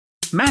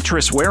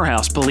Mattress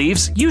Warehouse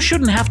believes you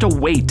shouldn't have to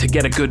wait to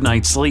get a good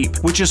night's sleep,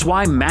 which is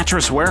why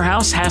Mattress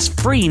Warehouse has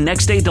free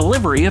next-day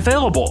delivery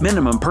available.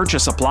 Minimum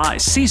purchase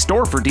applies. See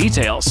store for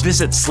details.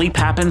 Visit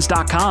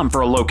sleephappens.com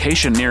for a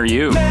location near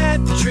you.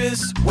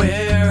 Mattress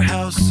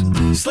Warehouse.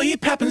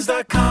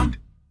 Sleephappens.com.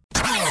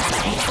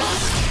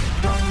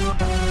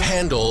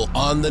 Handel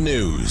on the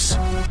news.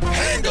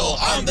 Handel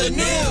on the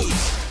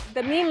news.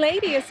 The mean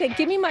lady is saying,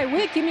 give me my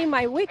wig,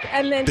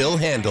 and then Bill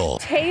Handel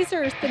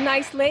tasers the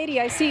nice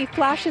lady. I see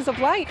flashes of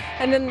light,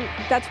 and then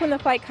that's when the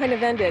fight kind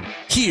of ended.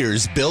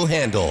 Here's Bill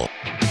Handel.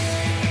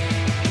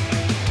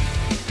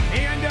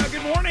 And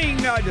good morning,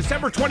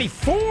 December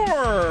 24,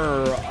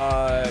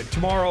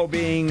 tomorrow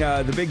being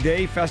the big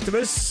day,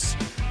 Festivus,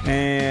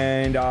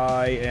 and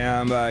I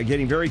am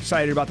getting very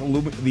excited about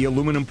the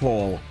aluminum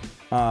pole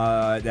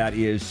that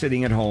is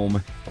sitting at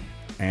home.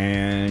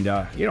 And,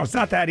 it's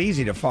not that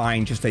easy to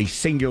find just a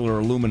singular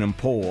aluminum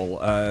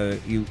pole.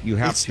 You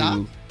have it's to...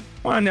 Not?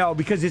 Well, no,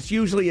 because it's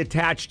usually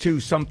attached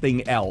to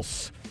something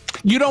else.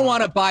 You don't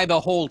want to buy the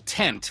whole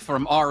tent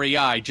from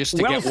REI just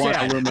to get one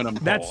aluminum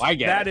pole. I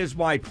get that it. is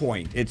my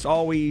point. It's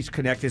always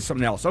connected to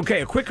something else. Okay,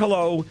 a quick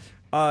hello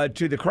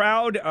to the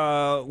crowd.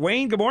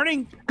 Wayne, good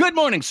morning. Good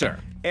morning, sir.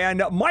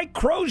 And Mike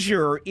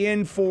Crozier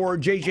in for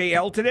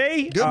JJL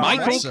today. Good morning,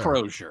 Michael sir.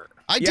 Crozier.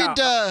 I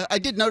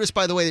did notice,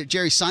 by the way, that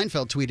Jerry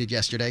Seinfeld tweeted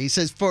yesterday. He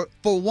says, for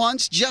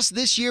once, just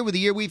this year with the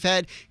year we've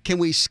had, can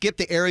we skip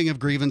the airing of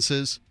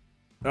grievances?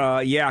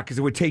 Yeah, because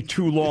it would take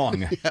too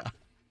long.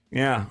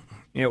 Yeah.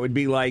 It would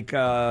be like,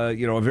 a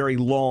very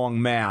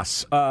long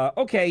mass.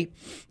 Okay.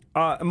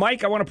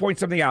 Mike, I want to point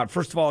something out.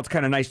 First of all, it's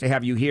kind of nice to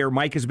have you here.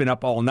 Mike has been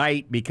up all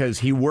night because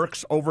he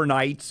works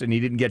overnights and he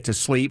didn't get to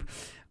sleep.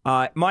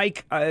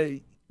 Mike,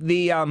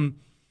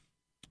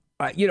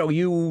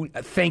 you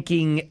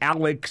thanking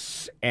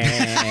Alex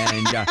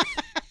and,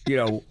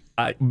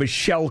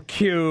 Michelle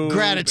Q.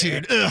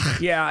 Gratitude.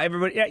 Ugh. Yeah,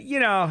 everybody,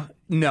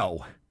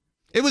 no.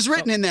 It was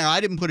written in there.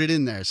 I didn't put it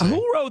in there. So.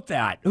 Who wrote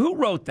that?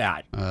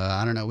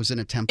 I don't know. It was in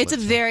a template. It's a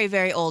very,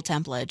 very old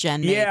template,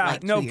 Jen. Yeah,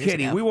 made, no 2 years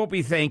kidding. ago. We won't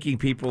be thanking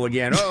people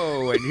again.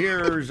 Oh, and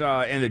here's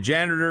and the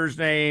janitor's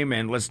name,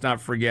 and let's not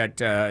forget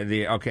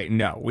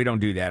no, we don't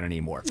do that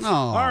anymore. Oh.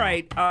 All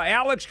right,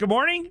 Alex, good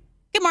morning.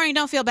 Good morning.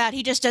 Don't feel bad.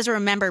 He just doesn't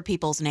remember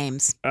people's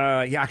names.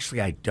 Yeah, actually,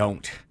 I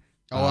don't.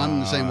 Oh, I'm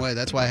the same way.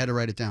 That's why I had to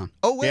write it down.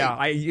 Oh, wait. Yeah,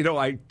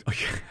 I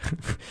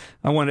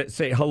want to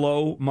say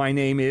hello. My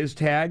name is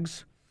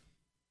Tags.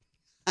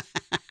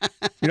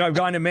 I've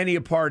gone to many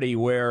a party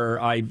where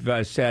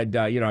I've said,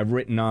 I've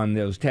written on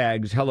those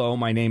tags, hello,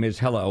 my name is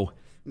hello.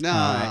 No.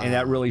 And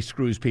that really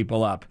screws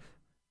people up.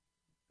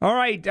 All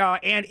right,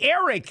 and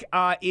Eric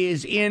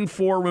is in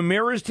for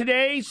Ramirez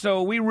today,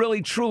 so we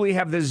really truly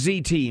have the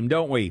Z team,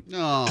 don't we?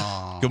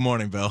 Oh. Good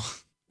morning, Bill.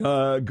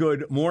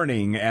 Good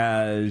morning.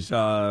 As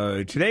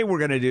today we're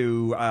going to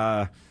do,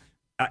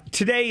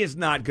 today is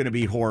not going to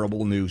be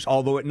horrible news,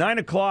 although at 9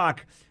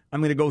 o'clock, I'm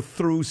going to go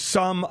through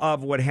some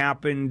of what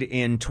happened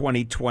in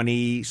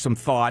 2020, some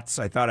thoughts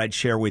I thought I'd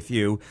share with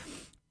you.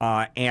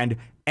 And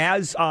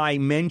as I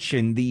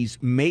mentioned, these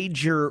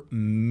major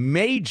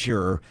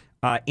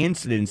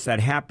incidents that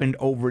happened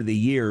over the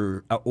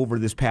year, over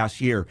this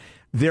past year,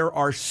 there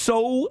are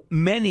so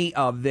many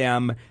of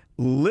them.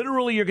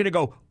 Literally, you're going to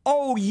go,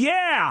 oh,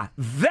 yeah,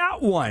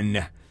 that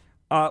one,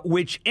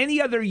 which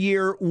any other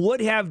year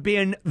would have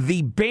been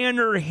the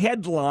banner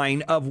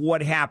headline of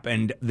what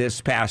happened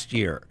this past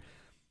year.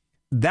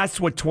 That's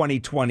what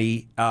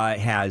 2020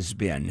 has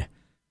been.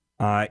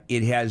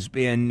 It has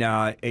been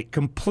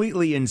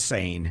completely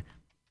insane.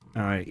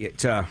 I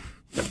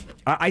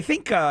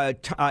think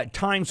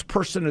Times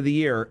Person of the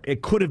Year,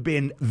 it could have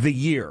been the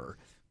year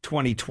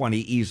 2020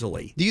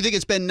 easily. Do you think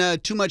it's been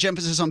too much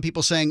emphasis on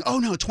people saying, oh,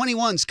 no,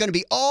 21's going to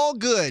be all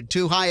good,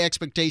 too high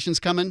expectations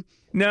coming?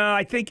 No,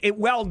 I think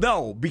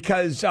no,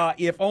 because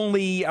if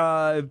only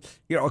a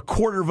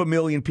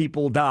 250,000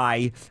 people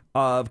die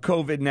of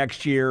COVID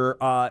next year,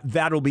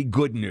 that'll be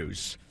good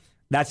news.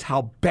 That's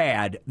how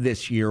bad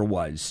this year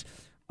was.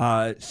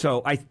 It's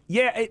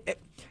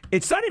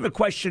not even a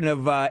question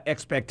of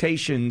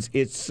expectations.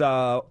 It's it's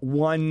a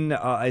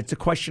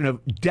question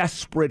of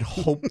desperate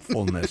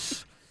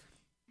hopefulness.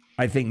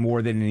 I think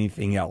more than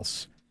anything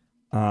else.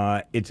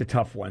 It's a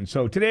tough one.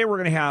 So today we're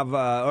going to have,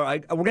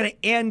 we're going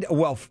to end,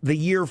 the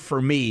year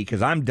for me,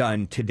 because I'm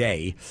done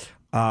today,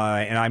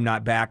 and I'm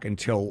not back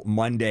until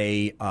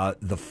Monday,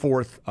 the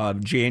 4th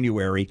of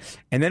January.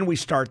 And then we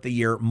start the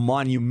year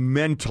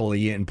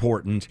monumentally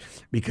important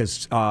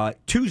because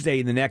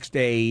Tuesday, the next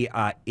day,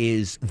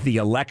 is the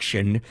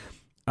election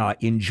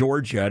in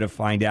Georgia to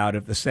find out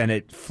if the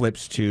Senate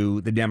flips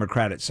to the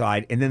Democratic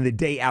side. And then the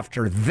day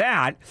after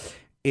that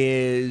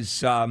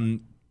is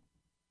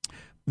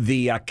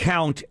the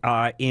count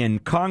in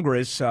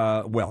Congress,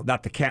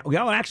 not the count.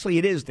 Well, actually,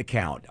 it is the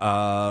count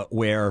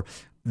where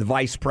the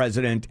vice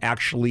president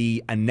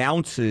actually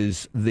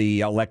announces the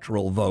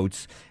electoral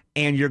votes,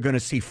 And you're going to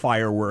see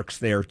fireworks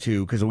there,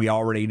 too, because we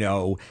already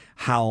know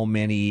how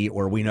many,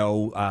 or we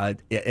know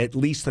at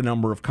least the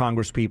number of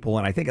congresspeople,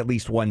 and I think at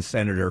least one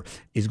senator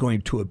is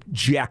going to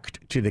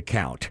object to the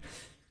count.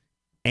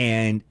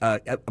 And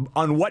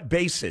on what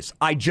basis?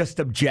 I just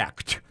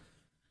object.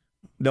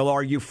 They'll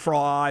argue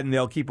fraud, and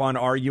they'll keep on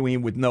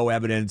arguing with no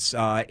evidence.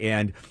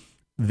 And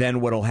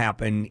then what will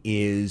happen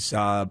is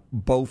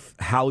both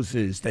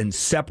houses then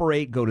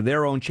separate, go to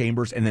their own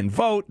chambers, and then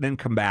vote, and then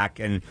come back.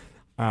 And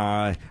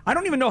I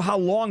don't even know how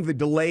long the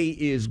delay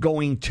is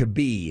going to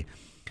be,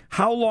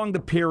 how long the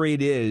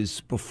period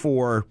is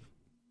before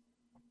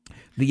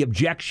the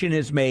objection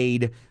is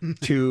made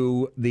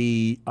to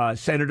the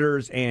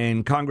senators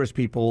and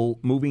congresspeople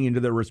moving into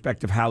their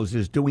respective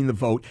houses, doing the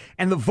vote.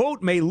 And the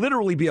vote may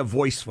literally be a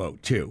voice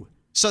vote, too.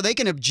 So they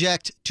can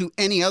object to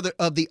any other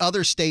of the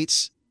other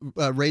states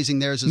raising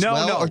theirs as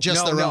or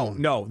just their own?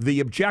 No,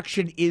 the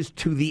objection is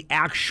to the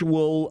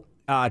actual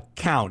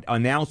count,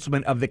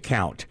 announcement of the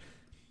count.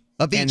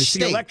 Of each and it's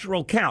state. The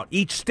electoral count,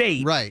 each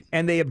state, right?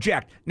 And they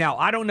object. Now,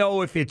 I don't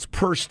know if it's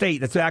per state.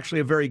 That's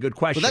actually a very good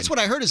question. Well, that's what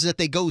I heard is that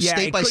they go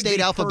state by state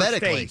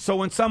alphabetically. State. So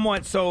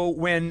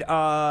when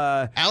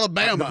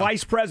Alabama, the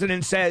vice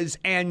president says,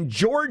 and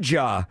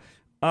Georgia,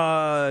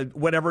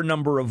 whatever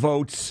number of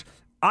votes,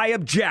 I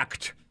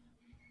object.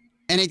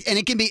 And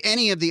it can be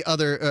any of the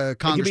other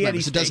Congress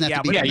members. It doesn't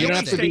have to be. Yeah, you don't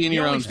have to be in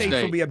your own state.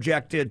 States will be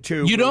objected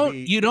to. You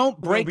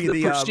don't break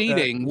the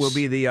proceedings. Will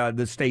be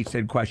the states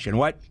in question.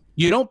 What?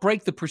 You don't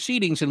break the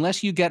proceedings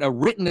unless you get a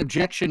written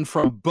objection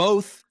from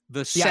both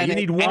the Senate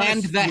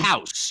and the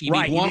House. You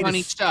need one on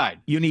each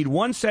side. You need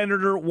one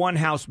senator, one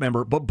House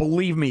member, but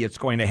believe me, it's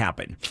going to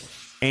happen.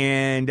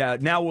 And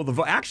now will the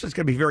vote? Actually, it's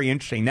going to be very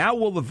interesting. Now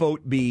will the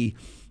vote be?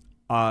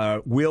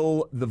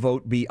 Will the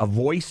vote be a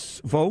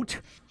voice vote?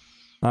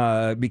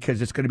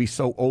 Because it's going to be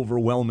so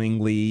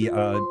overwhelmingly,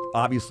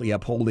 obviously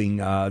upholding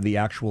the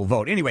actual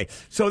vote. Anyway,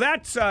 so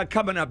that's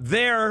coming up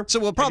there. So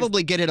we'll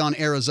probably get it on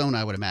Arizona,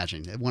 I would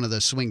imagine, one of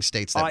the swing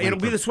states. It'll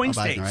be the swing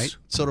states, right?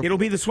 So it'll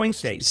be the swing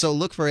states. So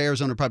look for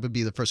Arizona, probably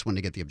be the first one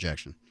to get the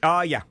objection.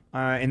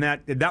 And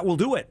that will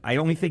do it. I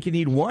only think you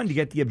need one to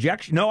get the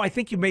objection. No, I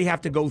think you may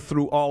have to go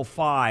through all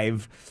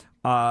 5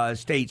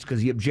 states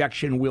because the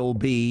objection will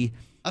be.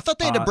 I thought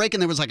they had to break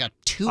and there was like a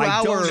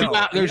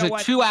 2-hour. There's a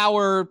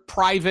 2-hour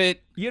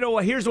private. You know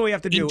what? Here's what we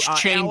have to do. Each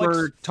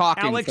chamber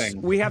talking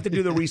thing. We have to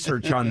do the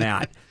research on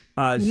that.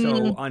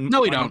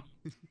 No, we don't.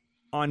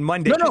 On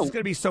Monday, it's going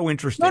to be so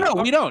interesting. No,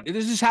 we don't.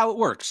 This is how it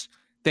works.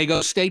 They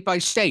go state by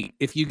state.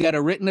 If you get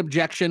a written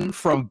objection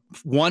from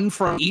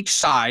each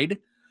side,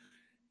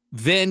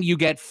 then you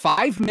get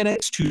 5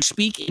 minutes to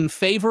speak in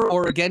favor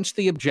or against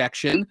the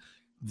objection.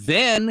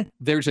 Then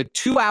there's a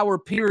 2-hour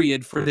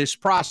period for this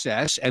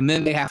process, and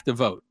then they have to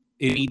vote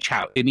in each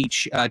house, in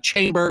each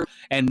chamber,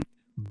 and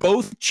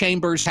both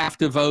chambers have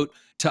to vote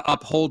to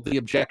uphold the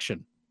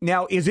objection.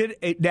 Now, is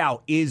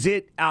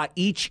it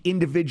each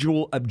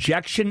individual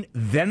objection?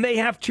 Then they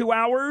have 2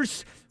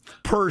 hours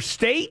per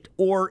state,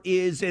 or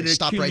is it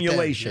an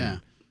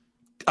accumulation?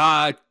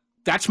 Right.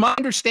 That's my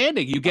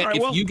understanding. You get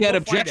you get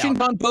objections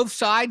on both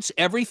sides,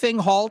 everything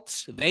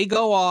halts. They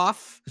go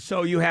off.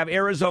 So you have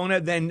Arizona,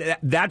 then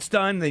that's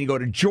done. Then you go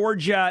to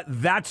Georgia,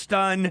 that's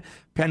done.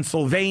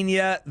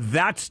 Pennsylvania,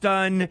 that's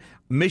done.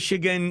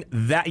 Michigan,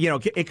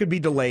 it could be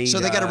delayed. So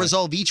they got to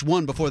resolve each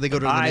one before they go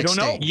to the next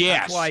state. I don't know.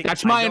 Yes,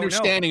 that's my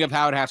understanding of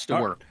how it has to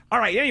work. All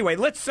right. Anyway,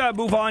 let's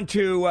move on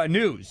to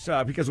news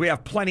because we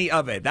have plenty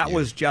of it. That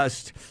was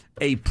just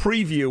a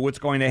preview of what's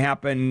going to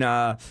happen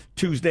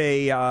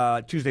Tuesday,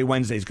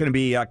 Wednesday. It's going to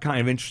be kind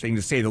of interesting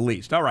to say the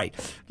least. All right.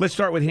 Let's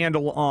start with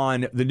Handel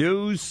on the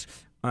news.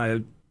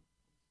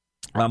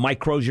 Mike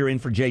Crozier in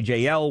for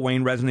JJL,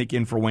 Wayne Resnick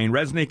in for Wayne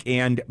Resnick,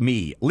 and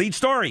me. Lead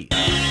story. All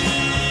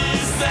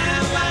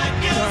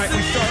right,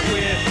 we start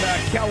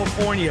with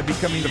California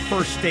becoming the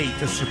first state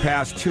to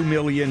surpass 2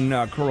 million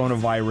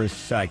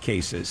coronavirus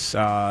cases.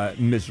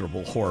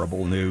 Miserable,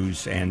 horrible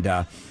news. And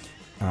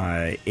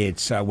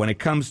it's when it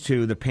comes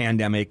to the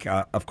pandemic,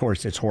 of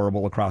course, it's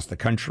horrible across the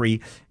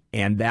country.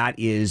 And that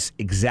is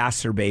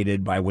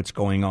exacerbated by what's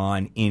going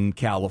on in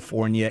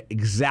California,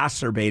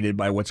 exacerbated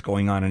by what's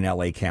going on in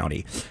L.A.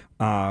 County.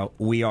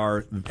 We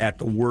are at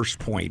the worst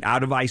point,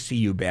 out of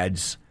ICU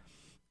beds,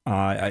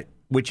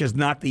 which is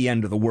not the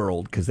end of the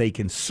world because they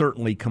can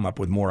certainly come up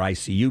with more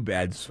ICU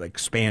beds,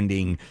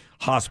 expanding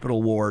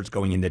hospital wards,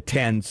 going into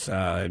tents,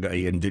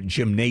 into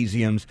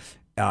gymnasiums.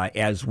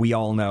 As we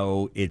all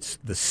know, it's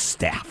the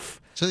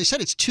staff. So they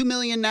said it's 2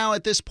 million now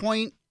at this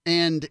point.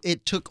 And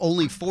it took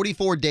only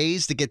 44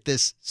 days to get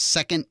this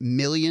second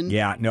million.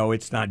 Yeah, no,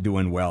 it's not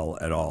doing well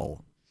at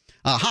all.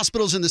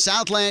 Hospitals in the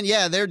Southland,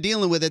 they're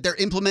dealing with it. They're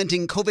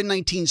implementing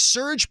COVID-19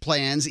 surge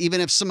plans, even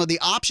if some of the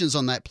options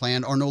on that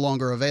plan are no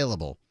longer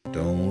available.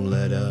 Don't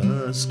let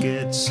us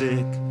get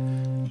sick.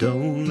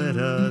 Don't let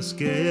us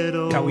get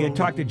old. Now, we had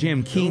talked to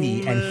Jim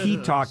Keeney, and he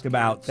talked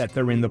about that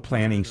they're in the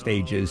planning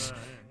stages.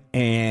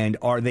 And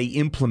are they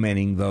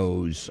implementing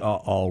those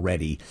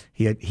already?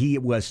 He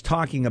was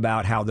talking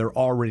about how there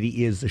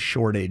already is a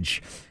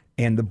shortage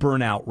and the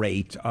burnout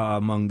rate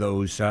among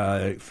those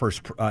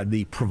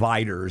the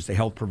providers, the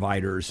health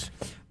providers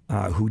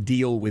who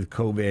deal with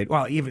COVID,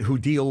 well, even who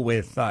deal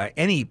with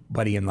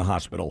anybody in the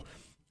hospital,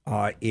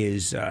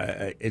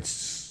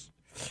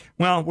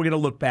 well, we're going to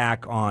look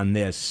back on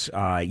this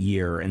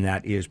year, and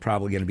that is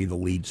probably going to be the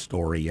lead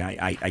story.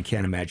 I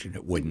can't imagine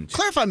it wouldn't.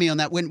 Clarify me on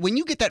that. When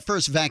you get that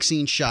first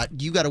vaccine shot,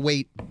 you got to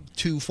wait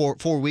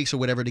 4 weeks or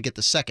whatever to get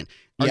the second.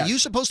 Are you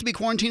supposed to be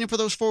quarantining for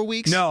those 4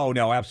 weeks? No,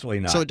 absolutely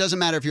not. So it doesn't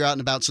matter if you're out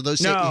and about. So those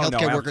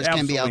healthcare workers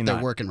can be out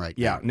there working right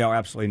now. Yeah, no,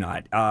 absolutely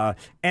not.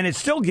 And it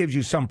still gives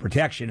you some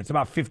protection. It's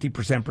about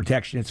 50%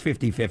 protection. It's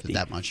 50-50.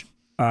 That much.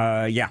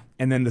 Yeah,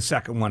 and then the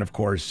second one, of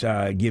course,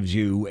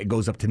 it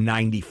goes up to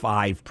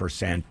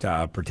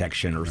 95%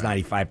 protection, or is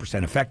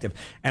 95% effective.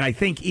 And I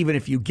think even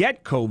if you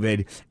get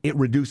COVID, it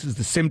reduces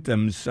the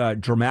symptoms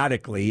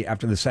dramatically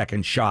after the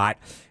second shot,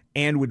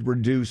 and would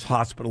reduce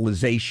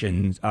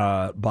hospitalizations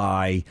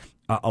by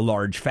a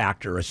large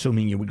factor,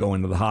 assuming you would go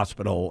into the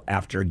hospital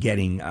after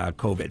getting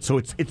COVID. So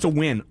it's a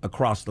win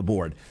across the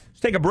board.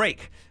 Let's take a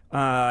break,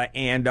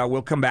 and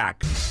we'll come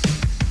back.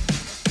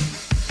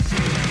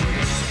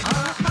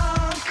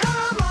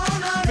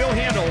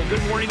 Handel.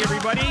 Good morning,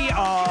 everybody,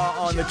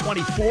 on the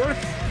 24th.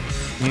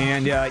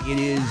 And it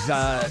is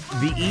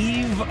the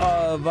eve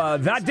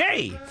of that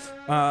day.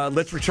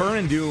 Let's return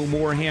and do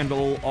more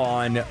Handel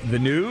on the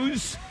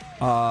news.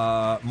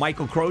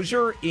 Michael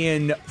Crozier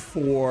in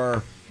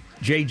for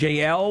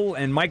JJL.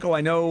 And Michael,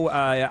 I know,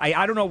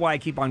 I don't know why I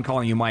keep on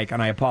calling you Mike,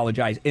 and I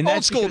apologize. And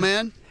Old school,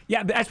 man.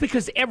 Yeah, that's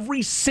because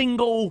every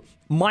single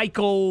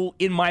Michael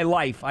in my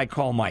life I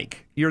call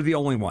Mike. You're the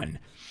only one.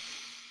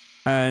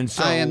 And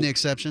so I am the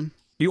exception.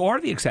 You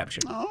are the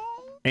exception. Oh.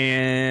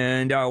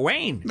 And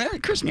Wayne. Merry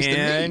Christmas to me.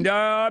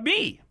 And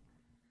me.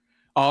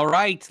 All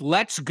right,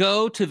 let's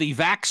go to the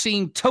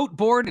vaccine tote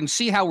board and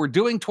see how we're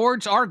doing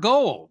towards our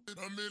goal.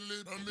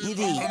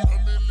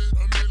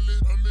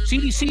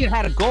 CDC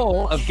had a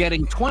goal of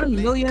getting 20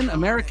 million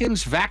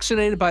Americans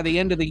vaccinated by the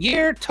end of the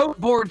year. Tote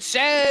board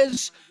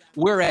says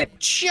we're at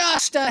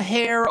just a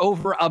hair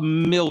over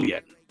 1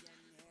 million.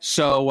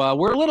 So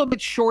we're a little bit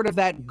short of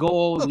that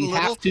goal. We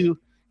have to...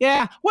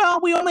 Yeah,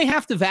 well, we only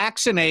have to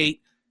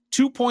vaccinate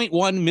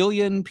 2.1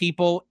 million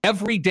people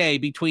every day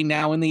between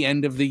now and the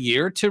end of the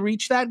year to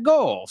reach that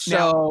goal. So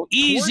now,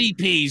 easy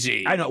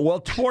peasy. I know. Well,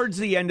 towards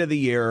the end of the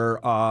year,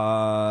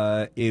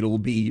 it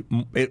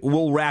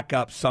will rack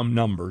up some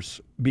numbers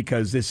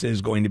because this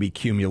is going to be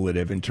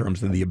cumulative in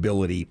terms of the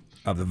ability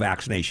of the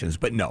vaccinations.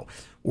 But no,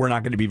 we're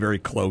not going to be very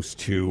close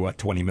to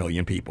 20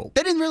 million people.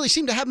 They didn't really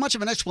seem to have much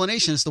of an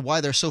explanation as to why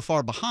they're so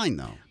far behind,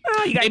 though.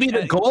 Maybe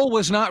the goal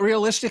was not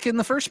realistic in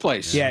the first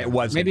place. Yeah, it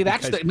wasn't. Maybe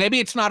maybe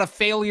it's not a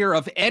failure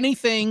of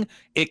anything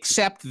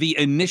except the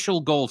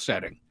initial goal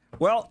setting.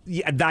 Well,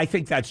 yeah, I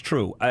think that's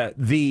true.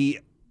 The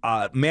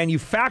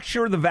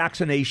manufacturer of the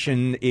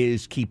vaccination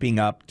is keeping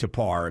up to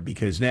par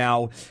because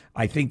now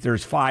I think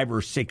there's 5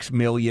 or 6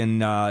 million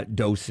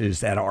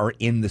doses that are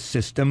in the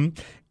system.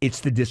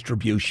 It's the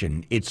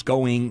distribution. It's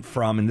going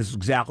from, and this is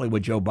exactly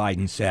what Joe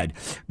Biden said,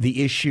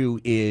 the issue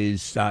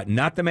is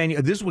not the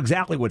this is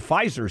exactly what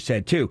Pfizer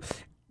said, too.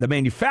 The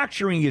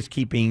manufacturing is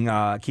keeping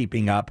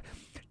up.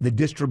 The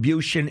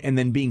distribution and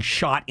then being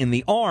shot in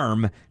the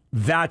arm,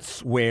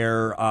 that's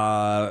where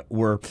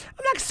we're, I'm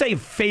not going to say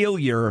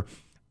failure.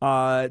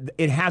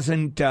 It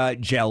hasn't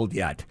gelled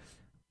yet.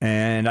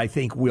 And I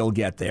think we'll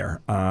get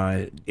there.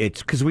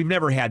 It's because we've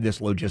never had this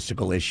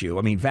logistical issue.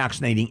 I mean,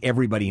 vaccinating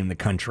everybody in the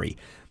country.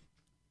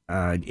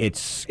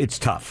 It's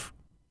tough.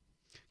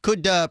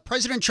 Could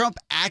President Trump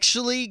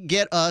actually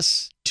get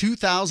us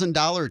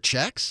 $2,000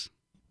 checks?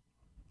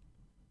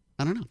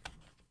 I don't know.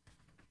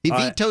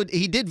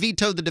 He did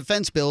veto the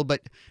defense bill,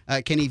 but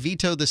can he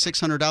veto the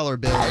 $600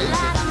 bill?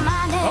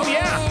 Oh,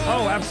 yeah.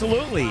 Oh,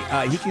 absolutely.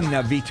 He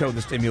can veto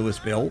the stimulus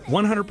bill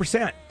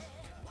 100%.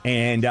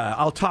 And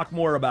I'll talk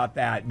more about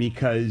that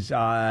because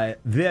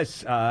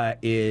this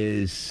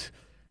is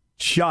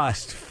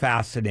just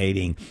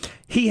fascinating.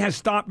 He has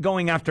stopped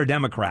going after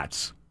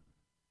Democrats.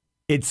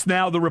 It's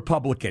now the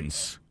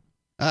Republicans.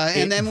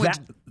 And then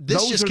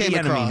this just came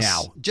across.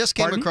 Now. Just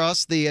came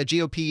across. The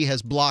GOP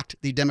has blocked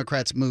the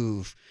Democrats'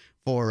 move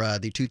for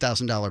the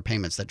 $2,000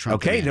 payments that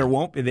Trump. Okay, there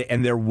won't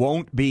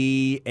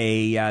be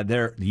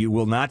you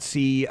will not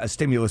see a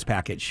stimulus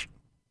package.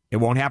 It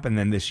won't happen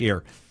then this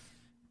year.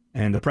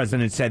 And the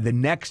president said the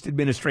next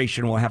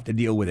administration will have to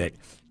deal with it.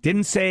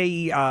 Didn't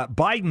say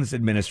Biden's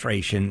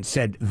administration,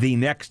 said the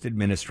next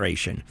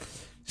administration.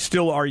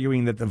 Still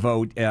arguing that the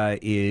vote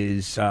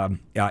is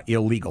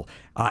illegal.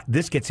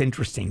 This gets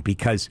interesting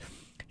because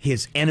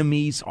his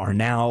enemies are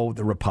now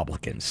the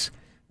Republicans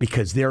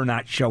because they're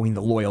not showing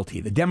the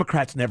loyalty. The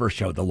Democrats never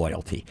showed the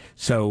loyalty.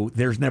 So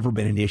there's never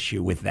been an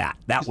issue with that.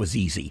 That was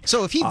easy.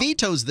 So if he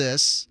vetoes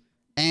this,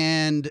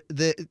 and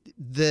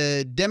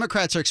the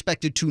Democrats are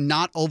expected to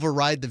not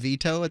override the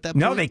veto at that point?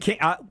 No, they can't.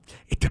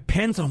 It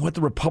depends on what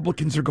the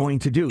Republicans are going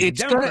to do.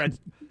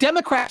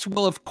 Democrats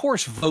will, of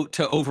course, vote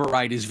to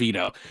override his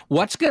veto.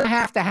 What's going to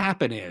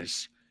happen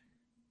is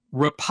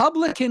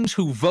Republicans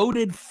who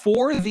voted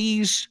for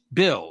these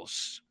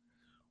bills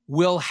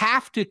will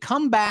have to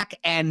come back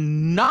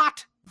and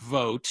not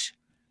vote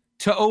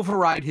to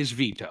override his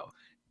veto.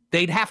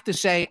 They'd have to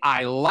say,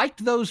 I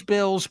liked those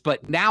bills,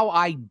 but now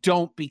I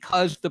don't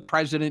because the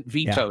president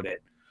vetoed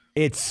it.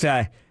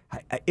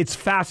 It's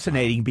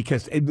fascinating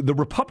because the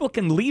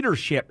Republican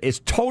leadership is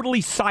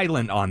totally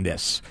silent on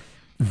this.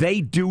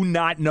 They do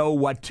not know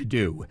what to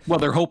do. Well,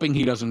 they're hoping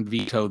he doesn't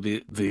veto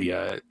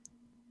the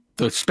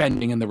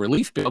spending and the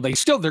relief bill.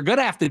 They're going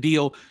to have to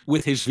deal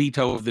with his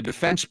veto of the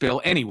defense bill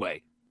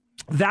anyway.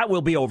 That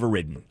will be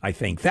overridden, I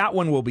think. That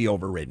one will be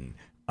overridden.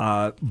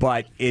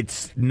 But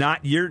it's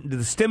not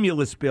the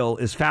stimulus bill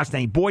is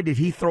fascinating. Boy, did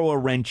he throw a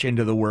wrench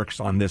into the works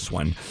on this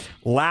one.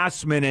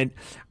 Last minute,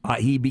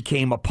 he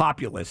became a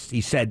populist. He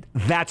said,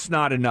 that's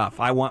not enough.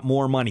 I want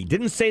more money.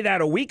 Didn't say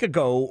that a week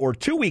ago or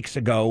 2 weeks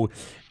ago.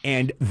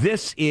 And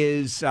this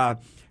is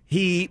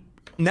he.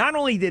 Not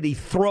only did he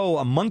throw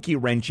a monkey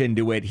wrench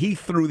into it, he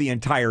threw the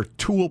entire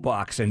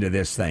toolbox into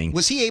this thing.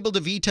 Was he able to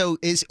veto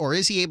is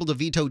he able to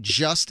veto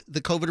just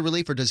the COVID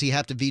relief, or does he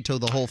have to veto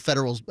the whole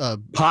federal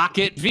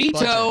pocket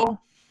veto? Budget?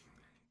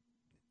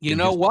 You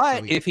know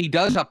what? If he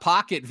does a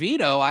pocket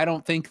veto, I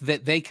don't think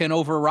that they can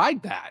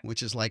override that.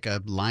 Which is like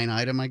a line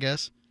item, I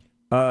guess?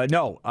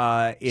 No.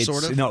 It's,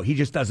 sort of? No, he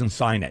just doesn't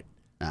sign it.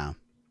 Oh.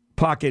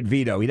 Pocket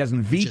veto. He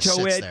doesn't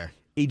veto it. There.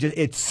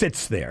 It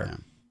sits there. Yeah.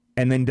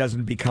 And then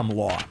doesn't become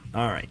law.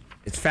 All right.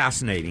 It's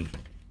fascinating.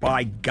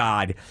 By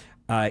God.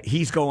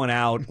 He's going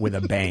out with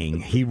a bang.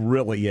 He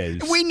really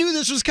is. We knew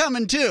this was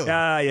coming, too.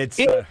 By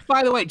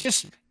the way,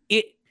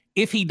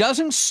 if he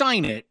doesn't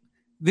sign it,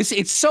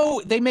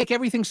 they make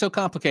everything so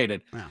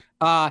complicated.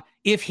 Wow.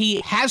 If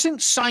he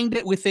hasn't signed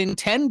it within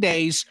 10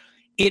 days,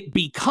 it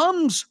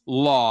becomes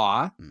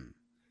law.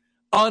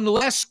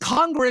 Unless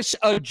Congress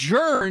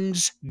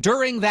adjourns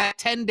during that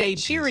 10-day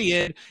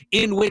period,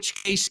 in which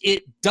case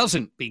it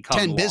doesn't become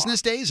 10 law. business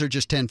days or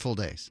just 10 full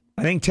days?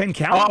 I think 10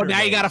 calendar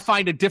days. You got to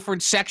find a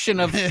different section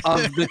of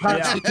the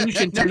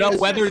Constitution to know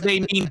whether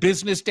they mean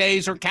business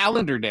days or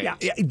calendar days.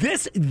 Yeah.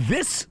 This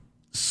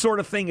sort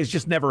of thing has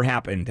just never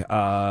happened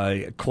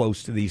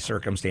close to these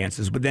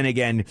circumstances. But then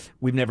again,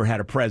 we've never had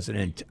a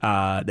president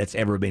that's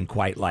ever been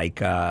quite like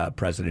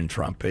President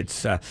Trump.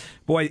 It's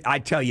boy, I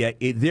tell you,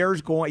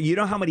 you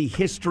know how many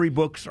history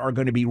books are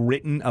going to be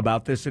written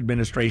about this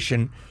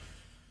administration?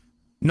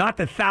 Not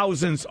that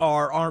thousands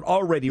aren't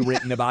already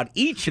written about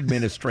each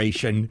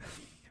administration.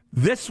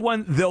 This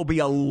one, there'll be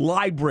a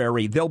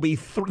library. There'll be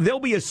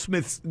a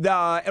Smith's.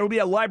 It'll be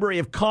a Library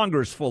of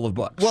Congress full of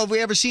books. Well, have we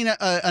ever seen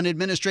an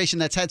administration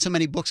that's had so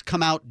many books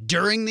come out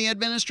during the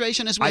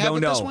administration as we have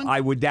with this one?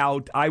 I would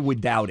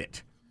doubt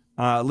it.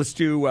 Let's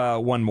do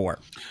one more.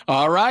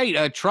 All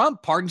right,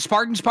 Trump pardons.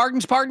 Your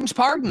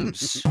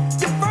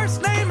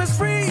first name is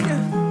free.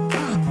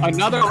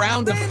 Another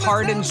round of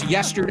pardons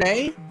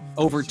yesterday.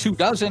 Over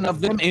 24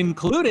 of them,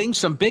 including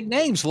some big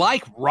names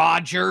like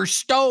Roger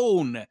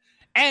Stone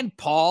and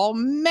Paul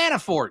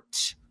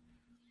Manafort.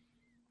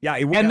 Yeah,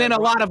 and then a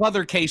lot of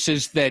other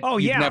cases that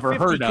you've never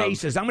heard of.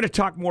 Cases. I'm going to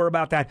talk more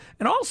about that.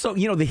 And also,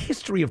 the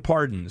history of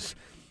pardons.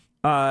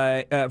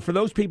 For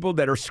those people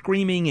that are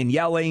screaming and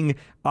yelling,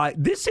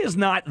 this is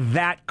not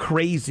that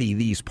crazy,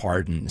 these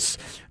pardons.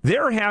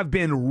 There have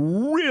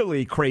been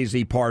really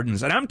crazy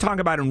pardons, and I'm talking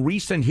about in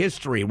recent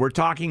history. We're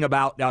talking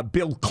about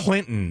Bill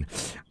Clinton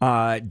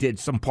did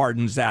some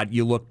pardons that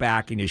you look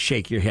back and you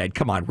shake your head.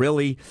 Come on,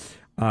 really?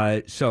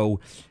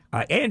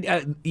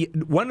 And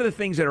one of the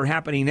things that are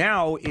happening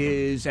now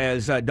is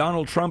as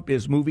Donald Trump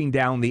is moving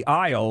down the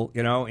aisle,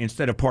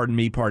 instead of pardon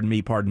me,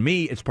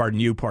 it's pardon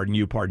you, pardon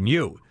you, pardon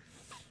you.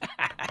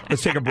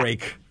 Let's take a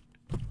break.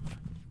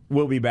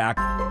 We'll be back.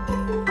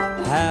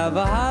 Have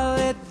a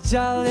holly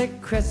jolly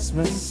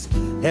Christmas.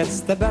 It's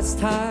the best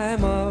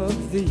time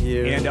of the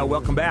year. And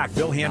welcome back.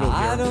 Bill Handel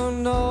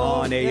here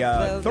on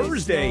a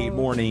Thursday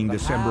morning,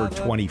 December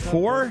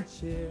 24.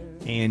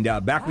 And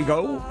back we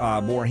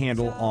go. More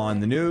Handel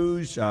on the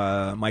news.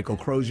 Michael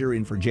Crozier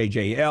in for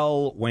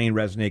JJL, Wayne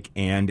Resnick,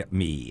 and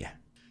me.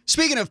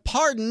 Speaking of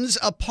pardons,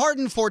 a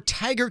pardon for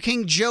Tiger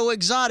King Joe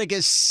Exotic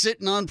is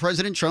sitting on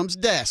President Trump's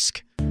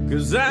desk.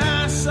 'Cause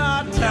I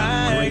saw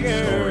Tiger.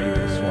 Great story,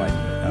 this one.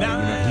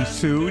 He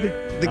sued.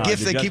 The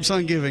gift that keeps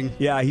on giving.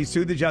 Yeah, he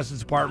sued the Justice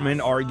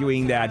Department,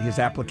 arguing that his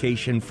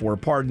application for a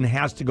pardon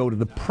has to go to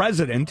the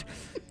president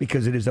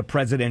because it is a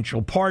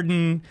presidential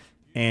pardon.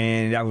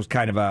 And that was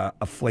kind of a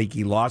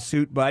flaky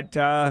lawsuit. But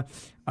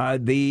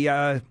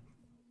the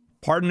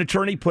pardon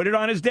attorney put it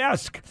on his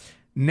desk.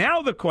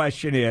 Now the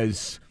question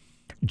is,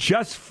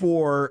 just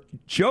for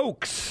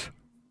jokes,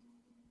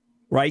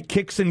 right,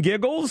 kicks and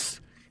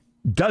giggles,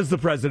 does the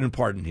president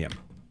pardon him?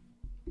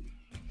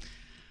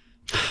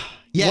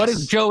 Yes. What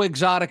has Joe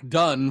Exotic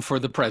done for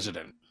the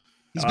president?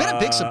 He's been a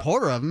big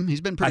supporter of him. He's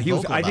been pretty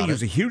vocal about it. I think he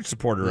was a huge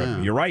supporter of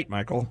him. You're right,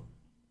 Michael.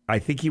 I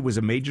think he was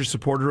a major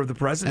supporter of the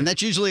president. And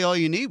that's usually all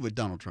you need with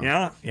Donald Trump.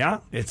 Yeah.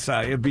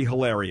 It'd be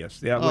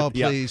hilarious. Yeah.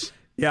 Please.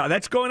 Yeah,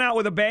 that's going out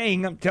with a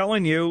bang. I'm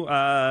telling you.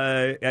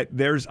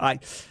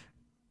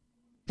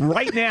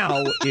 Right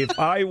now, if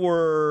I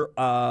were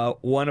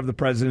one of the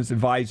president's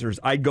advisors,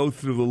 I'd go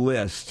through the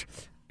list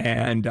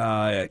and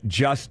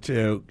just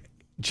to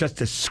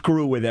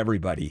screw with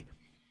everybody,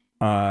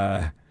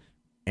 and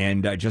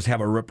just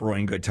have a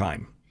rip-roaring good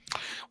time.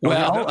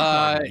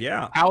 Well,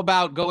 yeah. How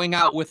about going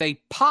out with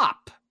a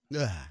pop?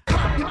 Because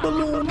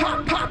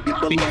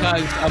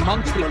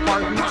amongst the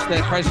pardons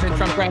that President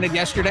Trump granted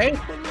yesterday,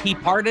 he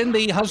pardoned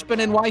the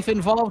husband and wife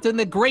involved in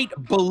the great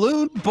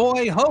balloon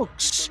boy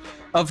hoax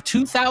of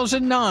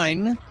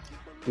 2009,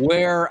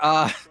 where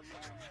a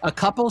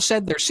couple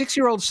said their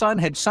 6-year-old son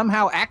had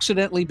somehow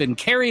accidentally been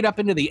carried up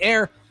into the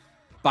air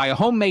by a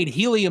homemade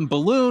helium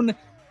balloon.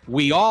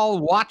 We all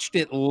watched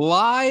it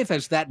live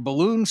as that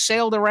balloon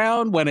sailed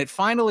around. When it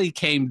finally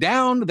came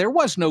down, there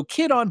was no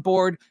kid on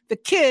board. The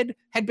kid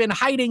had been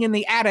hiding in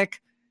the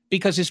attic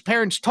because his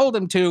parents told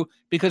him to,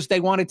 because they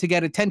wanted to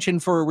get attention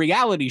for a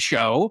reality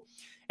show.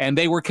 And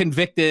they were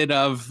convicted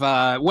of,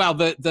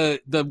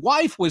 the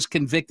wife was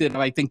convicted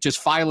of, I think, just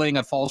filing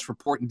a false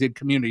report and did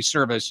community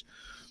service.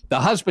 The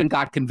husband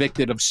got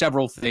convicted of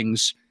several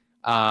things.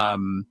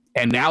 And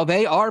now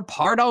they are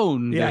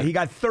pardoned. Yeah, he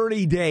got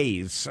 30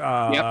 days,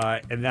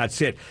 and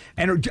that's it.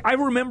 And I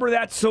remember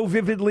that so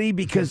vividly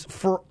because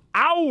for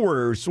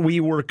hours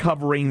we were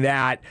covering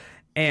that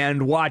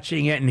and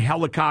watching it, and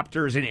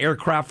helicopters and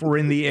aircraft were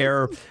in the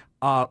air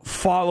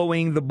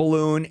following the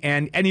balloon.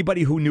 And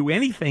anybody who knew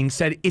anything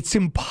said it's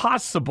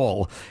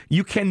impossible.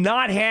 You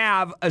cannot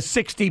have a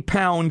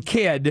 60-pound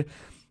kid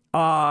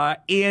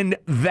in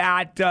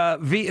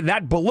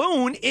that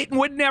balloon. It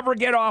would never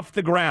get off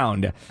the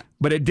ground.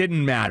 But it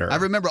didn't matter. I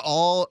remember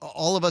all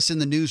of us in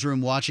the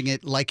newsroom watching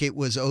it like it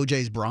was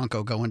OJ's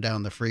Bronco going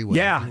down the freeway.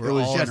 Yeah, it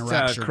was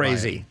just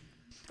crazy.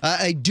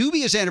 A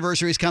dubious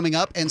anniversary is coming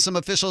up, and some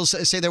officials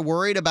say they're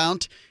worried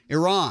about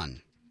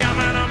Iran. I'm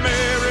an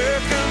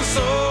American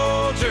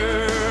soldier,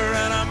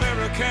 an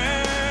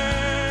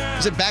American.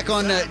 Was it back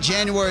on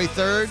January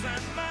 3rd?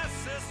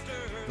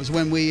 Was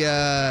when we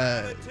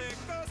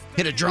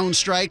hit a drone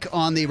strike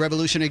on the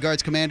Revolutionary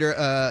Guards commander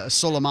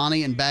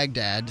Soleimani in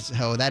Baghdad.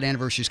 So that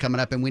anniversary is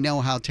coming up, and we know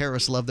how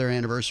terrorists love their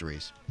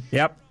anniversaries.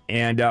 Yep,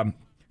 and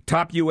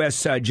top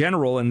U.S.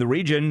 general in the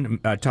region,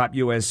 top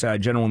U.S.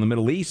 general in the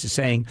Middle East is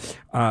saying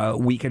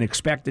we can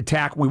expect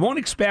attack. We won't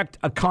expect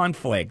a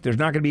conflict. There's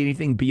not going to be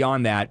anything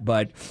beyond that,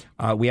 but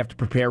we have to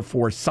prepare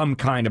for some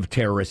kind of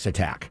terrorist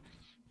attack.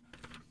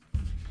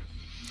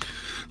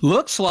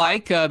 Looks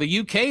like the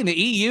UK and the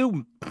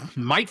EU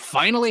might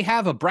finally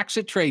have a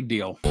Brexit trade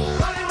deal.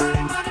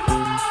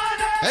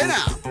 Hey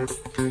now.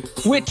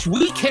 Which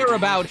we care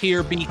about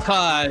here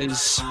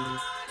because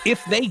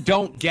if they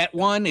don't get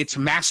one, it's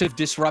massive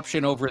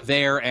disruption over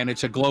there, and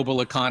it's a global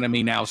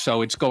economy now,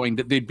 so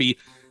there'd be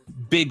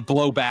big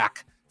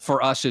blowback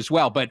for us as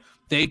well. But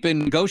they've been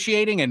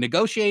negotiating, and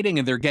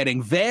they're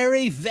getting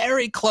very,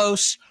 very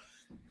close.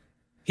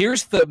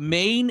 Here's the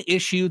main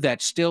issue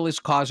that still is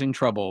causing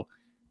trouble.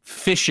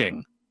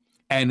 Fishing,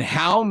 and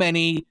how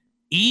many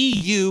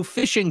EU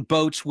fishing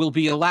boats will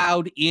be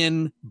allowed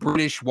in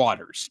British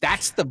waters.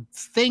 That's the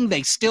thing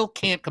they still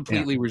can't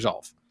completely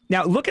resolve.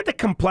 Now, look at the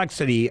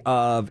complexity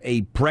of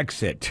a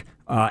Brexit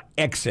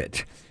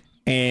exit,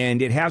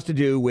 and it has to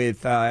do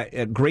with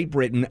Great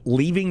Britain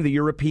leaving the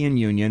European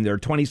Union. There are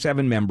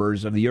 27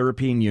 members of the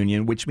European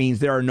Union, which means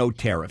there are no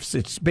tariffs.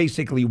 It's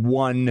basically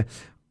one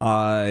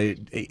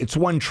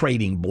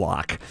trading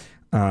bloc.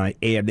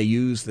 And they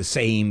use the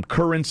same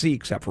currency,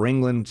 except for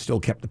England, still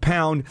kept the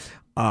pound.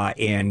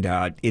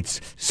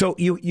 It's so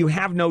you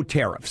have no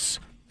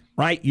tariffs,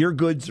 right? Your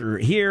goods are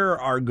here,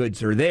 our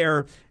goods are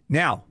there.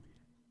 Now,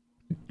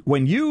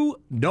 when you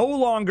no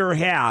longer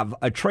have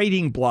a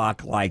trading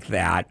bloc like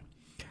that,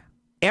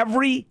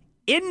 every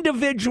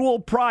individual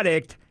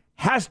product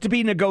has to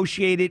be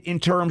negotiated in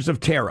terms of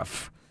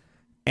tariff.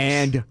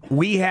 And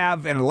we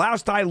have, and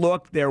last I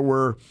looked, there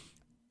were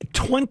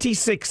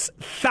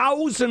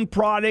 26,000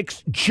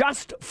 products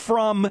just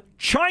from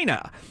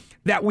China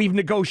that we've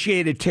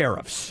negotiated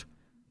tariffs.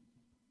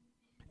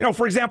 You know,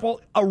 for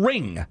example, a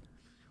ring,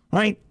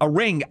 right? A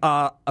ring,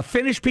 a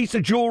finished piece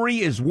of jewelry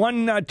is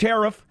one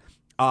tariff.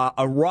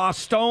 A raw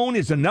stone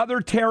is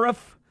another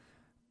tariff.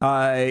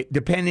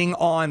 Depending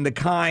on the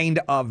kind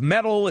of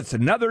metal, it's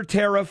another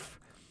tariff.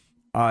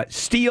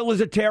 Steel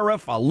is a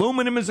tariff.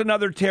 Aluminum is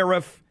another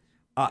tariff.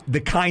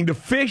 The kind of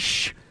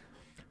fish,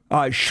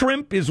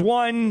 shrimp is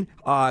one.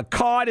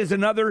 Cod is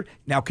another.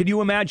 Now, can you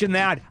imagine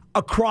that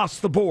across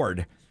the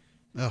board?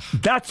 Ugh.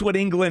 That's what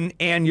England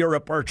and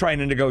Europe are trying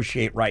to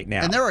negotiate right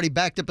now. And they're already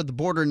backed up at the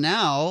border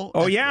now.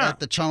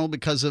 At the tunnel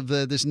because of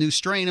this new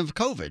strain of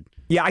COVID.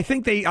 Yeah, I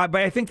think they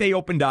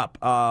opened up.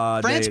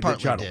 France the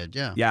partly tunnel. did.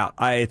 Yeah. Yeah,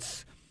 I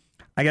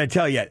got to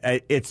tell you,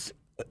 it's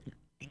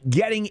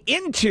getting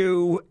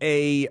into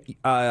a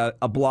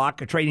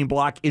trading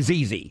block is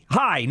easy.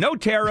 Hi, no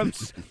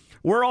tariffs.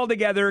 We're all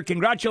together.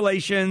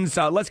 Congratulations.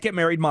 Let's get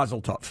married.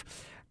 Mazel tov.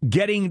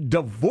 Getting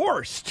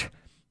divorced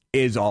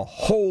is a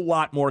whole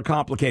lot more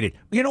complicated.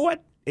 You know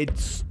what?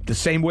 It's the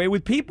same way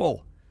with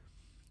people.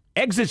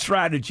 Exit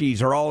strategies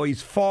are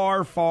always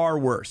far, far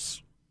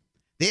worse.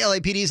 The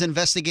LAPD is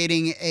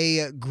investigating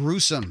a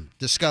gruesome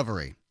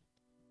discovery.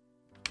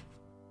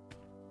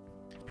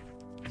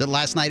 That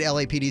last night,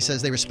 LAPD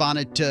says they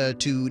responded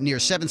to near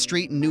 7th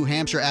Street and New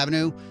Hampshire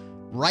Avenue,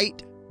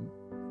 right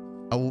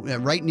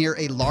near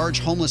a large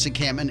homeless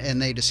encampment,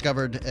 and they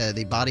discovered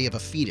the body of a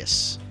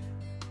fetus.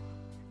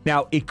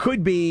 Now, it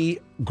could be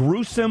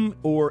gruesome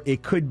or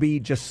it could be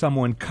just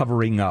someone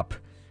covering up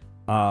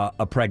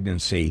a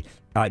pregnancy,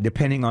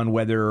 depending on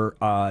whether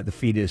the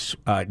fetus,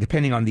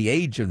 depending on the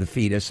age of the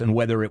fetus and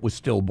whether it was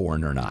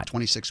stillborn or not.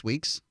 26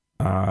 weeks?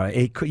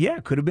 It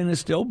could have been a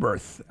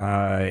stillbirth.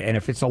 And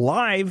if it's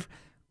alive,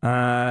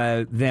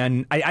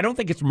 then I don't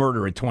think it's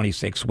murder at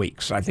 26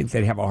 weeks. I think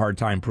they'd have a hard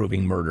time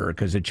proving murder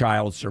because a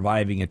child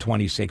surviving at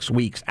 26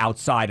 weeks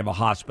outside of a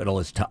hospital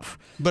is tough.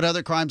 But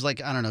other crimes like,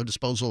 I don't know,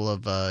 disposal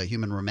of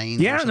human remains?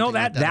 Yeah, no,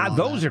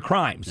 those are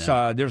crimes.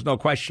 Yeah. There's no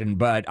question.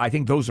 But I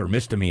think those are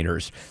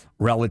misdemeanors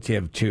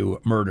relative to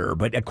murder.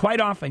 But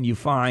quite often you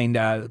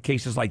find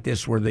cases like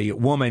this where the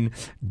woman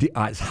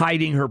is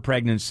hiding her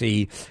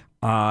pregnancy.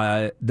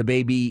 The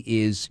baby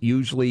is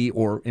usually,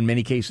 or in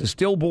many cases,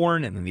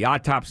 stillborn, and then the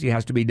autopsy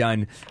has to be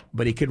done.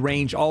 But it could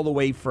range all the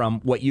way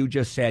from what you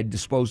just said,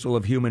 disposal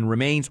of human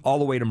remains, all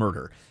the way to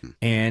murder.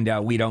 And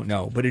we don't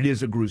know. But it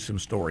is a gruesome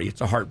story.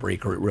 It's a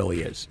heartbreaker. It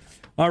really is.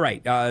 All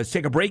right, let's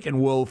take a break,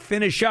 and we'll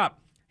finish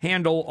up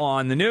Handel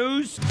on the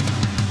News.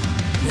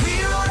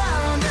 We rode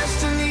out on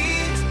destiny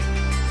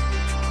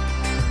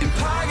in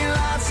parking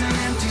lots and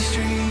empty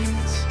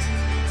streets.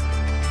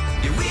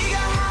 Yeah, we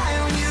got high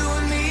on you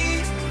and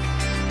me,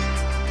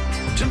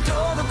 jumped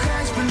over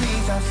cracks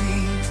beneath our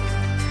feet,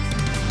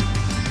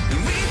 and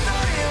we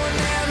thought it would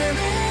never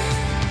end,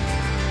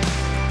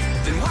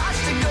 then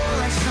watched it go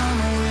like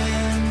summer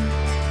wind,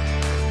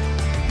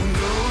 when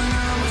growing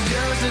up was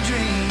just a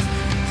dream,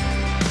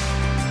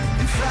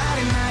 and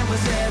Friday night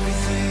was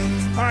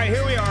everything. All right,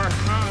 here we are.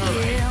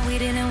 Yeah, we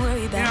didn't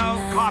worry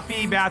about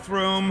Coffee,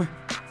 bathroom,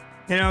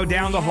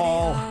 down the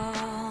hall.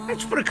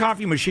 Let's put a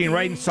coffee machine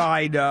right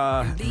inside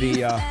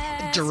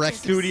the direct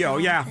studio.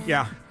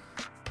 Yeah.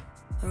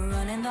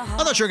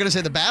 I thought you were going to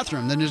say the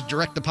bathroom, then just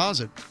direct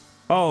deposit.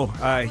 Oh,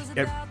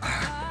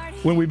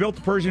 when we built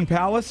the Persian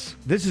Palace,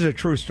 this is a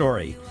true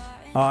story.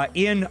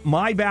 In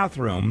my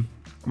bathroom,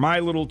 my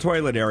little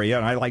toilet area,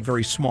 and I like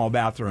very small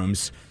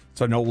bathrooms.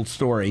 It's an old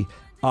story.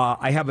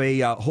 I have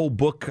a whole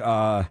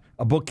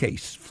a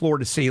bookcase, floor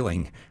to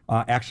ceiling,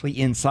 actually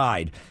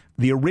inside.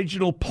 The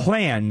original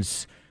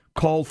plans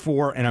called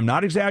for, and I'm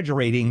not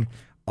exaggerating,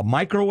 a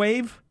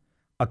microwave,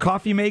 a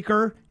coffee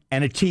maker,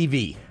 and a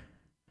TV.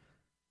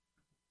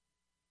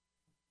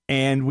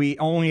 And we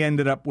only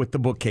ended up with the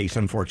bookcase,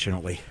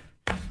 unfortunately.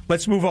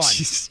 Let's move on.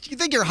 You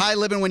think you're high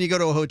living when you go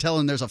to a hotel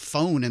and there's a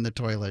phone in the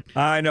toilet?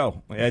 I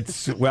know.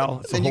 It's a then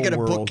whole you get a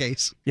world.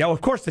 bookcase. Yeah, well,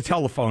 of course, the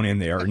telephone in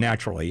there,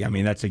 naturally. I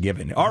mean, that's a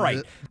given. All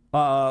right.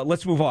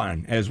 Let's move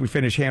on as we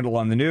finish Handel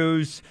on the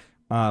News.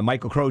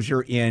 Michael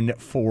Crozier in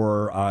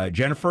for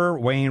Jennifer,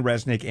 Wayne,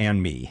 Resnick,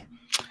 and me.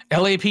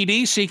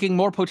 LAPD seeking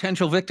more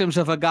potential victims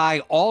of a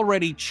guy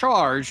already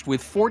charged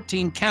with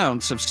 14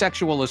 counts of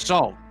sexual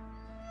assault.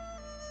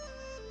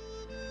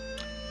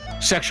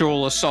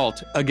 Sexual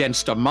assault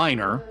against a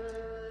minor.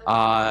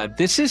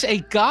 This is a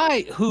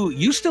guy who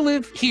used to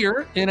live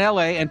here in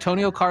L.A.,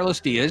 Antonio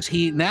Carlos Diaz.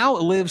 He now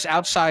lives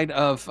outside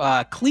of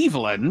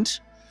Cleveland,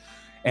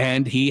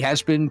 and he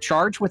has been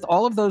charged with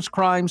all of those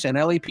crimes, and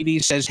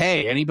LAPD says,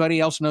 hey, anybody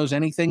else knows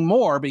anything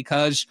more?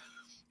 Because,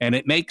 and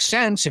it makes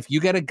sense, if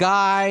you get a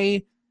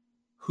guy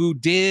who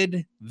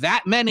did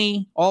that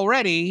many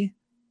already,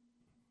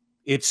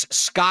 it's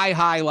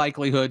sky-high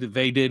likelihood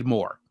they did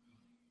more.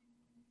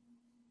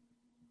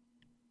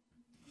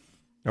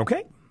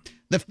 Okay.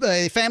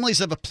 The families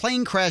of a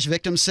plane crash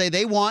victims say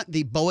they want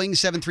the Boeing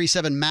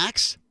 737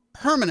 MAX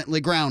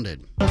permanently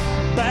grounded.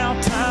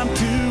 About time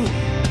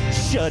to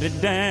shut it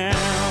down.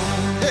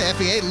 The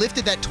FAA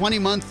lifted that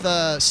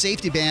 20-month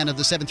safety ban of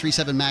the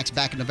 737 MAX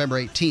back on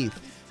November 18th.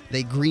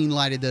 They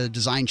green-lighted the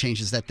design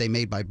changes that they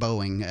made by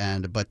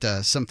Boeing, but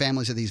some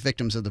families of these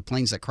victims of the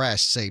planes that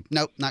crashed say,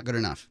 nope, not good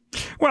enough.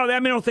 Well, I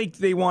don't think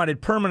they want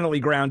it permanently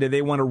grounded.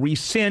 They want to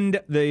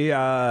rescind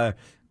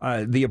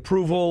the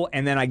approval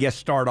and then I guess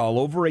start all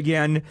over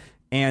again.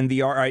 And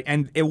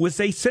it was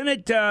a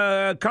Senate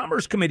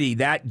Commerce Committee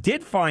that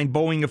did find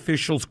Boeing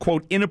officials,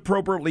 quote,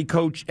 inappropriately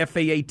coached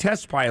FAA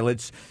test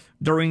pilots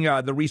during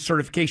the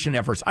recertification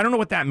efforts. I don't know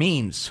what that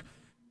means.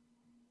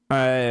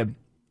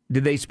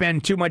 Did they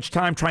spend too much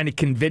time trying to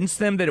convince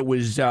them that it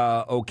was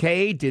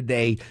okay? Did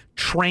they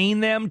train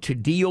them to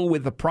deal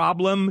with the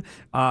problem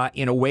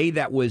in a way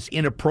that was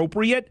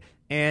inappropriate?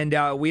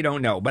 And we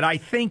don't know. But I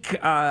think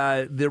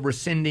the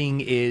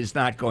rescinding is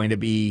not going to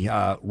be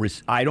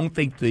I don't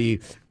think the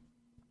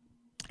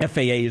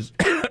FAA is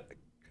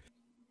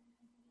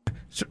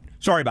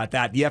sorry about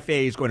that. The FAA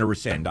is going to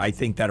rescind. I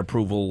think that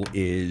approval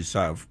is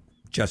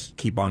just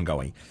keep on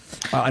going.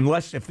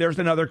 Unless if there's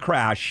another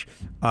crash,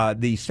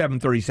 the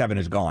 737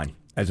 is gone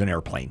as an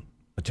airplane.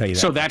 I'll tell you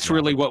that. So that's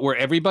really what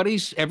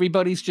everybody's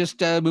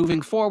just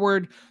moving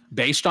forward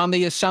based on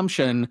the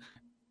assumption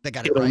they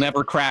got it'll right.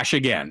 never crash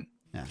again.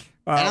 Yeah.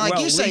 And like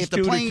you say, if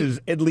the plane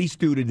is at least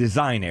due to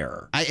design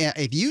error.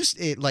 If you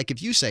say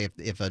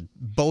if a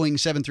Boeing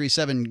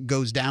 737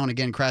 goes down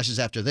again, crashes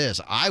after this,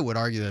 I would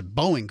argue that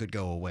Boeing could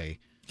go away.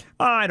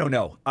 I don't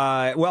know.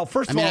 Well,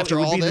 first of all, after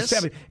all this,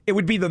 it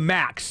would be the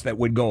MAX that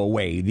would go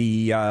away.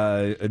 The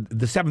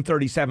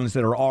 737s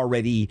that are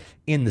already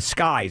in the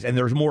skies, and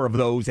there's more of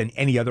those than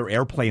any other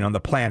airplane on the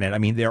planet. I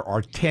mean, there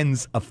are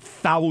tens of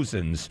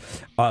thousands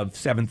of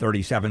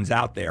 737s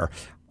out there.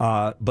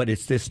 But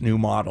it's this new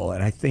model.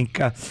 And I think,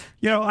 I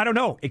don't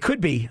know. It could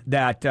be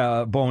that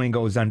Boeing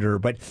goes under.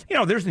 But,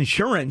 there's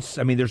insurance.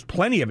 I mean, there's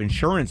plenty of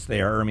insurance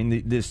there. I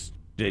mean, this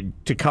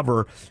to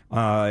cover,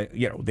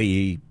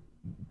 the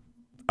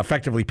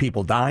effectively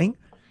people dying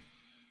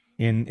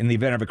in the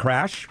event of a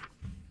crash.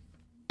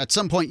 At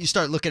some point, you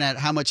start looking at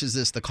how much is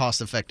this the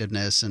cost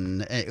effectiveness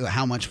and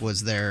how much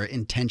was their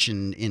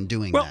intention in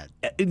doing that.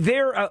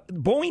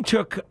 Boeing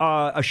took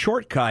a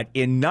shortcut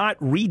in not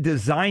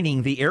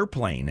redesigning the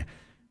airplane.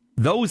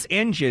 Those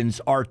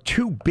engines are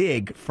too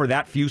big for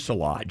that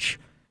fuselage.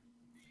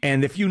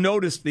 And if you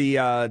notice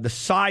the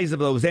size of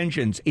those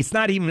engines, it's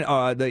not even,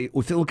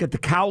 if you look at the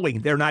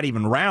cowling, they're not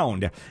even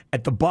round.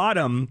 At the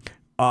bottom,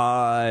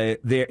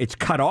 it's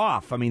cut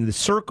off. I mean, the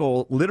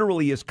circle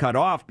literally is cut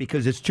off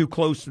because it's too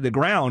close to the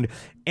ground,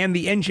 and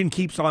the engine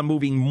keeps on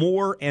moving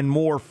more and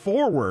more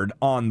forward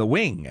on the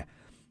wing.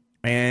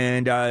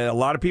 And a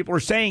lot of people are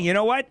saying, you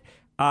know what?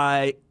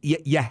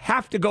 You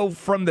have to go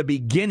from the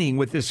beginning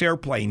with this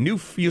airplane. New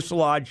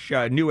fuselage,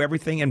 new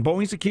everything, and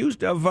Boeing's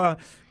accused of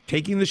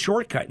taking the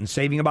shortcut and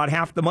saving about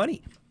half the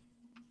money.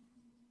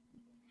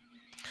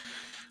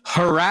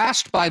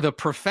 Harassed by the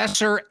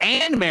professor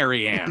and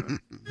Marianne.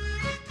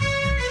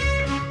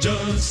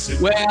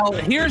 Well,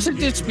 here's a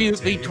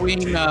dispute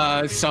between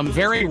some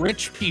very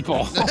rich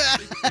people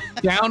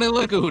down in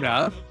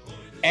Laguna,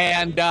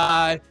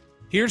 and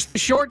here's the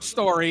short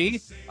story.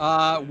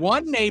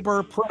 One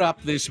neighbor put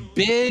up this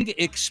big,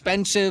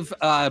 expensive,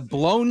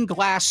 blown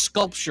glass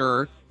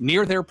sculpture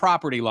near their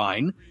property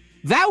line.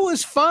 That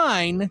was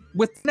fine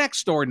with the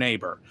next door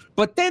neighbor.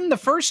 But then the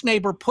first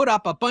neighbor put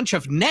up a bunch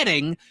of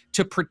netting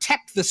to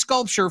protect the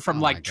sculpture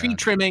from tree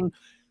trimming.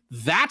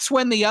 That's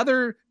when the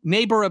other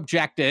neighbor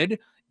objected.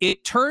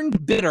 It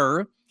turned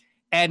bitter.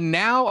 And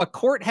now a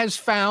court has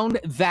found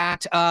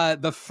that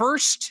the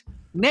first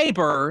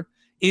neighbor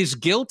is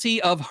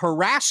guilty of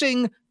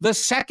harassing the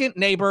second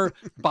neighbor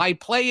by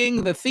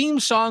playing the theme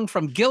song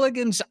from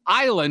Gilligan's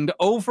Island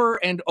over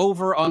and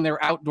over on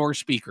their outdoor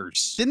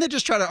speakers. Didn't they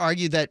just try to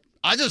argue that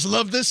I just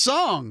love this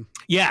song?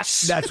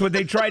 Yes. That's what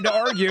they tried to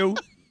argue.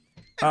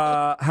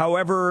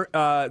 However,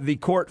 the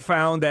court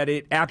found that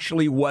it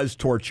actually was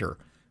torture.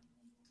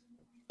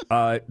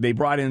 They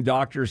brought in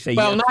doctors saying,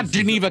 well, not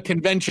Geneva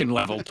Convention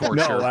level torture.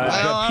 No,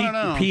 I don't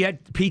know.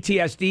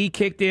 PTSD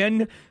kicked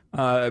in.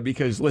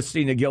 Because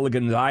listening to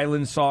Gilligan's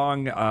Island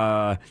song,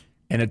 and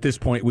at this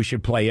point we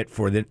should play it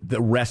for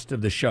the rest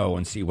of the show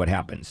and see what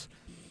happens.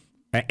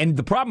 And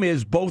the problem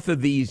is both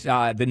of these,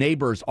 the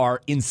neighbors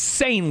are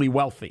insanely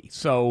wealthy.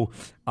 So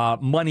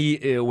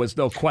money was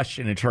no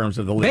question in terms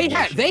of the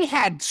litigation. They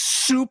had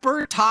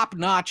super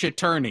top-notch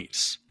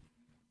attorneys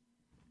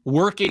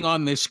working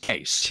on this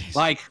case. Jeez.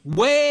 Like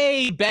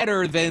way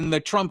better than the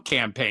Trump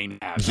campaign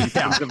has in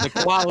terms of the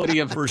quality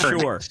of for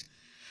attorneys. Sure.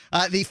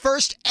 The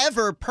first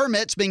ever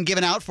permit's been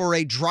given out for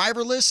a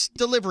driverless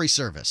delivery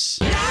service.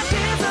 Yeah,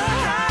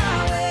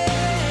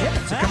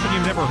 it's a company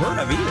you've never heard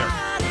of either.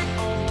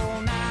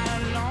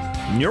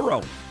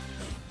 Neuro.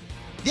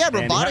 Yeah,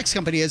 robotics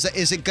company. Is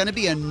it going to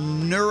be a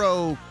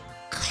neuro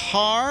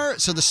car?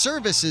 So the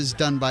service is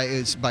done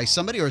by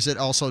somebody, or is it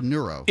also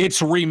neuro?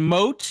 It's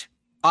remote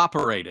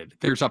operated.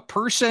 There's a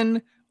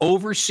person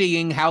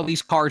overseeing how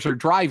these cars are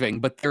driving,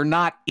 but they're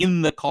not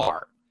in the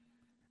car.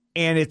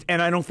 And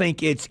I don't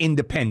think it's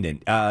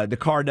independent. The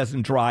car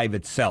doesn't drive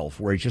itself,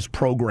 where it's just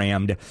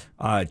programmed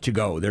to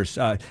go. There's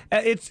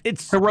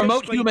it's a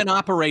remote human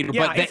operator,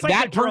 yeah, but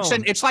that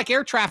person, it's like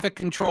air traffic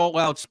control.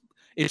 Well,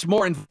 it's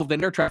more involved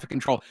than air traffic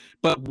control,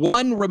 but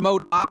one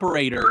remote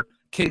operator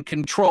can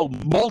control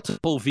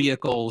multiple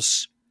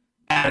vehicles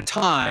at a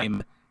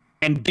time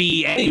and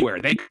be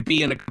anywhere. They could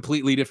be in a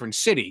completely different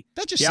city.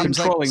 That just sounds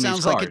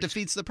like it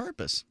defeats the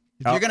purpose.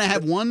 If you're going to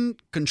have one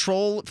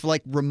control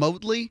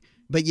remotely,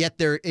 but yet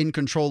they're in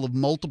control of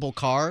multiple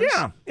cars?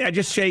 Yeah, it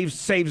just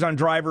saves on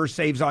drivers,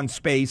 saves on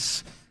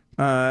space.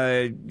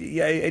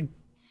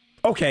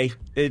 Okay,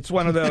 it's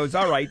one of those.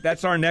 All right,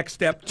 that's our next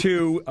step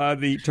to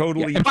the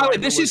totally. And by the way,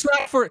 this is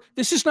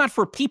not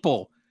for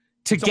people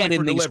to get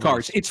in these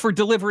cars. It's for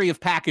delivery of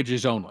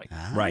packages only.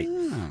 Right.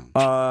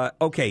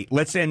 Okay,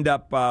 let's end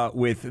up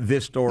with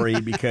this story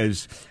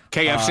because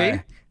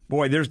KFC.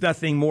 Boy, there's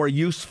nothing more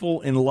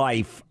useful in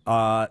life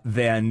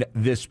than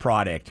this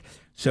product.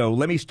 So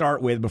let me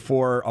start with,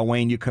 before,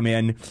 Wayne, you come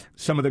in,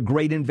 some of the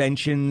great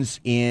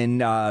inventions in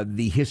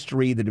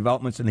the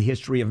developments in the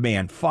history of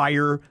man.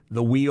 Fire,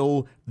 the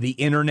wheel, the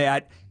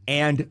internet,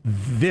 and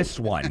this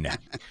one.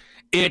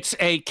 It's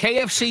a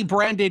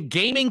KFC-branded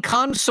gaming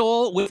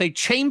console with a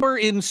chamber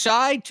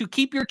inside to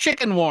keep your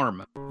chicken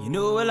warm. You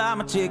know I like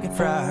my chicken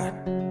fried.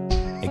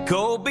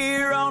 Cold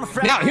beer on a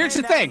Friday Now, here's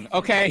the night. thing,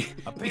 okay?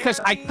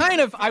 Because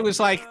I was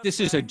like, this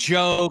is a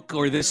joke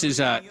or this is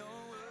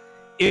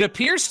it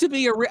appears to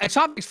be it's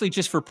obviously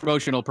just for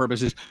promotional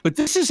purposes, but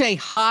this is a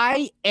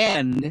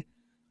high-end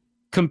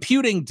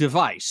computing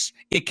device.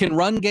 It can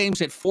run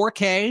games at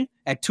 4K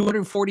at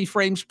 240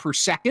 frames per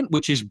second,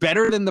 which is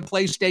better than the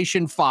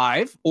PlayStation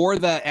 5 or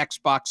the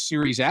Xbox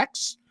Series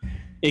X.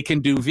 It can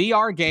do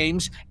VR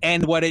games,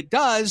 and what it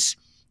does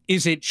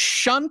is it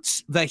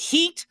shunts the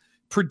heat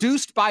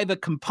produced by the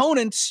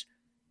components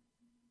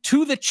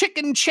to the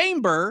chicken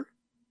chamber,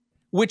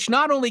 which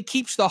not only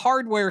keeps the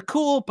hardware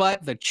cool,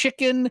 but the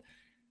chicken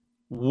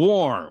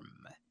warm.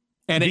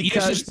 And it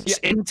uses this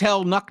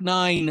Intel NUC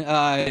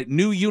 9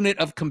 new unit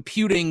of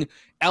computing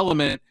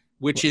element,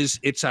 which is,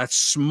 it's a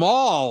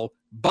small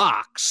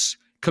box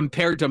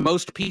compared to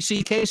most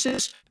PC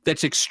cases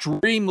that's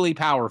extremely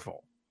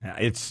powerful.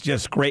 It's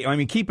just great. I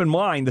mean, keep in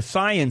mind, the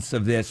science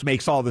of this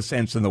makes all the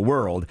sense in the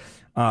world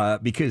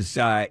because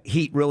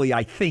heat really,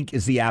 I think,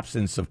 is the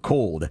absence of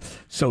cold.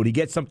 So to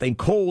get something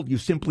cold, you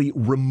simply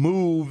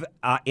remove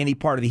any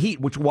part of the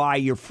heat, which is why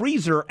your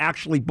freezer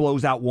actually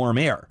blows out warm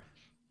air.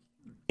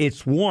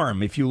 It's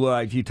warm if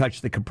you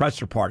touch the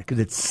compressor part because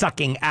it's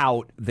sucking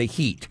out the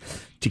heat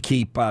to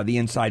keep the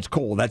insides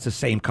cold. That's the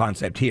same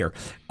concept here.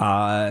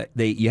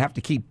 You have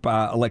to keep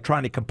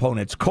electronic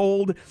components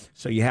cold,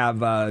 so you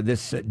have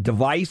this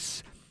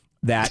device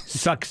that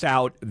sucks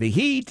out the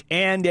heat,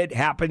 and it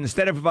happens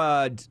instead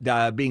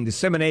of being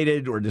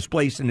disseminated or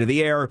displaced into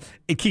the air,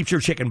 it keeps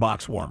your chicken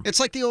box warm. It's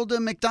like the old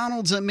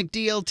McDonald's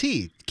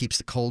McDLT. Keeps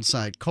the cold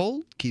side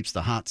cold, keeps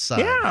the hot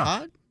side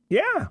hot.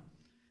 Yeah.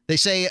 They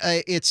say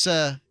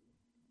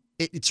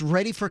it's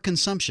ready for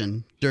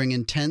consumption during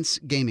intense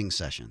gaming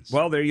sessions.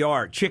 Well, there you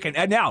are, chicken.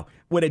 And now,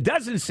 what it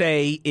doesn't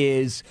say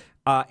is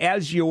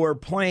as you're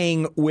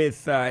playing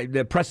with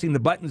pressing the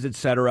buttons,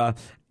 etc.,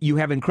 you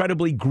have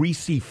incredibly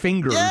greasy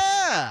fingers.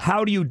 Yeah.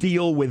 How do you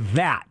deal with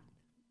that?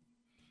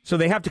 So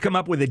they have to come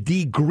up with a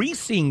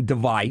degreasing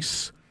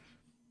device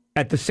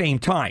at the same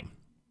time.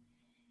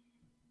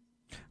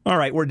 All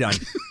right, we're done.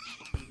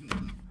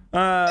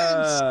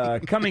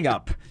 Coming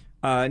up.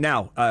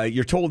 Now,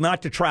 you're told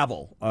not to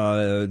travel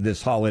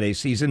this holiday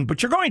season,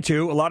 but you're going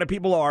to. A lot of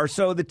people are.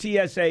 So the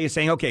TSA is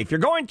saying, okay, if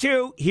you're going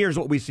to, here's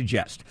what we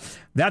suggest.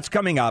 That's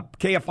coming up.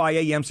 KFI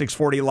AM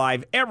 640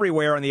 live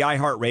everywhere on the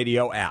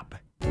iHeartRadio app.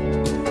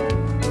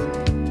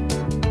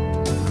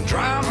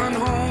 Driving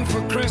home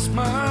for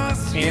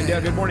Christmas. And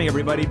good morning,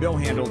 everybody. Bill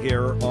Handel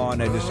here on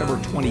December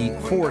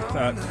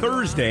 24th,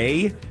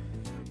 Thursday.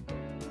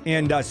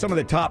 And some of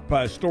the top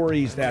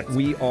stories that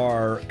we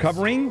are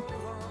covering.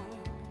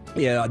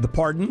 Yeah, the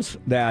pardons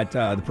that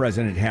the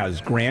president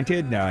has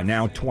granted,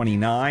 now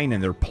 29,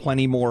 and there are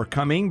plenty more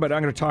coming. But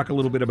I'm going to talk a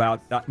little bit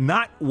about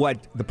not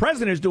what the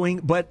president is doing,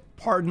 but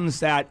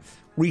pardons that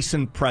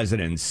recent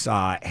presidents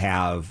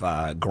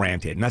have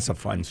granted. And that's a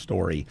fun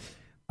story.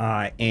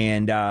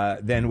 And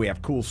then we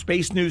have cool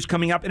space news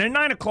coming up. And at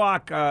 9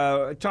 o'clock,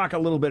 talk a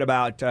little bit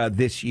about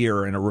this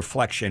year and a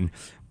reflection.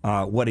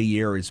 What a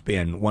year it's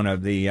been. One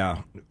of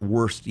the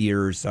worst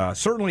years,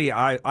 certainly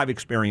I've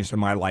experienced in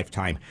my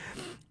lifetime.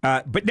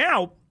 But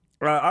now,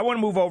 I want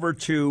to move over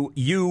to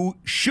you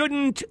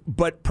shouldn't,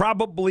 but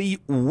probably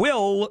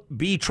will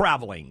be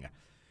traveling.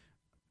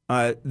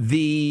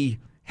 The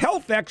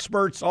health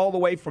experts, all the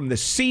way from the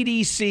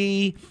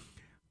CDC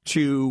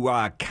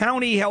to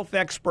county health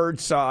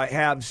experts,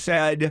 have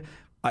said,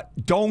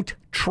 don't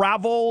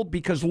travel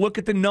because look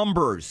at the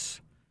numbers.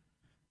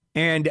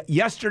 And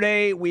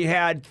yesterday, we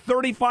had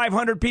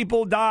 3,500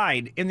 people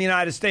died in the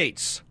United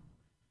States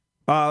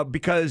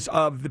because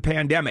of the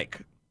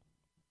pandemic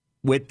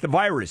with the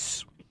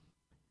virus.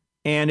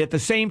 And at the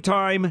same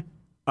time,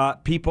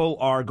 people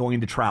are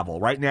going to travel.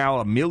 Right now,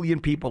 1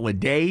 million people a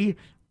day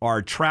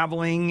are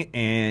traveling,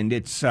 and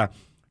it's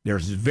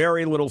there's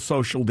very little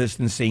social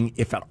distancing,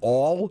 if at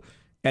all,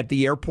 at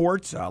the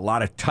airports. A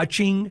lot of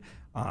touching,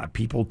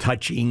 people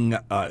touching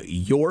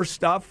your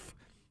stuff.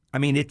 I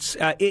mean, it's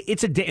a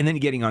day, and then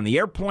getting on the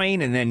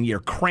airplane, and then you're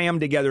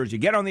crammed together as you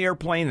get on the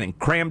airplane, and then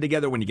crammed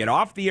together when you get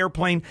off the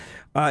airplane.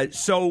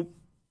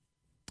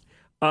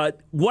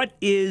 What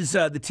is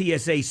the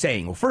TSA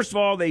saying? Well, first of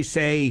all, they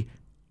say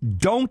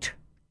don't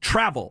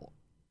travel.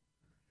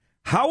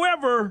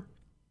 However,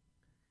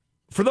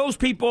 for those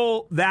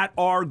people that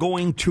are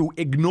going to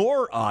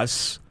ignore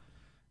us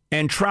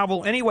and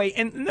travel anyway,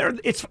 and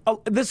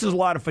this is a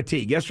lot of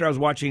fatigue. Yesterday, I was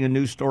watching a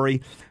news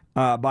story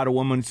about a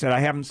woman who said, I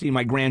haven't seen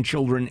my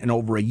grandchildren in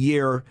over a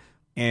year,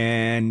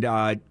 and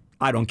I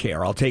don't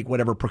care. I'll take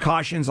whatever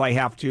precautions I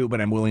have to, but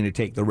I'm willing to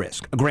take the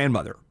risk. A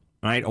grandmother.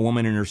 Right, a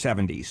woman in her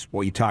 70s.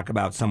 Well, you talk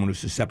about someone who's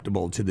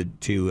susceptible to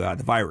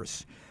the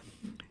virus.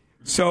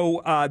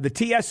 So the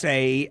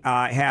TSA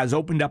has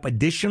opened up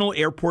additional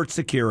airport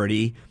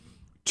security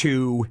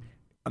to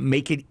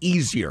make it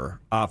easier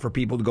for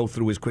people to go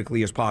through as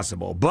quickly as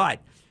possible.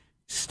 But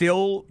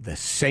still, the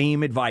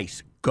same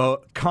advice: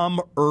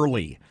 come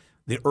early.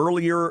 The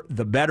earlier,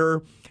 the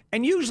better.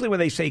 And usually, when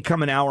they say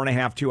come an hour and a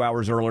half, 2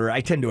 hours earlier, I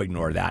tend to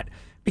ignore that.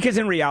 Because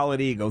in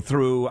reality, you go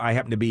through, I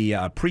happen to be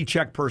a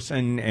pre-check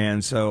person,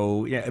 and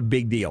so, yeah,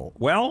 big deal.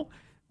 Well,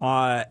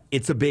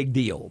 it's a big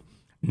deal.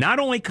 Not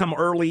only come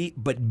early,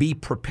 but be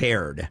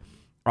prepared.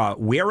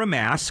 Wear a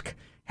mask,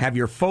 have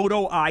your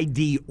photo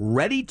ID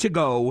ready to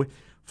go,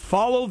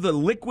 follow the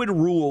liquid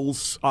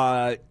rules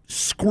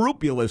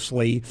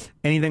scrupulously.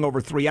 Anything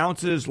over 3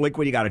 ounces,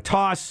 liquid you got to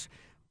toss,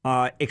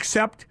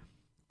 except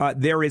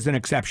there is an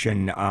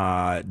exception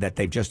that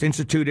they've just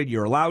instituted.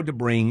 You're allowed to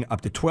bring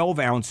up to 12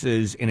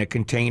 ounces in a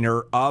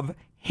container of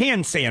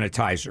hand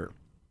sanitizer.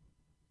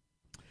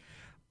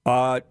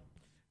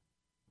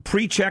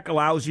 Pre-check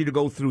allows you to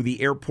go through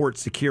the airport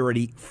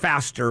security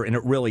faster, and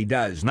it really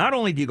does. Not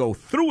only do you go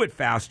through it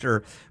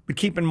faster, but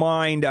keep in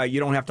mind you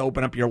don't have to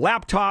open up your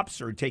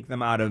laptops or take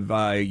them out of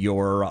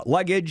your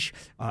luggage.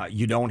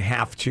 You don't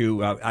have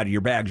to, out of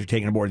your bags you're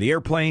taking aboard the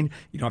airplane.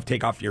 You don't have to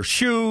take off your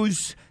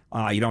shoes.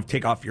 You don't have to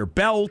take off your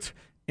belt.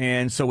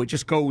 And so it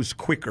just goes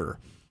quicker.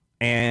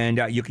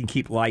 And you can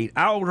keep light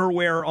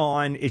outerwear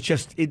on. It's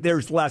just,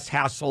 there's less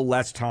hassle,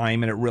 less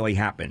time, and it really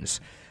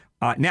happens.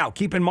 Now,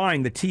 keep in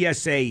mind, the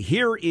TSA,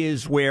 here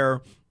is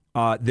where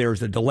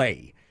there's a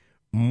delay.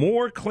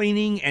 More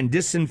cleaning and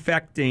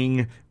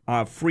disinfecting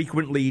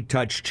frequently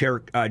touch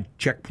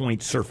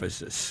checkpoint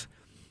surfaces.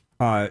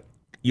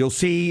 You'll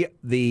see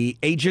the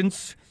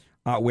agents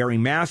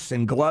wearing masks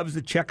and gloves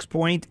at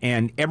checkpoint,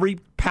 and every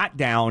pat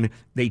down,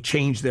 they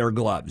change their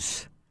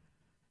gloves.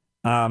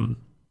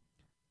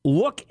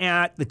 Look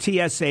at the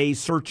TSA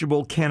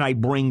searchable Can I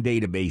Bring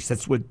database.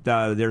 That's what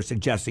they're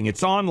suggesting.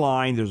 It's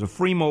online. There's a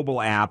free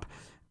mobile app,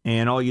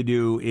 and all you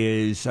do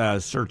is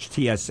search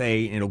TSA,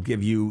 and it'll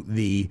give you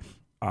the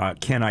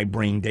Can I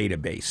Bring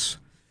database.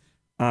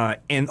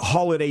 And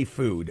holiday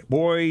food.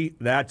 Boy,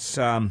 that's...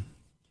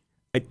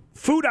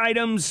 food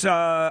items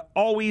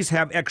always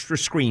have extra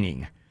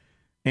screening,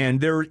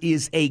 and there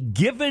is a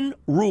given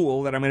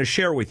rule that I'm going to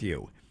share with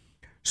you.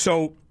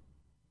 So...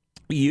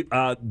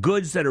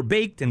 goods that are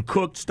baked and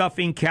cooked,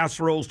 stuffing,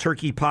 casseroles,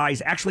 turkey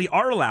pies, actually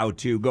are allowed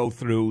to go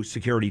through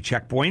security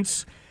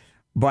checkpoints.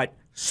 But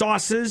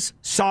sauces,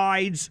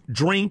 sides,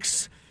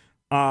 drinks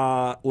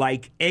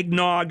like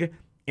eggnog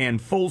and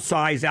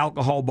full-size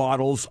alcohol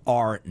bottles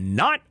are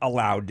not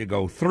allowed to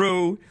go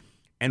through.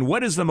 And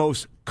what is the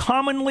most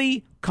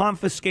commonly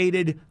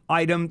confiscated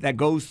item that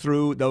goes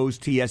through those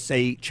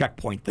TSA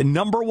checkpoints? The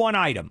number one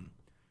item: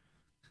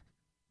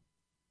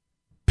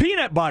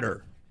 peanut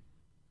butter.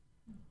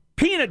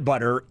 Peanut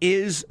butter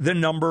is the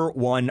number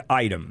one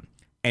item.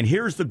 And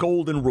here's the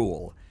golden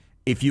rule.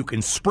 If you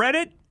can spread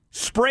it,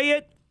 spray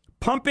it,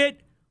 pump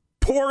it,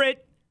 pour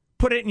it,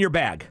 put it in your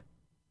bag.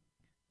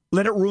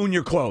 Let it ruin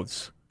your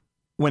clothes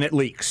when it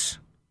leaks.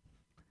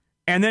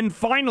 And then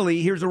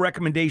finally, here's a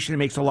recommendation that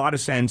makes a lot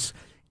of sense.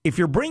 If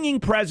you're bringing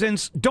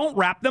presents, don't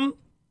wrap them.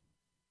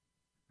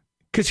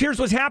 Because here's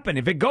what's happened.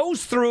 If it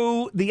goes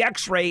through the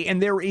x-ray and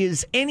there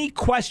is any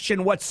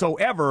question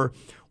whatsoever,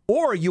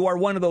 or you are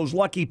one of those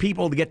lucky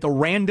people to get the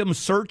random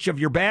search of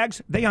your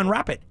bags, they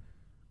unwrap it.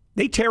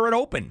 They tear it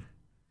open.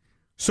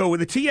 So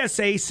the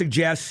TSA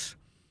suggests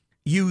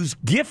use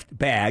gift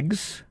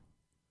bags.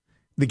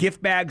 The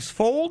gift bags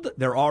fold.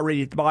 They're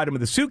already at the bottom of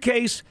the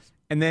suitcase.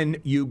 And then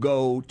you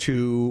go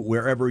to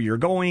wherever you're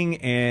going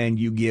and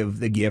you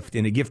give the gift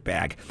in a gift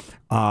bag.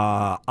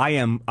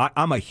 I'm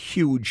a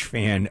huge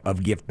fan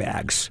of gift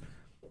bags.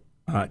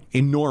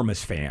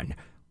 Enormous fan.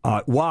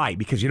 Why?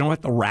 Because you don't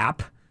have to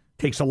wrap.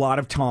 Takes a lot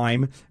of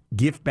time.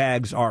 Gift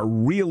bags are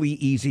really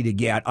easy to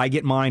get. I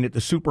get mine at the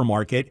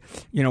supermarket.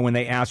 You know, when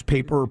they ask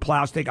paper or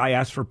plastic, I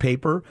ask for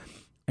paper,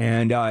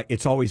 and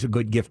it's always a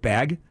good gift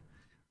bag.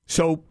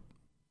 So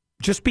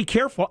just be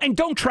careful. And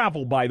don't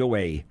travel, by the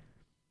way.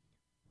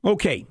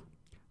 Okay.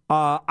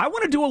 I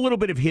want to do a little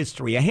bit of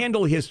history, a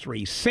Handel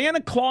history.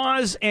 Santa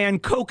Claus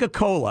and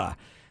Coca-Cola,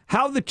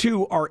 how the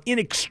two are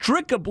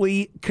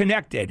inextricably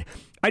connected.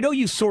 I know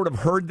you sort of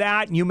heard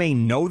that, and you may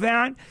know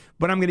that,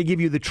 but I'm going to give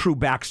you the true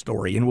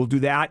backstory, and we'll do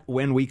that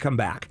when we come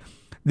back.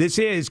 This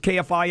is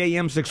KFI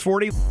AM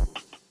 640.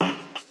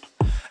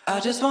 I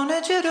just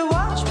wanted you to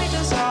watch me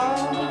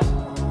dissolve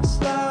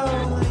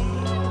slowly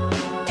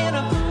in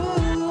a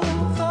pool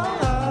full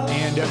of...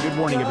 And good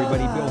morning,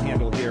 everybody. Bill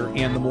Handel here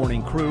and the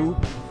morning crew.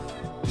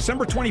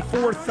 December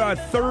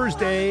 24th,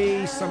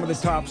 Thursday, some of the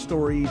top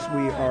stories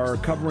we are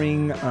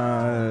covering.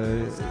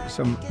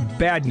 Some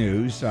bad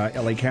news.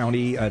 LA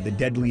County, the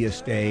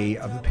deadliest day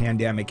of the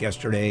pandemic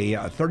yesterday.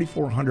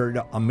 3,400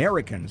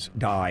 Americans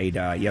died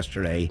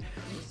yesterday.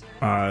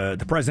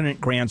 The president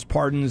grants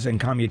pardons and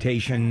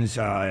commutations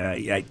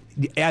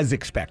as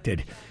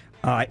expected.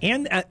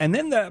 And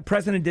then the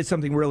president did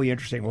something really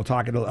interesting. We'll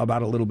talk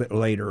about a little bit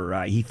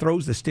later. He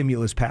throws the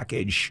stimulus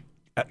package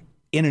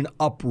in an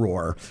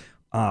uproar.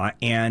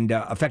 And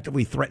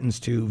effectively threatens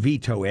to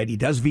veto it. He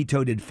does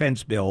veto the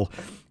defense bill.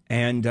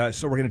 And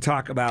so we're going to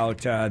talk about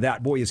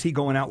that. Boy, is he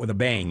going out with a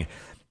bang.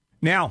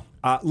 Now,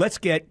 let's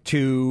get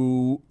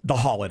to the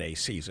holiday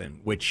season,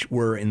 which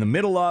we're in the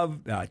middle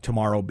of,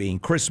 tomorrow being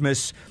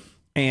Christmas.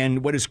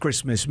 And what does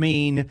Christmas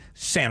mean?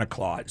 Santa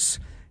Claus.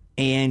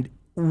 And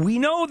we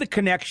know the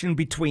connection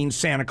between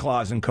Santa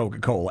Claus and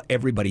Coca-Cola.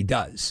 Everybody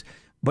does.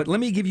 But let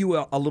me give you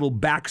a little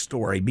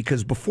backstory,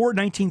 because before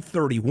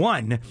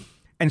 1931,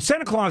 and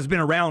Santa Claus has been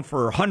around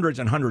for hundreds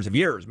and hundreds of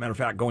years. Matter of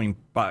fact, going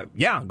back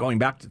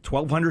to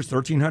 1200s,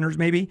 1300s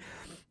maybe.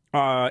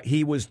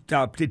 He was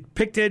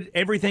depicted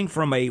everything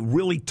from a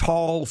really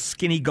tall,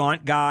 skinny,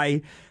 gaunt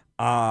guy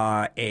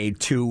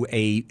to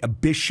a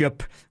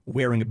bishop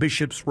wearing a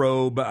bishop's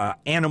robe,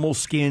 animal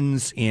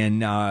skins in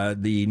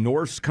the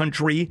Norse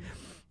country,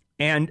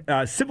 and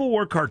Civil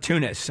War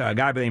cartoonist, a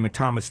guy by the name of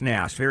Thomas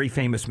Nast, very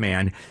famous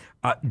man,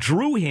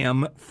 drew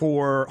him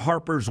for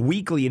Harper's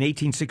Weekly in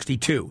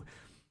 1862,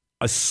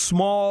 a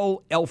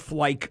small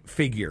elf-like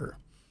figure.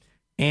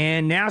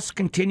 And Nast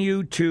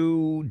continued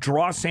to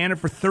draw Santa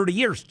for 30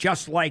 years,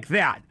 just like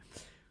that.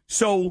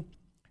 So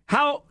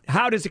how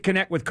does it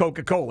connect with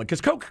Coca-Cola?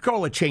 Because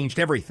Coca-Cola changed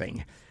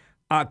everything.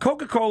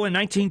 Coca-Cola in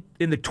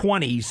the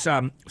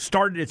 20s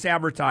started its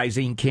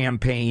advertising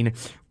campaign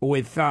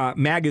with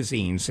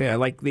magazines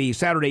like the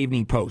Saturday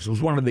Evening Post. It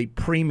was one of the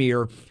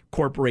premier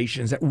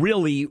corporations that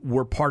really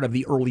were part of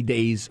the early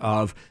days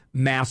of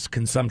mass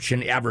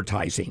consumption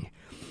advertising.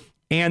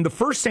 And the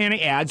first Santa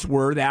ads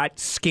were that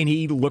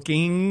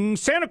skinny-looking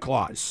Santa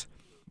Claus.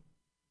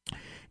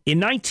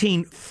 In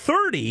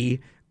 1930,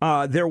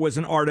 there was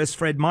an artist,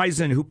 Fred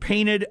Misen, who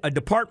painted a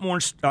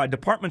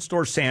department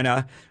store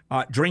Santa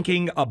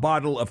drinking a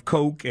bottle of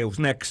Coke. It was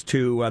next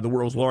to the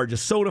world's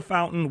largest soda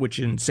fountain, which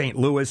is in St.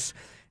 Louis.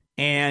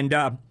 And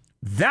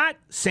that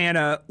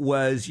Santa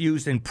was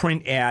used in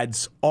print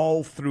ads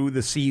all through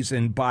the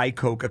season by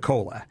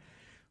Coca-Cola.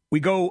 We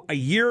go a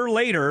year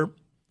later.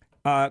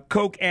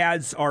 Coke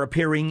ads are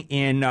appearing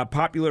in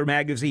popular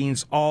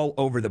magazines all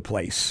over the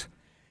place.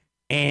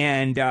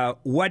 And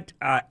what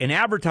an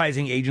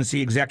advertising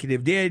agency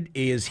executive did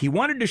is he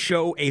wanted to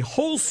show a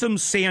wholesome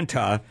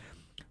Santa,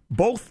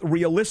 both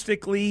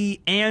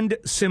realistically and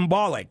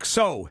symbolic.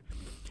 So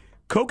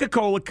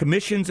Coca-Cola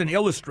commissions an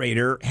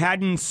illustrator,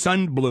 Haddon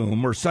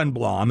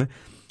Sundblom,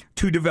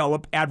 to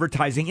develop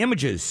advertising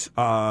images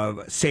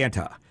of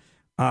Santa.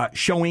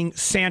 Showing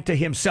Santa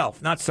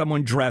himself, not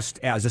someone dressed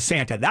as a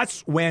Santa.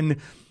 That's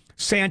when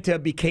Santa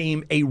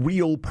became a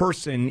real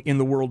person in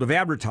the world of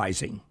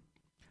advertising.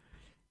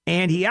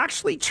 And he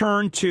actually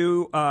turned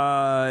to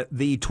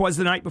the 'Twas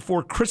the Night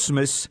Before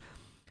Christmas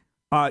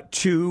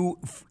to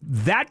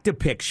that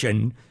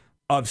depiction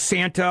of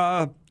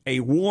Santa, a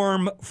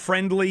warm,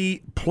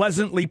 friendly,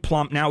 pleasantly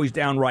plump, now he's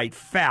downright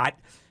fat,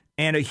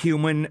 and a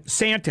human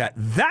Santa.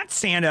 That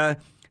Santa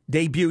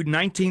debuted in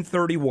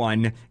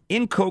 1931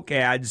 in Coke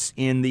ads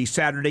in the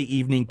Saturday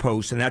Evening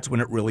Post, and that's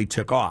when it really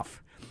took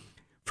off.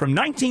 From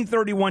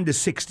 1931 to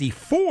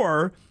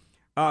 64,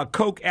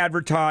 Coke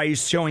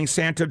advertised showing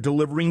Santa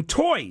delivering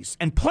toys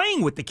and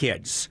playing with the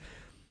kids,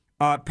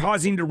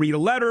 pausing to read a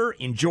letter,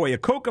 enjoy a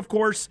Coke, of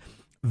course,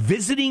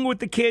 visiting with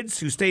the kids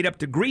who stayed up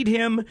to greet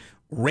him,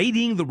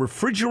 raiding the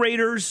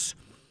refrigerators,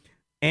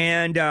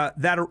 and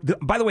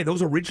by the way,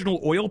 those original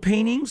oil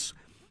paintings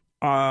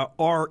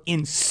are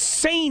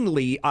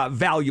insanely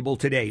valuable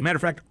today. Matter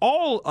of fact,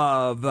 all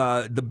of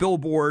the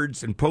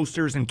billboards and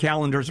posters and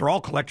calendars are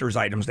all collector's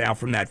items now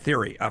from that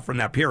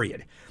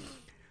period.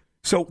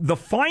 So the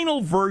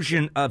final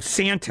version of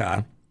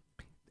Santa,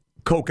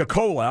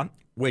 Coca-Cola,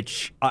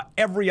 which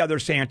every other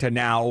Santa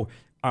now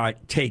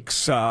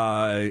takes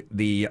from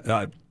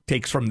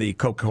the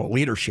Coca-Cola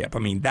leadership. I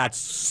mean, that's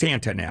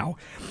Santa now.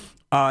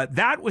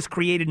 That was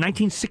created in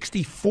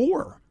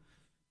 1964,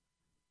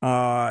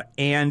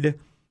 and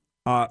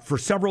for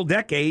several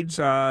decades,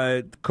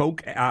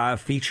 Coke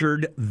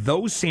featured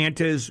those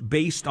Santas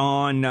based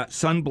on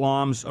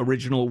Sundblom's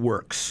original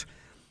works.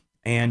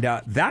 And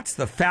that's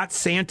the fat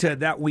Santa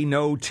that we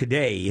know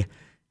today.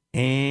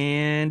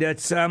 And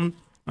it's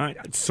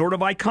sort of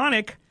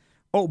iconic.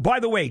 Oh, by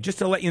the way, just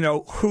to let you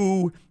know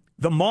who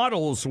the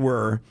models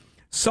were,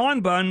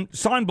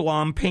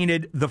 Sundblom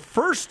painted the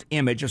first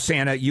image of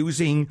Santa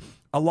using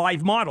a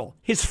live model,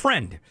 his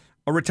friend,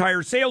 a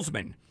retired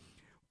salesman.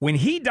 When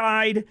he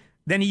died,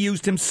 then he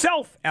used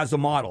himself as a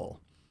model,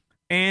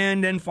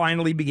 and then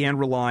finally began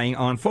relying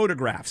on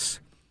photographs.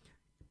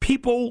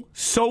 People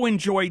so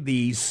enjoyed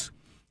these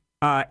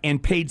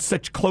and paid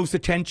such close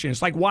attention.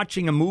 It's like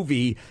watching a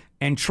movie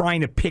and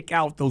trying to pick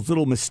out those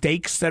little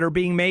mistakes that are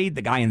being made.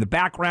 The guy in the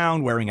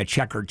background wearing a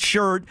checkered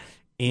shirt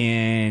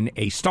in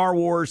a Star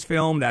Wars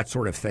film, that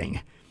sort of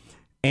thing.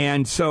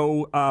 And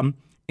so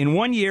in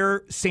one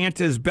year,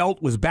 Santa's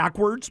belt was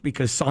backwards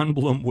because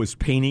Sundblom was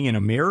painting in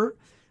a mirror.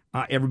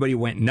 Everybody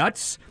went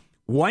nuts.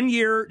 One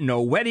year,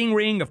 no wedding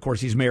ring. Of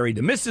course, he's married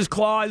to Mrs.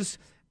 Claus,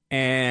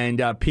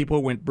 and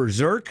people went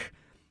berserk.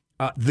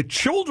 The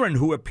children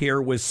who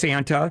appear with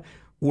Santa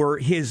were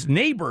his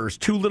neighbors,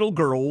 two little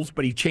girls,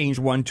 but he changed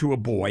one to a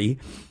boy.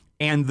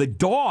 And the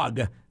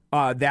dog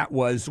that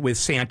was with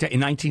Santa in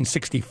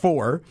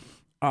 1964,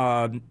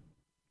 that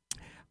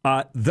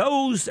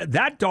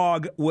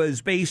dog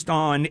was based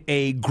on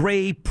a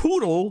gray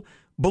poodle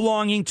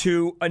belonging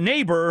to a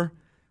neighbor,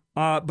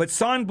 but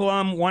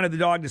Sundblom wanted the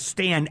dog to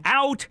stand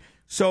out,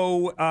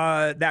 so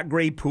that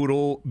gray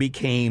poodle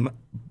became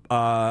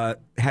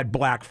had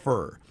black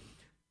fur.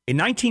 In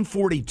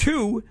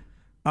 1942,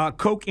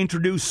 Coke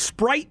introduced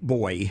Sprite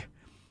Boy,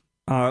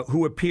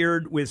 who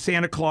appeared with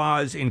Santa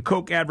Claus in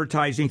Coke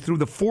advertising through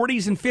the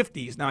 40s and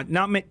 50s. Now,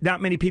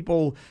 not many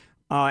people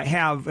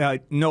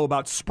know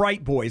about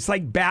Sprite Boy. It's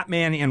like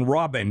Batman and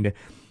Robin,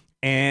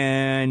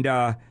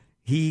 and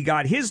he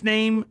got his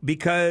name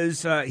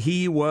because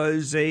he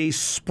was a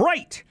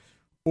sprite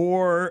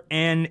or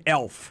an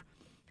elf.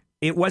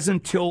 It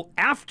wasn't until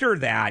after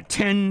that,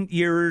 10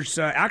 years,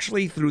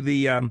 actually through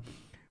the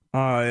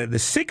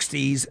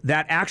 60s,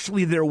 that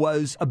actually there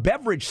was a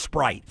beverage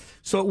Sprite.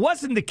 So it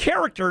wasn't the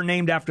character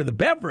named after the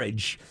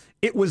beverage.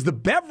 It was the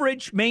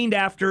beverage named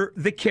after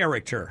the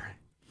character.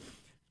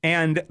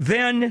 And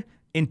then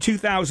in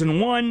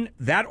 2001,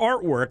 that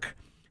artwork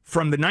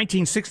from the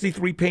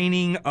 1963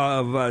 painting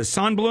of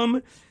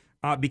Sandblom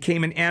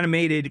became an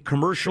animated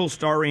commercial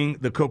starring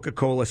the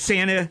Coca-Cola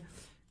Santa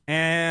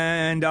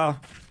and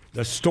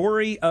the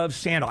story of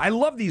Santa. I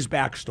love these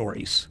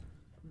backstories.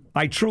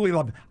 I truly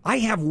love it. I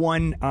have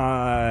one,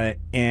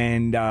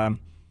 and I don't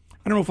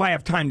know if I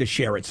have time to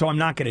share it, so I'm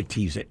not going to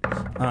tease it.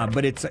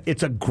 But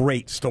it's a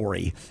great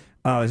story.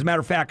 As a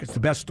matter of fact, it's the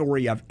best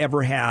story I've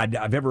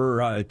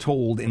ever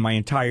told in my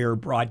entire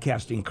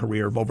broadcasting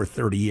career of over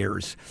 30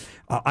 years.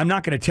 I'm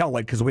not going to tell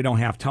it because we don't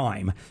have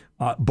time,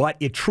 but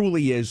it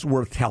truly is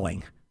worth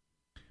telling.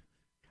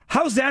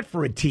 How's that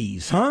for a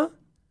tease, huh?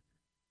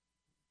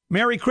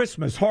 Merry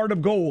Christmas, Heart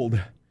of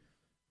Gold.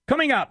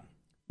 Coming up,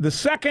 the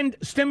second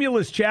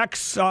stimulus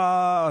checks,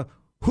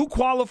 who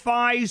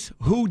qualifies,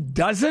 who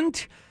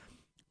doesn't,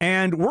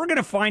 and we're going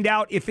to find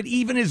out if it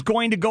even is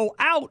going to go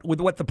out with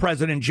what the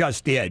president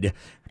just did.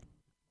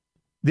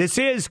 This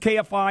is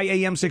KFI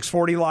AM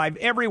 640 live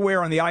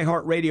everywhere on the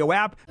iHeartRadio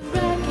app.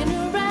 Rocking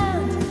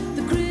around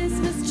the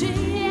Christmas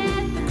tree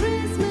at the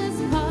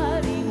Christmas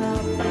party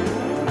hop.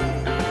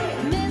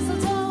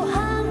 Mistletoe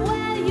hung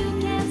where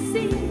you can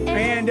see.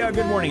 And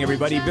good morning,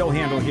 everybody. Bill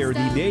Handel here,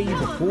 the day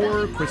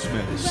before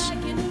Christmas,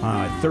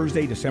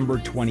 Thursday, December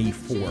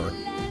 24.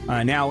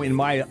 Now, in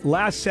my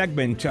last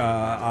segment,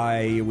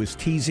 I was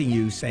teasing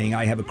you, saying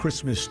I have a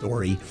Christmas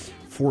story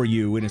for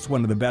you, and it's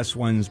one of the best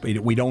ones, but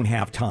we don't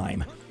have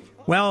time.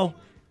 Well,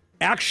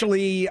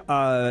 actually,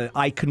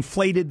 I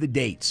conflated the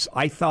dates.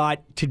 I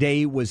thought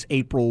today was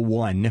April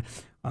 1,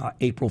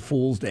 April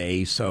Fool's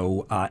Day,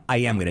 so I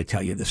am going to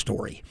tell you the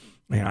story.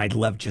 And I'd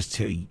love just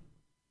to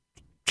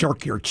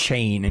jerk your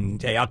chain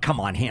and say, oh, come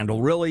on,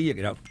 Handel, really? You're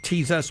going to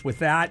tease us with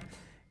that?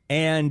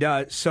 And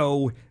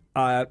so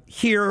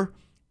here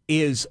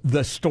is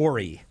the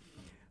story.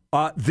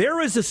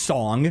 There is a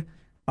song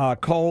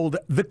called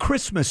The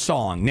Christmas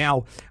Song.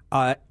 Now,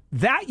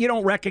 that you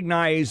don't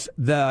recognize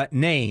the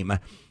name,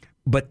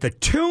 but the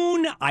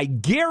tune, I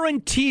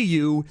guarantee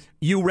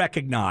you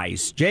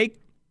recognize. Jake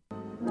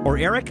or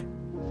Eric?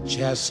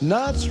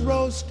 Chestnuts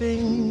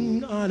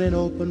roasting on an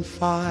open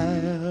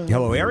fire.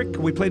 Hello, Eric.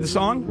 Can we play the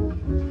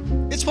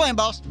song? It's playing,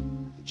 boss.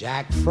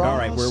 Jack Frost. All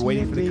right, we're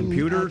waiting for the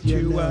computer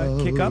to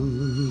kick up.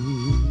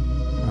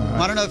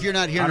 I don't know if you're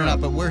not hearing it up,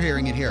 but we're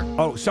hearing it here.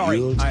 Oh, sorry.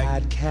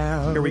 Yuletide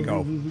carols Here we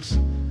go.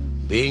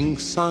 being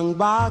sung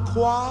by a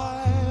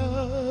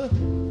choir,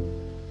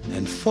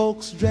 and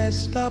folks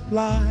dressed up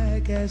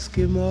like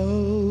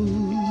Eskimos.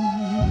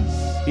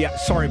 Yeah,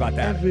 sorry about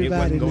that. It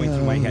wasn't going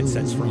through my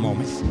headsets for a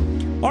moment.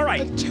 All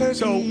right,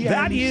 so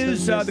that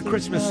is the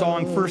Christmas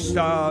song, first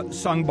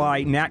sung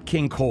by Nat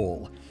King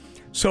Cole.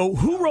 So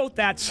who wrote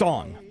that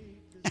song?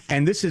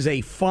 And this is a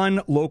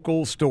fun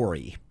local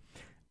story.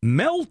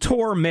 Mel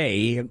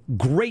Torme,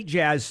 great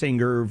jazz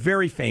singer,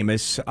 very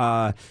famous.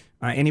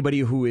 Anybody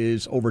who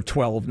is over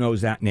 12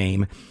 knows that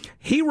name.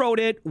 He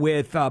wrote it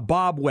with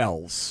Bob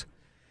Wells.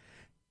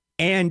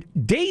 And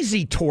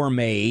Daisy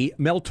Torme,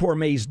 Mel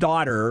Torme's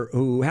daughter,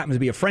 who happens to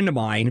be a friend of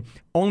mine,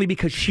 only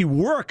because she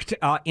worked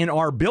in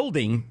our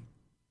building.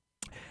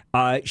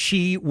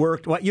 She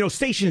worked, well, you know,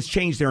 stations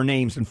change their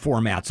names and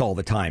formats all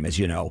the time, as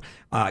you know.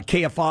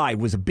 KFI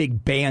was a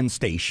big band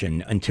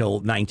station until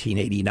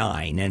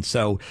 1989. And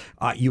so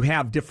you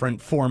have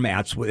different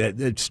formats.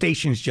 The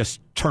stations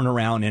just turn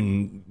around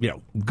and, you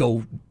know,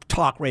 go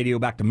talk radio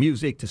back to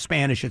music, to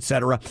Spanish,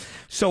 etc.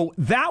 So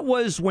that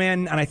was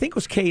when, and I think it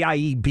was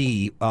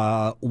KIEB,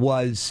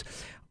 was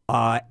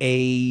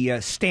a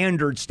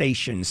standard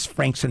stations,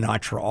 Frank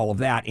Sinatra, all of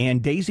that.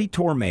 And Daisy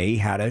Torme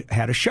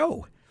had a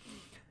show.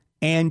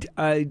 And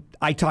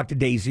I talk to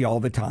Daisy all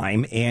the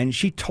time, and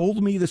she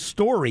told me the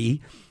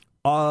story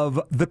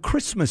of the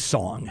Christmas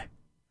song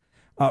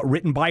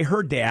written by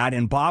her dad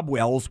and Bob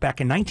Wells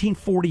back in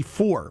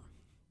 1944.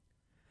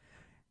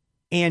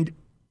 And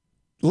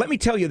let me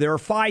tell you, there are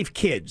 5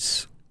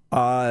 kids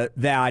that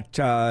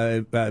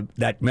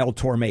Mel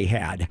Torme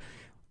had.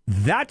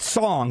 That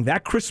song,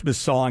 that Christmas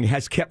song,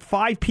 has kept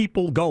 5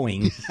 people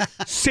going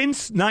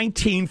since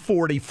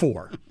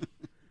 1944.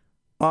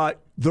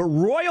 The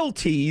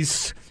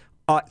royalties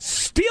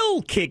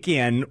still kick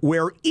in,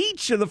 where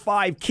each of the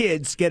 5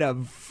 kids get a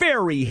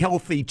very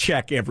healthy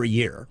check every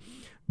year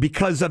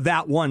because of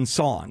that one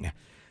song.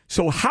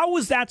 So how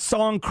was that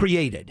song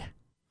created?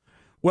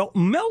 Well,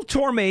 Mel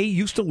Torme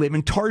used to live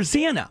in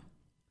Tarzana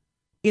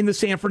in the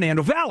San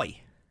Fernando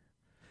Valley.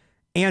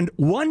 And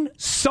one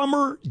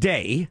summer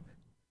day,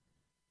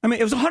 I mean,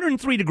 it was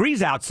 103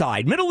 degrees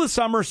outside, middle of the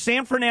summer,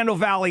 San Fernando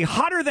Valley,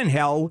 hotter than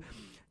hell.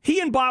 He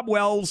and Bob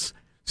Wells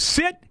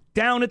sit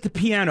down at the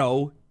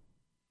piano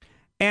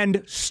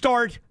and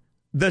start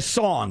the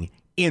song.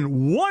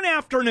 In one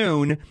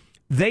afternoon,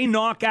 they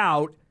knock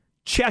out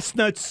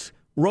Chestnuts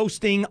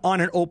Roasting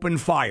on an Open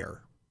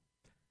Fire.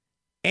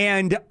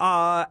 And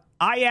I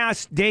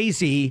asked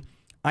Daisy,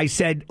 I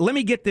said, let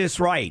me get this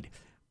right.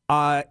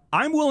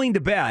 I'm willing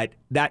to bet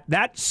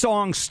that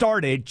song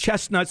started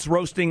Chestnuts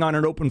Roasting on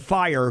an Open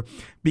Fire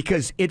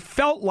because it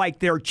felt like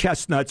their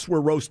chestnuts were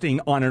roasting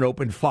on an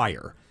open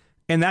fire.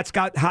 And that's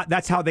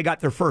how they got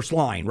their first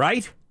line,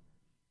 right?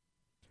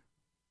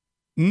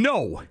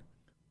 No,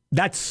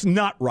 that's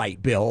not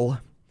right, Bill.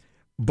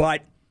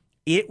 But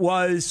it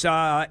was,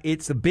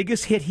 it's the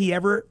biggest hit he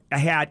ever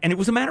had. And it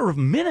was a matter of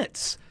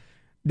minutes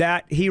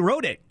that he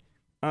wrote it,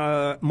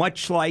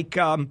 much like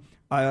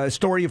a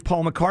story of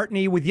Paul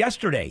McCartney with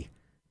Yesterday.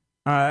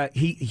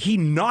 He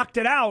knocked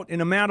it out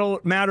in a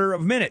matter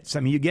of minutes.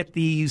 I mean, you get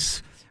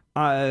these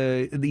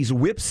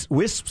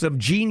wisps of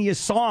genius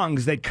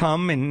songs that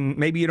come, and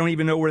maybe you don't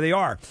even know where they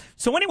are.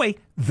 So anyway,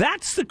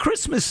 that's the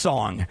Christmas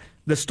song.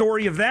 The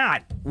story of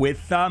that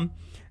with the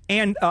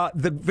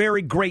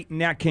very great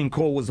Nat King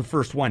Cole was the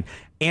first one.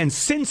 And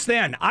since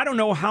then, I don't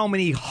know how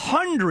many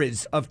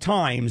hundreds of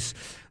times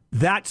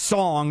that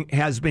song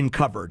has been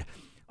covered.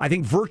 I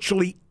think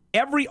virtually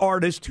every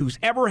artist who's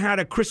ever had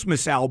a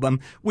Christmas album,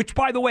 which,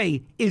 by the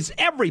way, is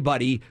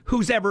everybody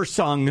who's ever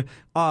sung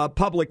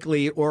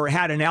publicly or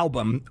had an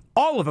album,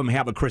 all of them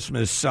have a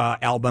Christmas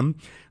album.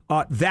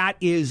 That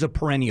is a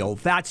perennial.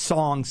 That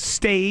song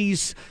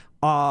stays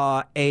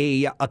a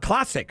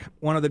classic,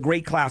 one of the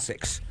great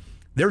classics.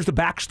 There's the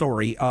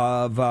backstory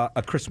of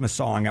a Christmas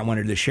song I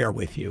wanted to share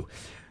with you.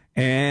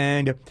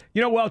 And,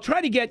 I'll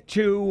try to get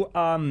to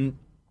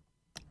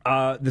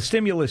the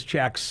stimulus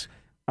checks.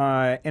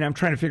 And I'm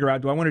trying to figure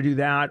out, do I want to do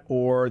that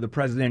or the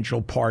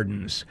presidential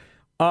pardons?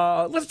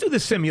 Let's do the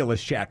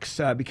stimulus checks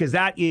because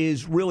that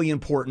is really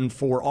important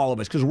for all of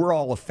us because we're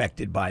all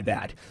affected by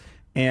that.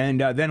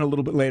 And then a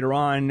little bit later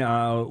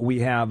on, we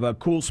have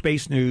cool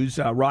space news.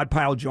 Rod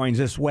Pyle joins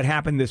us. What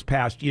happened this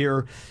past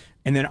year?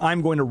 And then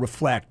I'm going to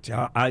reflect,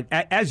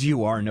 as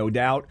you are, no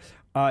doubt,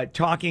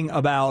 talking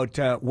about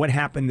what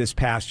happened this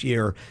past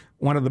year.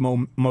 One of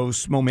the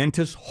most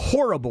momentous,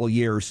 horrible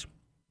years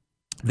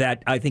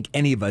that I think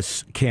any of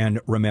us can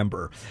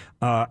remember.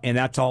 And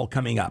that's all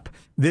coming up.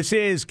 This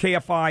is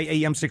KFI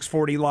AM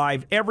 640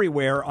 live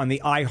everywhere on the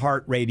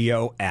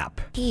iHeartRadio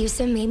app. He used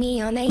to meet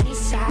me on the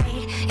east side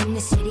in the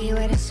city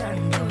where the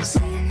sun goes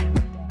set.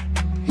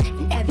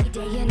 And every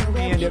day,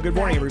 And good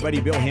morning,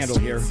 everybody. Bill Handel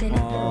here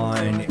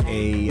on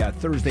a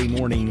Thursday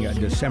morning,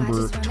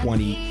 December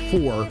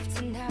 24.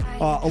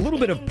 A little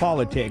bit of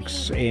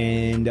politics,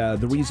 and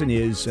the reason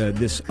is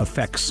this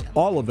affects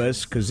all of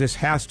us because this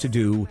has to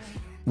do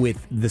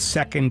with the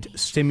second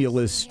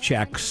stimulus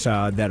checks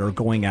that are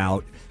going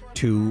out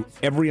to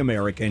every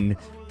American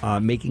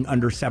making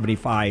under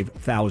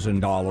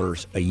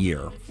 $75,000 a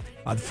year.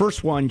 The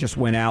first one just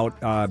went out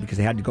because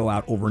they had to go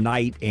out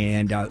overnight,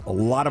 and a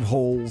lot of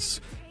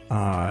holes,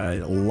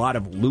 a lot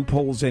of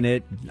loopholes in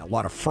it, a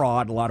lot of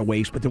fraud, a lot of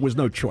waste, but there was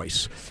no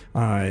choice.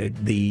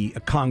 The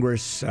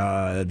Congress,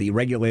 the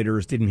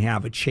regulators didn't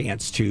have a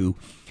chance to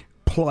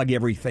plug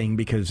everything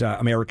because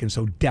Americans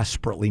so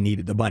desperately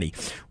needed the money.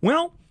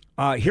 Well,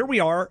 here we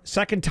are,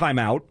 second time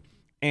out,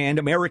 and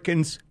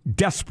Americans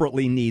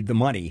desperately need the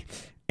money.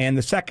 And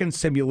the second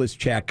stimulus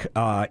check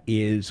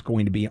is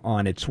going to be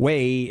on its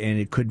way, and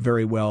it could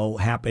very well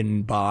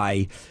happen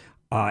by,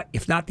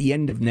 if not the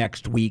end of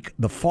next week,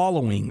 the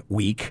following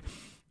week.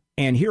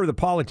 And here are the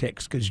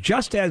politics, because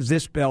just as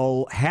this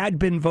bill had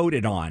been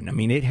voted on, I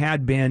mean, it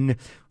had been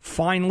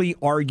finally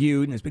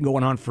argued, and it's been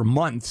going on for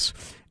months,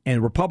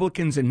 and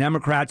Republicans and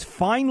Democrats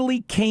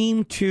finally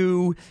came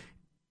to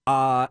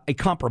a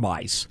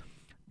compromise.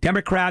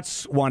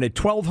 Democrats wanted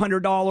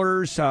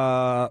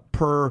 $1,200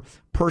 per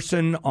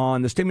person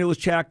on the stimulus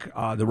check.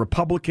 The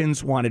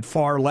Republicans wanted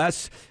far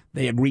less.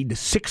 They agreed to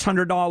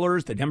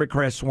 $600. The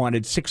Democrats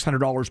wanted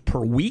 $600 per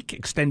week,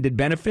 extended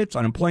benefits,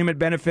 unemployment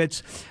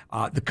benefits.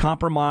 The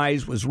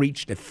compromise was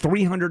reached at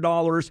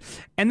 $300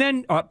 and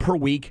then per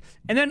week.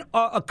 And then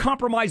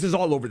compromises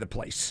all over the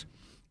place.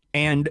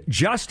 And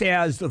just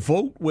as the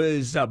vote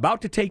was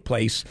about to take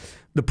place,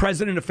 the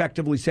president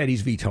effectively said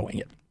he's vetoing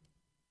it,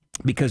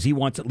 because he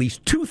wants at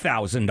least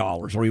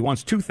 $2,000, or he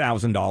wants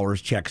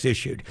 $2,000 checks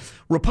issued.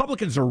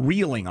 Republicans are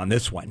reeling on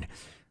this one.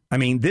 I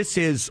mean, this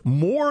is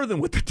more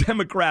than what the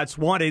Democrats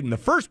wanted in the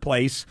first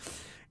place.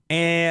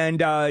 And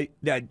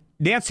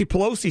Nancy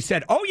Pelosi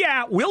said, oh,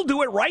 yeah, we'll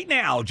do it right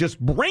now. Just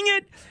bring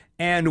it,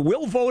 and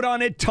we'll vote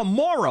on it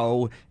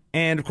tomorrow.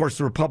 And, of course,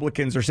 the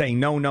Republicans are saying,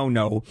 no, no,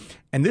 no.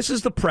 And this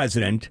is the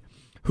president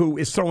who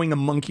is throwing a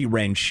monkey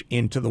wrench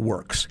into the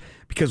works.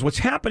 Because what's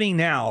happening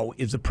now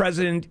is the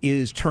president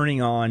is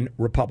turning on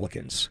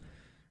Republicans.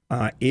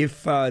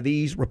 if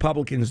these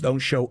Republicans don't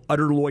show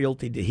utter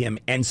loyalty to him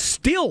and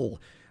still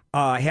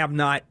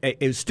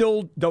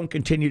still don't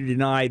continue to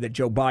deny that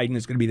Joe Biden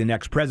is going to be the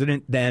next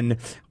president, then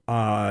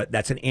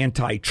that's an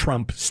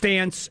anti-Trump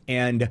stance,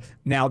 and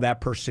now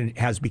that person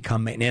has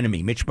become an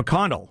enemy. Mitch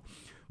McConnell,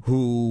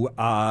 who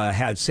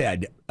has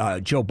said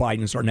Joe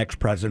Biden is our next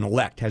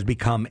president-elect, has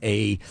become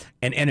an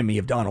enemy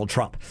of Donald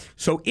Trump.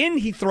 So in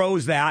he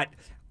throws that,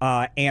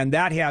 and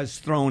that has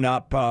thrown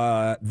up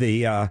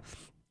the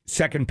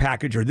second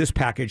package, or this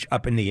package,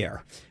 up in the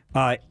air.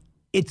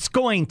 It's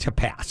going to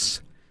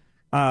pass.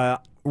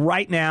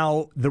 Right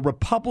now, the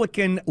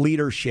Republican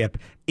leadership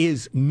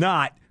is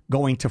not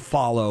going to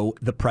follow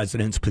the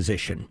president's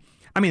position.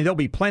 I mean, there'll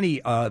be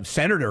plenty of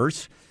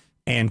senators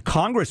and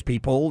Congress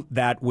people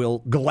that will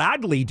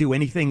gladly do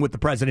anything what the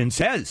president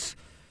says.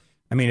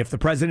 I mean, if the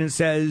president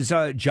says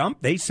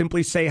jump, they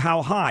simply say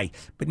how high.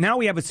 But now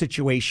we have a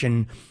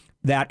situation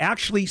that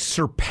actually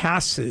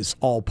surpasses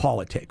all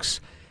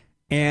politics,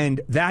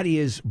 and that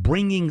is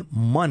bringing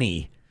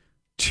money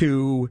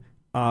to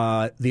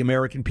the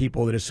American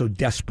people that is so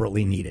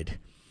desperately needed.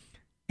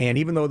 And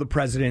even though the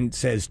president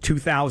says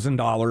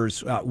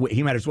 $2,000,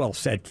 he might as well have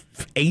said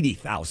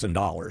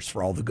 $80,000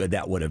 for all the good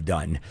that would have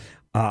done.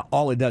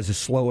 All it does is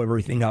slow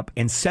everything up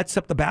and sets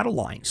up the battle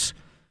lines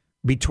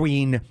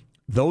between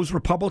those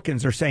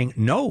Republicans are saying,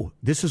 no,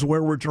 this is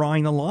where we're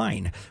drawing the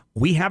line.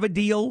 We have a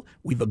deal.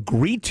 We've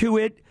agreed to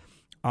it.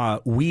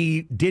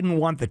 We didn't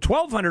want the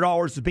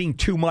 $1,200 as being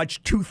too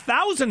much.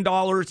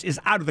 $2,000 is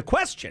out of the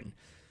question.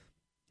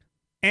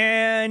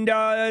 And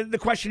the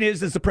question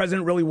is, does the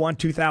president really want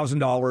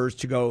 $2,000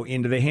 to go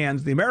into the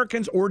hands of the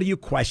Americans, or do you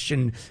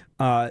question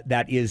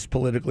that is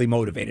politically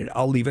motivated?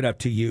 I'll leave it up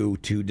to you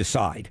to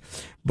decide.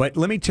 But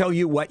let me tell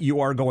you what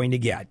you are going to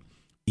get.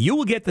 You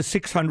will get the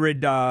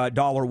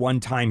 $600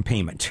 one-time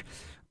payment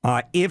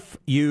if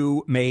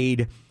you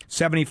made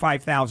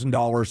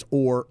 $75,000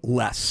 or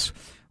less.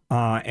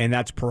 And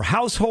that's per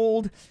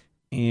household.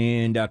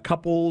 And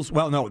couples,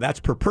 well, no,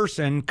 that's per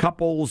person.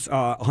 Couples,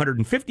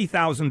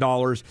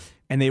 $150,000,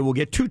 and they will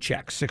get two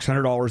checks,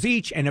 $600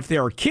 each. And if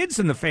there are kids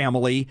in the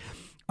family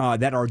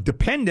that are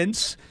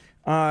dependents,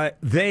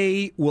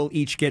 they will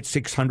each get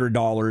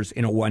 $600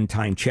 in a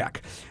one-time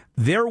check.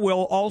 There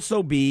will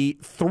also be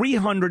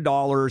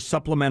 $300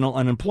 supplemental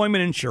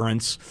unemployment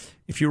insurance.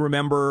 If you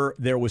remember,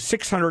 there was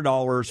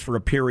 $600 for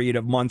a period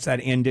of months that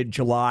ended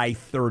July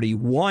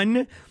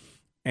 31.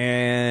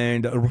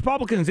 And the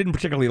Republicans didn't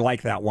particularly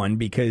like that one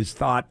because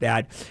thought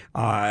that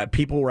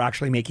people were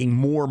actually making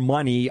more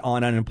money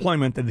on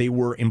unemployment than they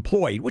were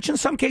employed, which in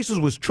some cases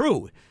was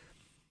true,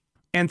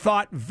 and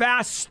thought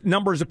vast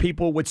numbers of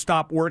people would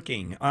stop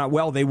working.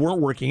 Well, they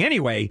weren't working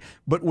anyway,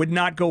 but would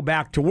not go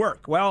back to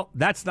work. Well,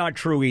 that's not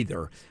true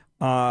either.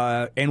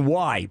 And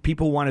why?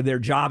 People wanted their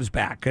jobs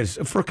back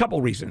for a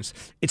couple reasons.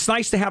 It's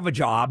nice to have a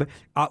job.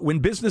 When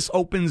business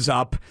opens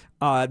up,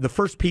 the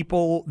first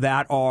people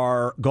that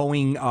are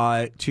going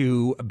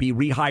to be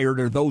rehired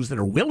are those that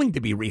are willing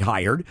to be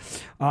rehired.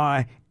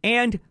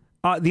 And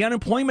the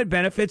unemployment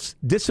benefits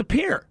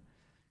disappear.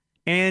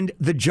 And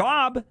the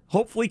job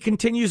hopefully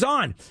continues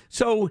on.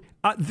 So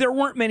there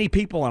weren't many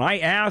people, and I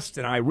asked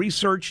and I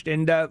researched,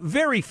 and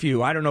very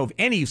few, I don't know if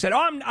any, said,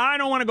 I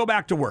don't want to go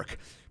back to work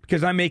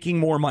because I'm making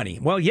more money.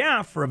 Well,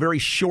 yeah, for a very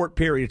short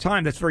period of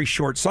time. That's very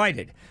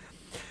short-sighted.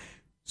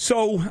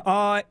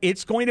 So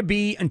it's going to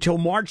be until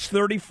March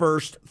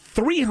 31st,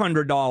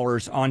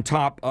 $300 on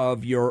top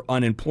of your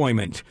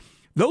unemployment.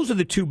 Those are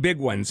the two big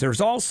ones. There's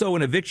also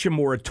an eviction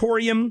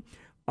moratorium,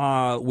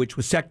 which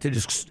was set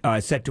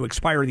to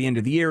expire at the end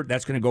of the year.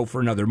 That's going to go for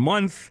another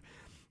month.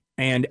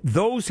 And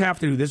those have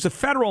to do, there's a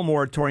federal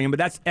moratorium, but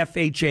that's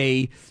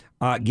FHA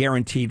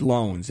guaranteed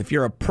loans. If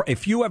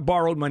you have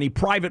borrowed money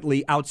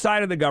privately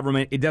outside of the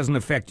government, it doesn't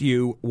affect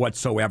you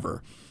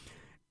whatsoever.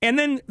 And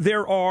then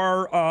there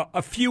are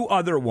a few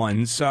other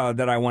ones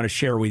that I want to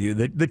share with you.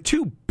 The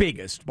two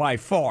biggest by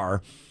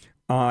far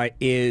are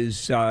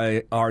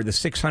the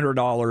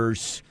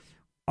 $600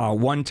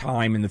 one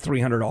time and the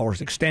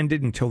 $300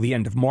 extended until the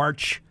end of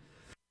March.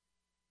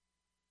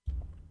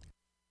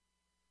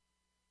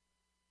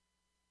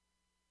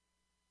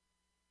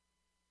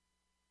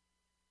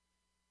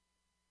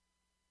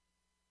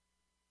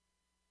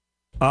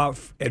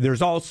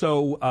 There's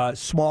also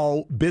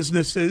small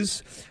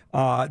businesses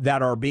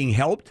that are being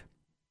helped.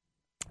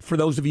 For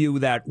those of you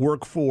that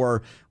work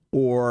for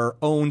or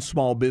own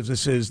small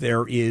businesses,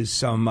 there is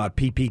some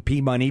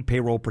PPP money,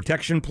 payroll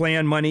protection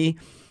plan money,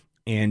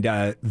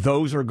 and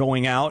those are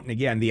going out. And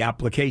again, the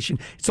application,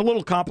 it's a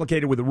little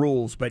complicated with the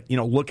rules, but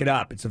look it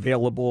up. It's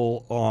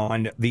available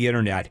on the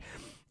internet.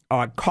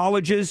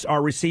 Colleges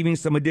are receiving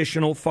some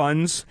additional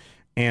funds,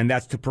 and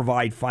that's to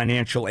provide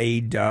financial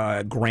aid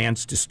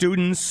grants to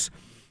students.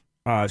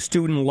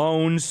 Student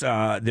loans,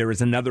 there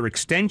is another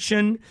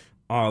extension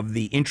of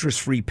the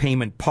interest-free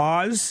payment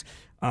pause.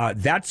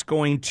 That's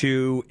going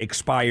to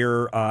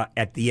expire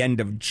at the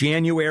end of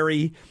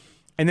January.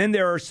 And then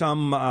there are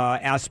some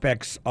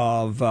aspects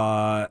of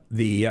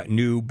the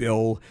new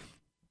bill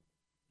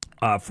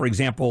For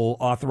example,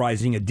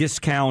 authorizing a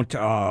discount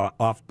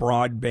off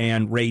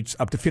broadband rates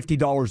up to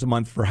 $50 a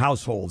month for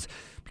households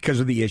because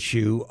of the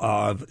issue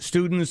of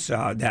students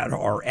that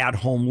are at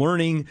home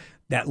learning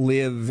that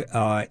live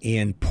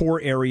in poor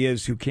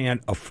areas who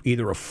can't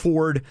either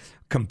afford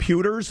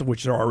computers,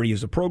 which there already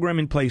is a program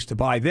in place to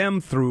buy them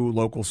through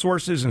local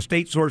sources and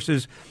state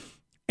sources,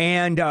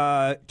 and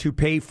to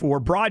pay for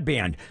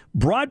broadband.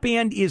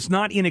 Broadband is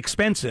not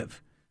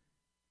inexpensive.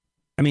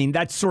 I mean,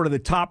 that's sort of the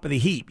top of the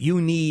heap. You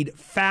need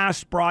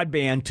fast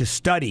broadband to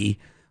study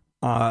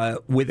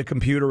with a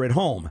computer at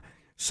home.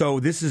 So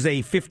this is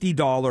a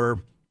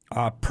 $50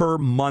 per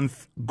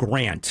month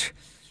grant.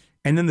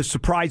 And then the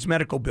surprise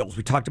medical bills.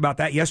 We talked about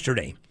that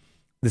yesterday.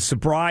 The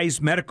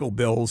surprise medical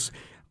bills,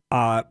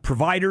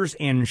 providers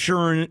and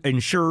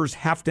insurers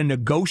have to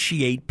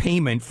negotiate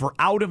payment for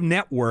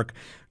out-of-network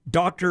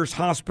doctors,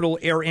 hospital,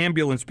 air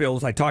ambulance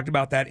bills. I talked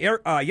about that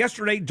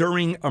yesterday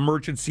during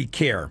emergency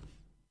care.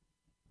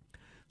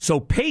 So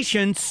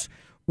patients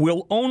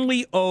will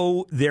only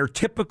owe their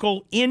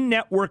typical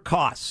in-network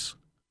costs.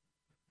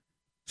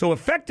 So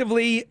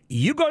effectively,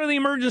 you go to the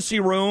emergency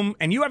room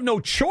and you have no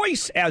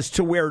choice as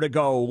to where to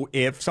go.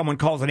 If someone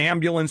calls an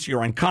ambulance,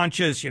 you're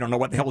unconscious, you don't know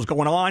what the hell is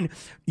going on.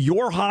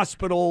 Your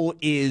hospital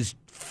is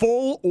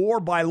full, or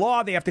by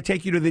law, they have to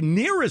take you to the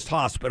nearest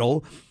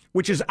hospital,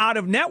 which is out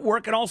of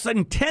network, and all of a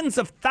sudden tens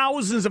of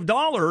thousands of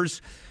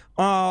dollars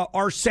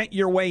are sent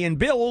your way in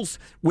bills,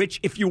 which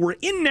if you were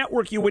in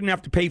network, you wouldn't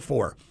have to pay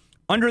for.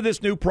 Under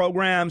this new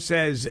program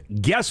says,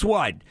 guess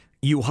what,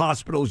 you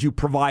hospitals, you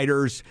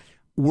providers,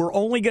 we're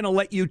only going to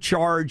let you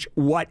charge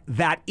what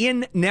that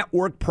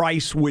in-network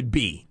price would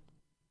be.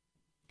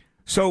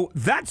 So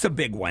that's a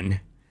big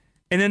one.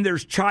 And then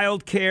there's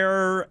child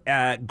care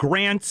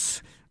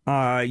grants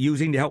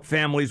using to help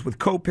families with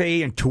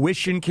copay and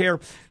tuition care.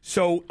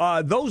 So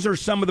those are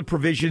some of the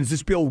provisions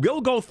this bill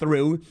will go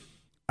through.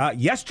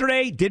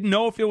 Yesterday, didn't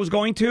know if it was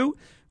going to.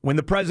 When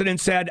the president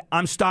said,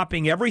 I'm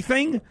stopping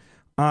everything,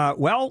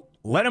 well,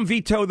 let him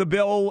veto the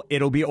bill.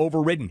 It'll be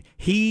overridden.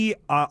 He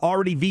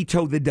already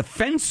vetoed the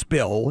defense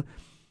bill.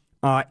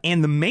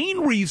 And the main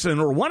reason,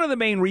 or one of the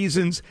main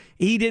reasons,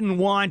 he didn't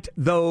want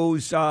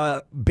those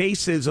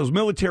bases, those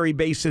military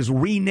bases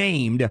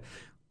renamed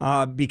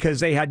because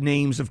they had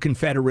names of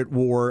Confederate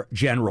war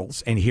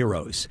generals and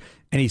heroes.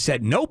 And he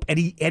said, nope. And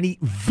he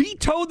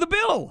vetoed the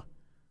bill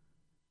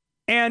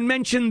and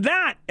mentioned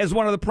that as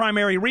one of the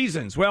primary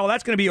reasons. Well,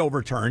 that's going to be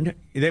overturned.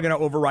 They're going to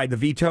override the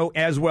veto,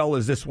 as well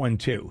as this one,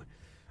 too.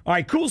 All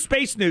right, cool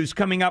space news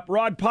coming up.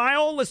 Rod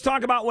Pyle, let's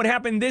talk about what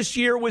happened this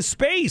year with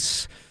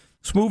space.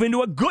 Let's move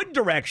into a good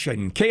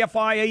direction.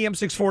 KFI AM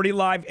 640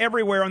 live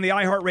everywhere on the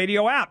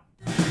iHeartRadio app.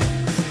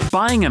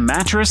 Buying a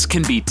mattress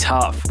can be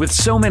tough. With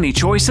so many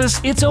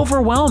choices, it's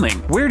overwhelming.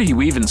 Where do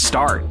you even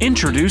start?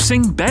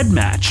 Introducing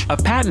BedMatch, a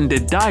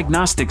patented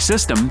diagnostic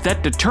system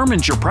that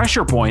determines your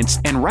pressure points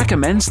and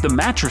recommends the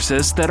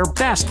mattresses that are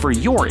best for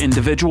your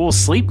individual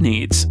sleep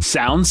needs.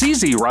 Sounds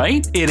easy,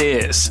 right? It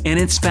is, and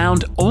it's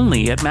found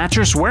only at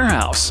Mattress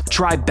Warehouse.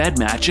 Try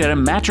BedMatch at a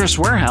Mattress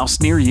Warehouse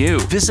near you.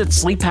 Visit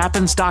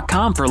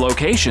sleephappens.com for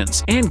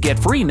locations and get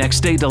free next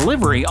day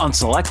delivery on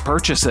select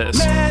purchases.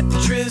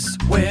 Mattress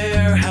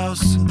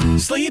Warehouse.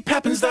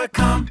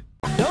 SleepHappens.com.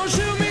 Don't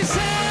shoot me,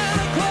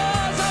 Santa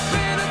Claus. I've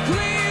been a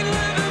clean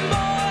living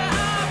boy,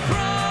 I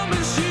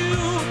promise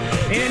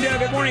you. And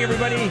good morning,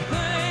 everybody.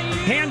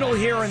 Handel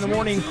here in the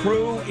morning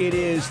crew. It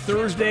is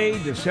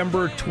Thursday,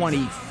 December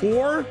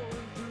 24,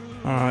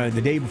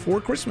 the day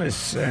before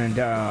Christmas. And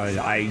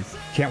I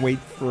can't wait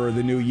for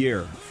the new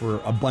year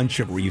for a bunch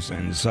of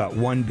reasons.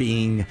 One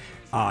being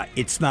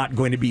it's not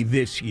going to be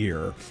this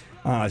year.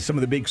 Some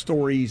of the big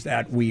stories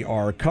that we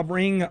are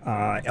covering,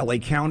 L.A.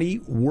 County,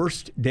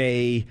 worst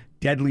day,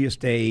 deadliest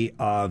day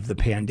of the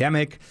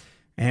pandemic.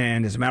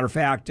 And as a matter of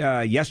fact,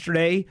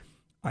 yesterday,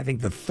 I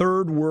think the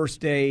third worst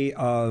day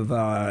of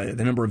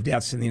the number of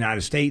deaths in the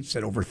United States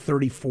at over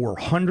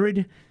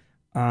 3,400.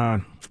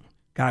 God,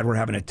 we're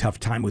having a tough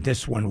time with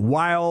this one.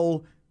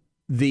 While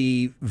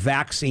the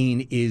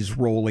vaccine is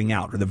rolling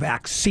out, or the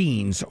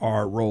vaccines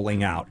are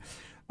rolling out.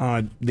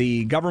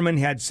 The government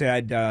had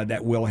said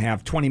that we'll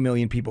have 20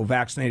 million people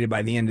vaccinated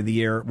by the end of the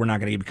year. We're not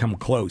going to come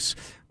close.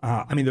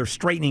 I mean, they're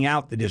straightening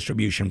out the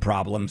distribution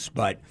problems,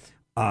 but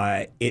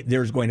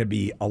there's going to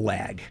be a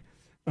lag.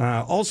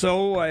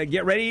 Also,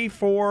 get ready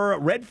for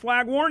red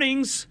flag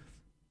warnings,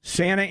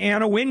 Santa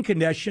Ana wind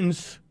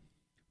conditions.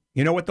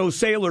 You know what those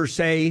sailors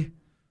say?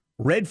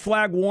 Red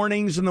flag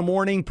warnings in the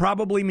morning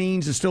probably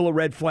means it's still a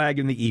red flag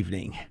in the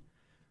evening.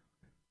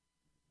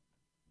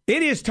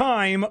 It is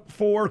time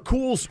for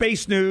cool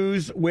space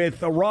news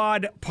with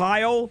Rod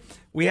Pyle.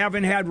 We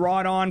haven't had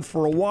Rod on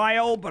for a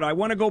while, but I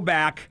want to go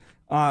back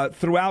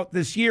throughout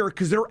this year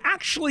because there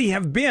actually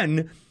have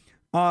been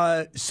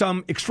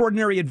some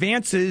extraordinary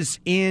advances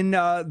in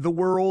the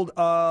world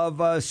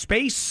of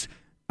space,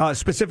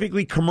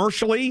 specifically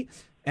commercially,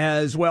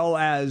 as well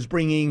as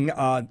bringing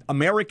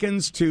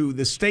Americans to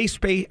the space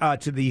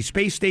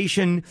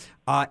station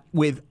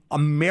with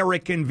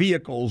American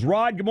vehicles.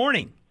 Rod, good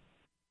morning.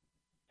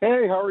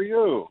 Hey, how are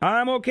you?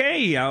 I'm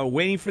okay.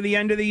 Waiting for the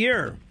end of the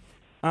year.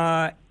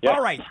 All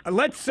right,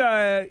 let's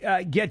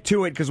get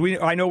to it because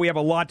I know we have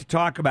a lot to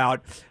talk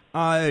about.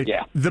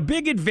 The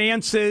big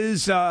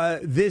advances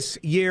this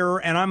year,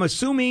 and I'm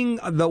assuming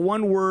the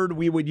one word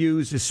we would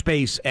use is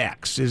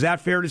SpaceX. Is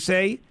that fair to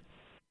say?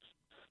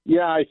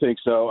 Yeah, I think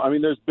so. I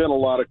mean, there's been a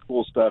lot of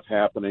cool stuff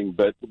happening,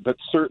 but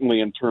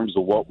certainly in terms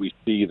of what we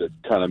see that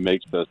kind of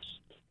makes us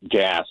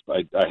gasp,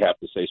 I have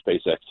to say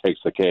SpaceX takes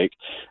the cake.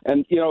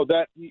 And, you know,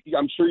 that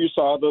I'm sure you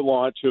saw the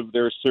launch of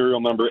their serial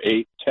number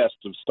 8 test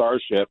of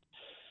Starship.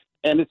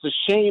 And it's a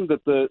shame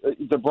that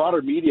the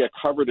broader media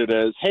covered it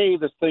as, hey,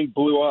 this thing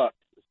blew up.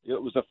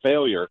 It was a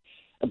failure.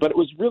 But it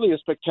was really a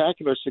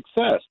spectacular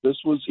success. This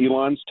was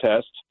Elon's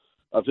test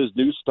of his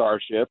new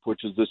Starship,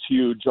 which is this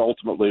huge,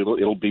 ultimately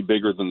it'll be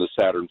bigger than the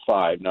Saturn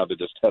V. Now they're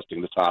just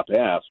testing the top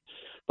half.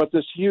 But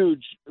this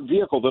huge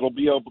vehicle that'll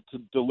be able to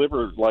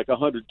deliver like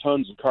 100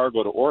 tons of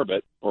cargo to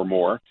orbit or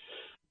more.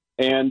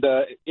 And,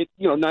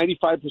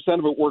 95%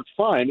 of it worked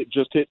fine. It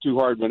just hit too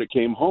hard when it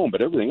came home,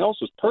 but everything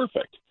else was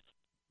perfect.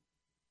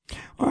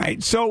 All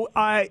right. So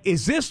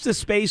is this the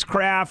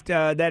spacecraft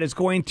that is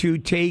going to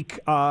take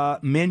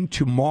men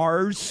to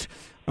Mars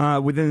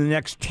within the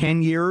next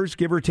 10 years,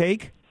 give or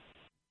take?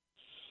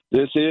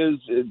 This is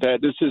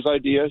his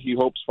idea. He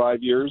hopes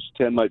 5 years.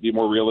 10 might be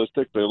more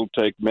realistic, but it'll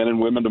take men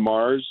and women to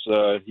Mars.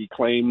 He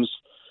claims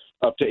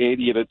up to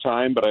 80 at a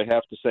time, but I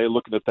have to say,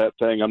 looking at that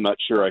thing, I'm not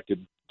sure I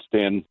could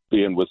stand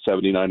being with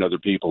 79 other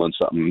people in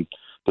something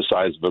the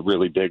size of a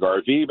really big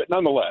RV. But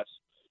nonetheless,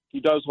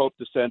 he does hope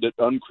to send it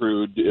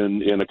uncrewed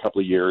in a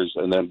couple of years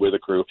and then with a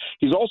crew.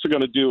 He's also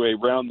going to do a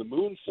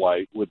round-the-moon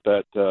flight with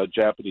that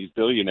Japanese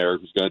billionaire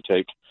who's going to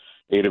take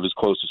 8 of his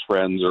closest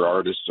friends or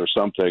artists or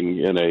something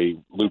in a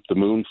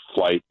loop-the-moon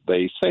flight,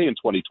 they say in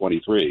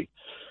 2023.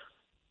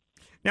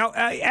 Now,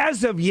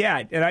 as of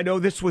yet, and I know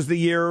this was the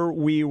year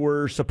we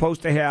were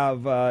supposed to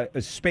have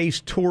a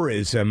space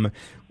tourism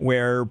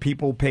where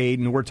people paid,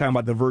 and we're talking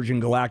about the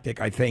Virgin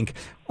Galactic, I think,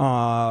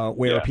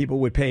 where people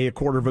would pay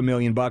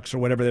 $250,000 or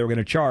whatever they were going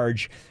to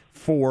charge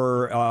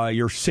for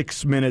your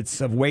 6 minutes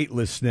of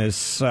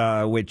weightlessness,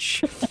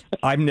 which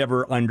I've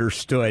never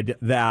understood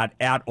that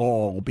at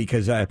all,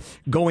 because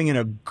going in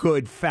a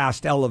good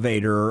fast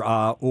elevator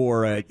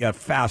or a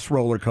fast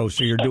roller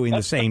coaster, you're doing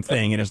the same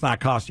thing, and it's not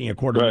costing you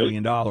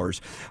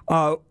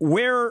 $250,000.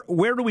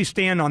 Where do we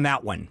stand on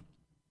that one?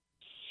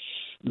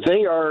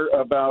 They are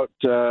about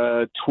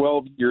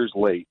 12 years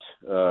late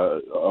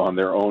on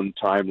their own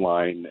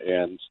timeline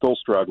and still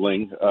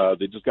struggling.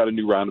 They just got a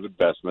new round of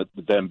investment,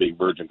 them being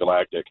Virgin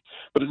Galactic.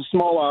 But it's a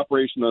small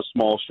operation, a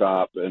small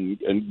shop, and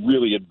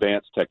really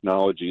advanced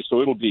technology.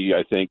 So it'll be,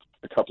 I think,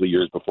 a couple of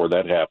years before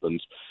that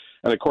happens.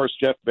 And, of course,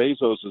 Jeff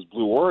Bezos'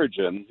 Blue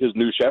Origin, his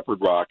New Shepard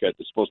rocket,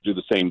 is supposed to do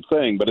the same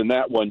thing. But in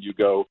that one, you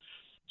go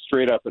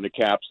straight up in a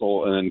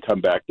capsule and then come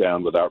back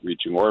down without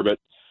reaching orbit.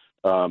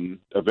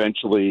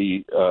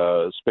 Eventually,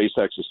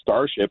 SpaceX's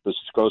Starship is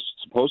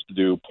supposed to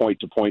do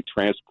point-to-point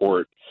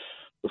transport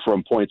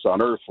from points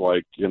on Earth,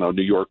 like,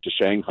 New York to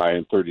Shanghai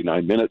in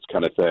 39 minutes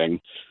kind of thing.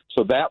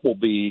 So that will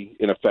be,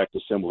 in effect, a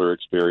similar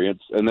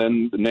experience. And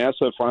then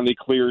NASA finally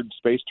cleared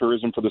space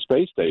tourism for the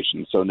space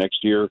station. So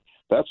next year,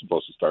 that's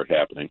supposed to start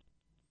happening.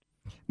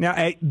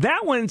 Now,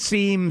 that one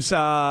seems...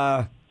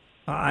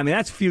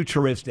 that's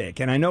futuristic,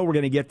 and I know we're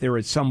going to get there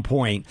at some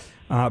point,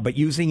 but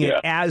using it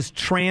as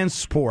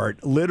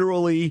transport,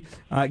 literally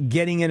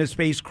getting in a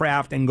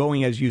spacecraft and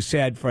going, as you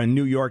said, from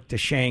New York to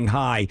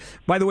Shanghai.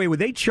 By the way, would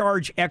they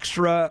charge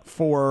extra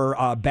for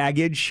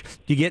baggage?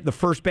 Do you get the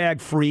first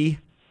bag free?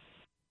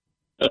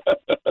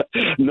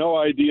 No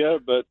idea,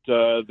 but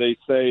they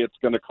say it's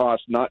going to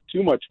cost not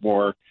too much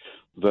more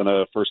than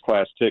a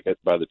first-class ticket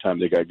by the time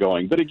they got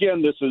going. But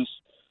again, this is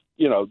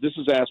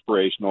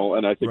aspirational,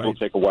 and I think it'll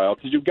take a while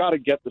because you've got to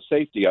get the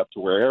safety up to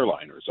where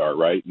airliners are,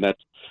 right? And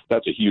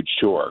that's a huge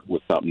chore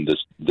with something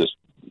this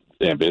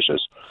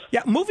ambitious.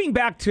 Yeah, moving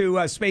back to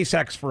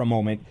SpaceX for a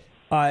moment.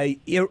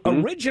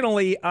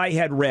 Originally, I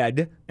had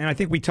read, and I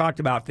think we talked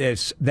about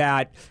this,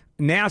 that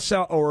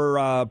NASA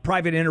or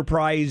private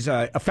enterprise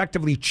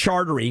effectively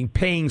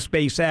paying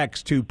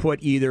SpaceX to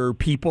put either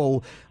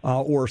people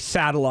or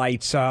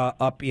satellites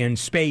up in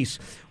space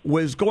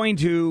was going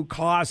to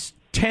cost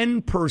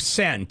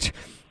 10%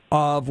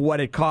 of what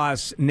it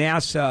costs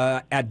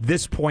NASA at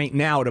this point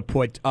now to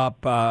put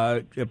up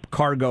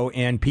cargo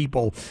and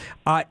people.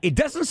 It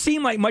doesn't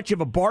seem like much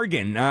of a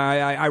bargain.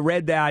 I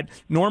read that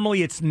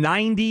normally it's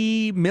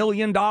 $90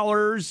 million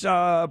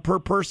per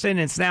person.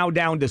 It's now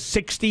down to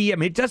 60. I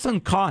mean, it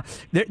doesn't cost.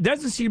 There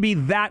doesn't seem to be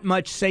that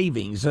much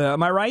savings.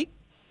 Am I right?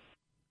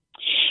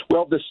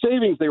 Well, the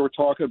savings they were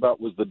talking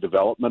about was the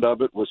development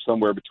of it was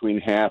somewhere between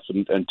half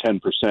and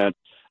 10%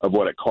 of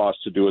what it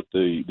costs to do it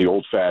the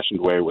old-fashioned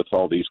way with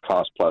all these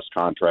cost-plus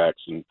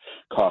contracts and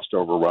cost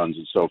overruns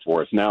and so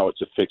forth. Now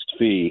it's a fixed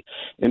fee.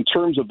 In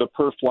terms of the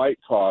per-flight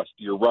cost,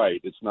 you're right.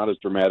 It's not as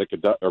dramatic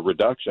a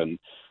reduction.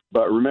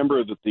 But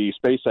remember that the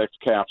SpaceX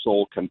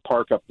capsule can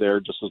park up there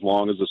just as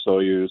long as the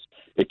Soyuz.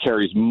 It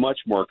carries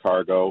much more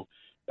cargo.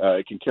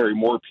 It can carry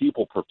more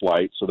people per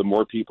flight, so the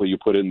more people you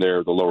put in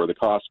there, the lower the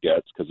cost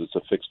gets because it's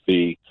a fixed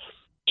fee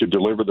to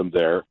deliver them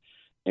there.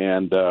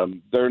 And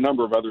there are a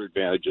number of other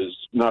advantages,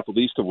 not the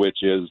least of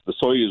which is the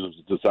Soyuz was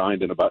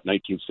designed in about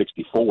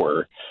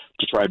 1964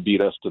 to try and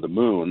beat us to the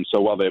moon.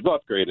 So while they've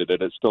upgraded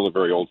it, it's still a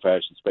very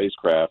old-fashioned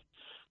spacecraft.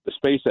 The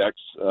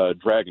SpaceX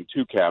Dragon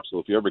 2 capsule,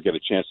 if you ever get a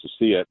chance to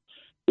see it,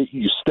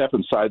 you step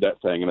inside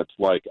that thing, and it's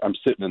like I'm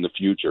sitting in the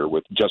future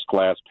with just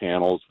glass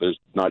panels. There's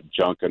not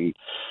junk and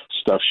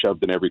stuff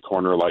shoved in every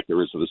corner like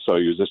there is of the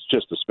Soyuz. It's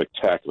just a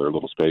spectacular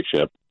little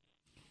spaceship.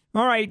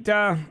 All right,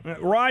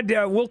 Rod,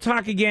 we'll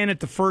talk again at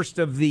the first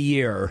of the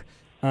year.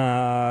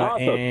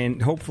 Awesome.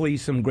 And hopefully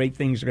some great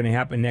things are going to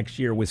happen next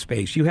year with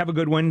space. You have a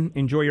good one.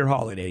 Enjoy your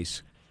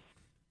holidays.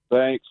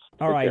 Thanks.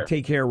 All right,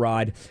 take care,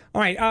 Rod.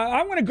 All right,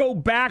 I want to go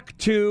back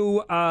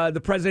to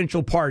the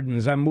presidential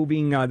pardons. I'm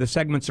moving the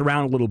segments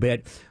around a little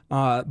bit,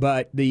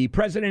 but the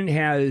president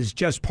has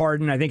just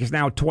pardoned, I think it's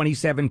now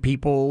 27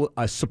 people,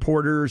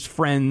 supporters,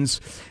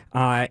 friends,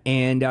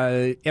 and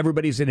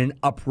everybody's in an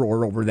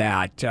uproar over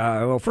that.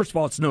 Well, first of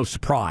all, it's no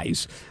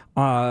surprise.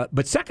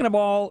 But second of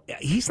all,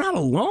 he's not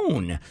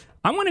alone.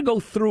 I want to go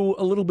through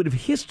a little bit of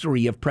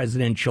history of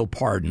presidential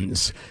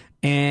pardons.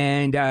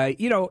 And,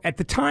 at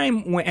the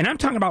time, and I'm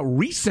talking about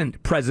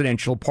recent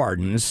presidential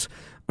pardons,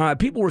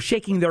 people were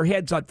shaking their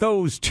heads at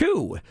those,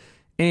 too.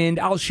 And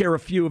I'll share a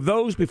few of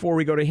those before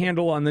we go to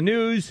Handel on the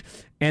news.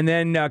 And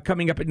then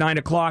coming up at 9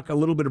 o'clock, a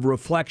little bit of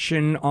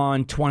reflection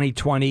on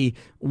 2020,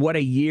 what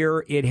a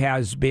year it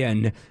has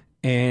been.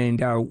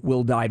 And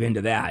we'll dive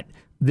into that.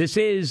 This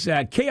is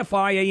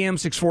KFI AM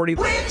 640.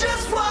 We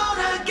just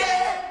wanna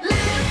get lifted.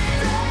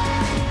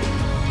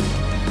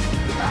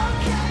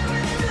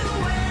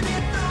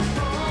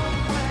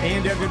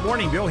 And good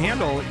morning, Bill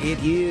Handel. It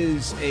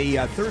is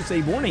a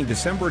Thursday morning,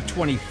 December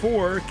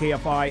 24,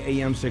 KFI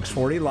AM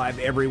 640, live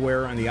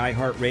everywhere on the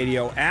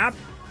iHeartRadio app.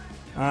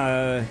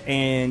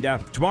 And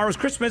tomorrow's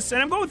Christmas,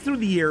 and I'm going through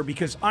the year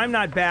because I'm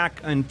not back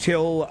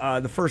until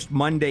the first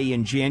Monday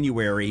in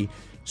January.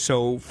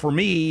 So for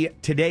me,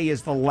 today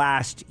is the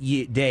last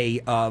day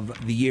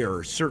of the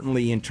year,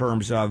 certainly in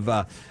terms of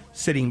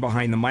sitting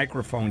behind the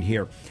microphone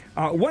here.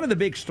 One of the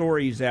big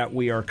stories that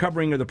we are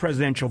covering are the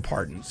presidential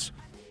pardons.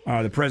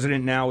 The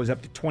president now is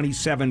up to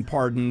 27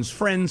 pardons,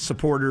 friends,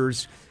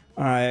 supporters.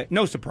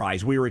 No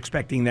surprise. We were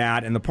expecting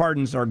that, and the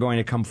pardons are going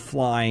to come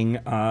flying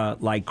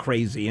like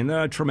crazy. And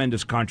a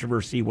tremendous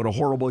controversy. What a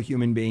horrible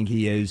human being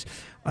he is.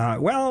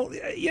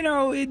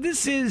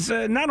 This is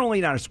not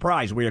only not a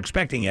surprise. We were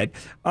expecting it,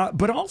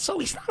 but also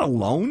he's not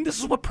alone. This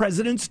is what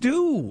presidents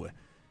do,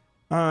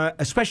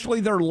 especially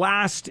their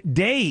last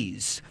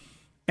days.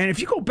 And if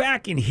you go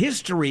back in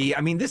history, I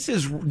mean, this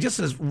is just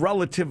as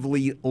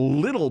relatively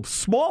little,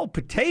 small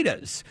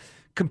potatoes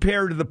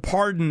compared to the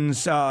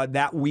pardons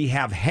that we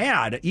have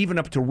had, even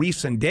up to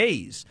recent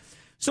days.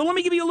 So let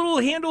me give you a little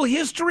Handel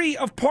history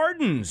of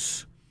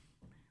pardons.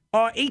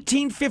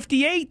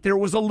 1858, there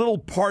was a little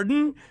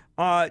pardon.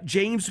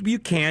 James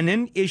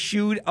Buchanan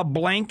issued a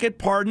blanket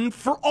pardon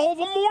for all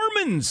the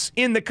Mormons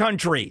in the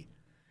country.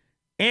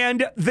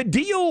 And the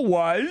deal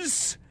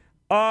was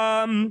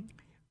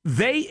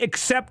they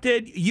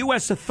accepted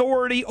U.S.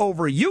 authority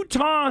over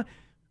Utah.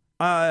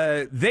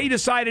 They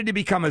decided to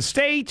become a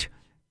state.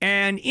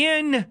 And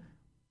in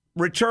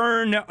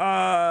return,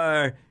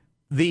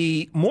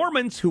 the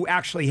Mormons, who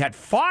actually had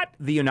fought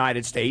the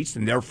United States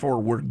and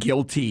therefore were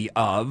guilty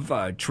of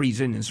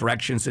treason,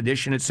 insurrection,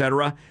 sedition,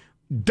 etc.,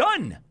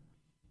 done.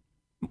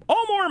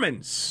 All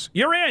Mormons,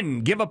 you're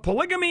in. Give up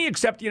polygamy,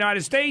 accept the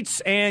United States,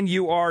 and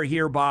you are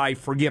hereby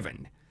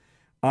forgiven.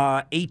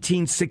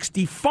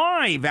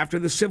 1865, after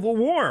the Civil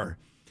War,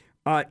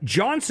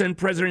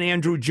 President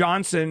Andrew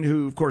Johnson,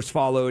 who, of course,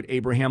 followed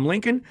Abraham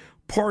Lincoln,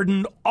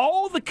 pardoned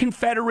all the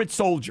Confederate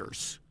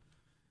soldiers.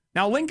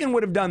 Now, Lincoln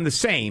would have done the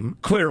same,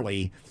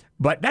 clearly,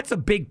 but that's a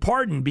big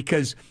pardon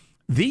because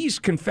these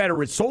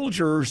Confederate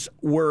soldiers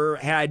were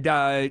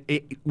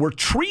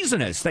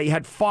treasonous. They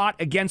had fought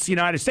against the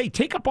United States.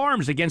 Take up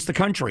arms against the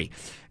country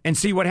and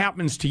see what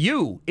happens to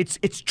you.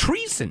 It's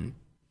treason.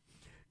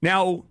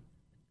 Now,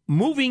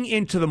 moving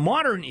into the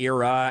modern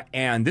era,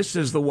 and this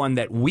is the one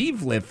that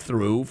we've lived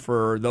through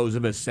for those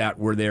of us that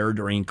were there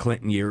during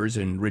Clinton years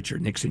and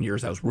Richard Nixon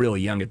years. I was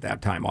really young at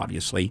that time,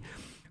 obviously.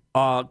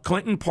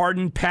 Clinton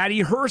pardoned Patty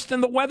Hearst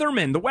and the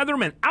Weathermen. The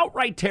Weathermen,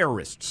 outright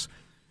terrorists.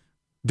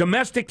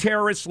 Domestic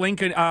terrorists,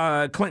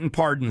 Clinton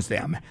pardons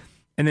them.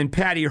 And then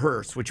Patty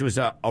Hearst, which was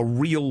a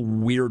real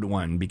weird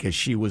one because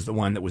she was the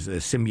one that was the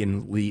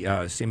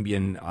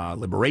Symbionese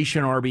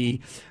Liberation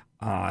Army,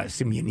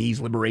 Symbionese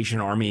Liberation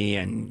Army,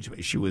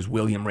 and she was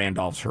William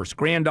Randolph Hearst's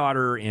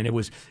granddaughter. And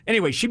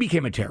anyway, she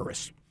became a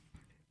terrorist.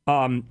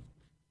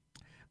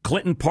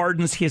 Clinton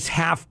pardons his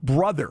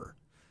half-brother.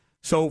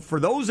 So for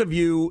those of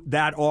you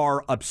that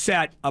are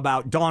upset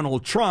about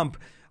Donald Trump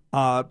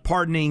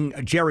pardoning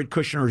Jared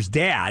Kushner's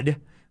dad,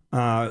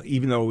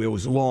 even though it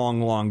was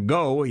long, long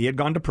ago, he had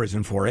gone to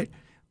prison for it,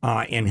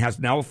 and has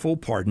now a full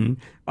pardon.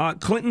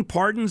 Clinton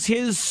pardons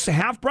his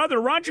half-brother,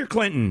 Roger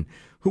Clinton,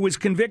 who was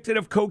convicted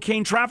of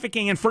cocaine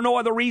trafficking, and for no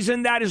other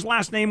reason that his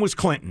last name was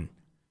Clinton.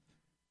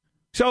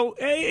 So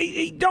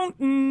don't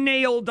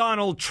nail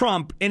Donald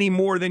Trump any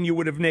more than you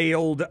would have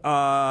nailed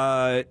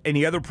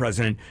any other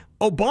president.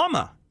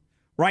 Obama,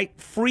 right?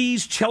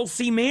 Frees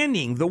Chelsea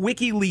Manning, the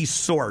WikiLeaks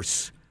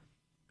source.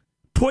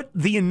 Put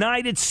the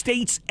United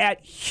States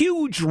at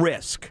huge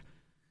risk.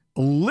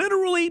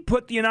 Literally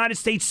put the United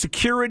States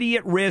security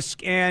at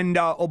risk, and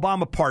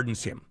Obama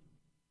pardons him.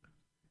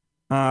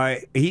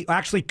 He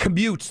actually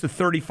commutes the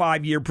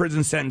 35-year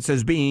prison sentence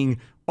as being,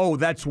 oh,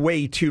 that's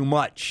way too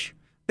much.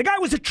 The guy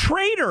was a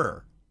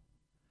traitor.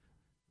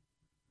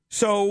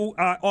 So,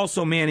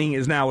 also, Manning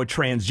is now a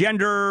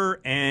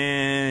transgender,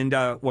 and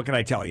what can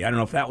I tell you? I don't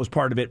know if that was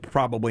part of it.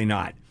 Probably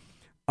not.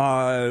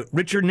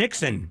 Richard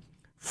Nixon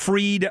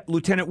freed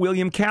Lieutenant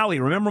William Calley.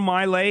 Remember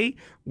Miley,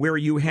 where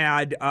you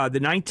had the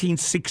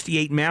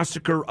 1968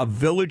 massacre of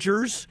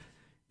villagers,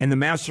 and the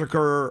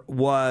massacre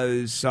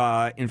was,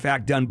 in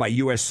fact, done by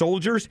U.S.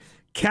 soldiers?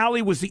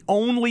 Calley was the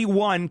only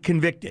one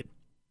convicted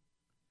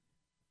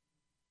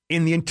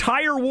in the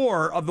entire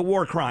war of the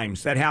war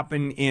crimes that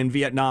happened in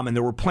Vietnam, and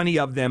there were plenty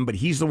of them, but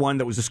he's the one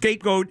that was a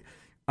scapegoat,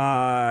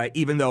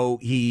 even though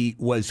he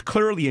was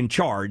clearly in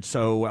charge,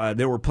 so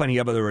there were plenty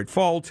of other at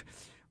fault.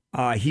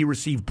 He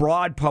received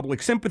broad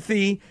public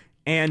sympathy,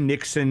 and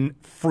Nixon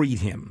freed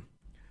him.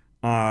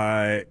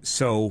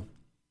 So,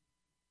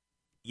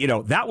 you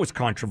know, that was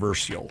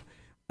controversial.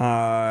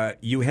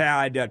 You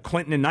had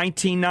Clinton in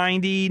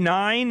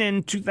 1999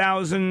 and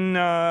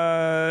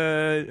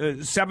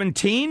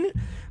 2017.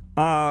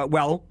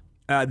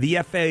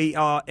 The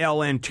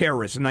FALN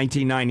terrorists in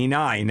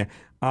 1999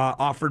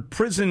 offered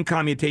prison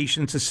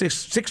commutations to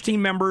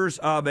 16 members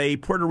of a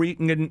Puerto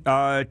Rican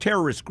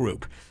terrorist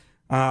group.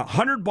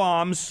 100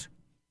 bombs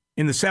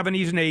in the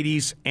 70s and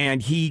 80s,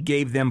 and he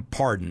gave them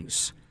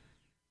pardons.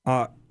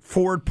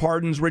 Ford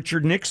pardons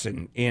Richard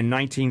Nixon in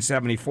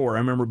 1974. I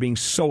remember being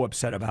so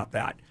upset about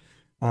that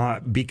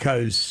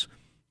because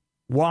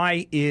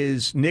why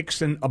is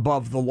Nixon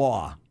above the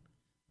law?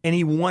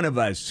 Any one of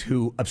us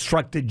who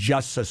obstructed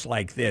justice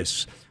like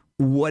this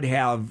would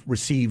have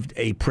received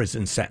a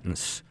prison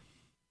sentence.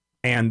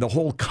 And the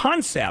whole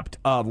concept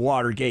of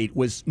Watergate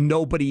was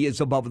nobody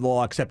is above the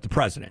law except the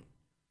president,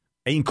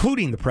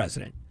 including the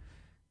president.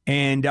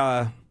 And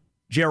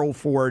Gerald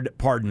Ford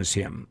pardons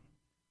him.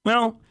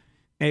 Well,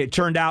 it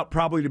turned out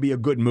probably to be a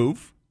good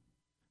move.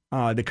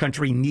 The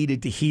country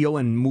needed to heal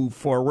and move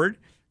forward.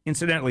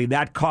 Incidentally,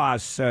 that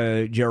cost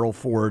Gerald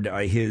Ford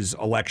his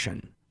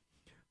election.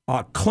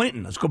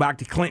 Clinton, let's go back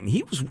to Clinton.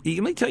 Let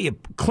me tell you,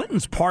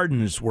 Clinton's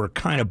pardons were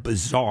kind of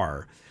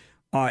bizarre.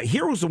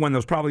 Here was the one that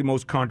was probably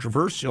most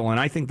controversial and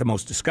I think the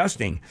most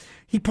disgusting.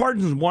 He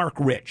pardons Mark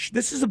Rich.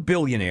 This is a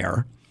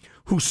billionaire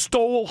who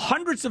stole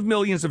hundreds of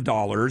millions of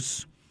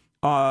dollars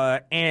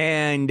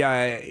and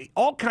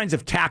all kinds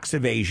of tax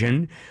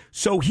evasion.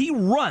 So he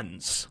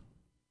runs.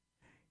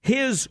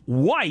 His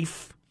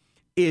wife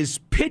is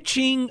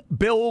pitching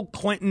Bill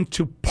Clinton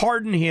to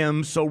pardon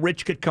him so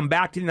Rich could come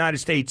back to the United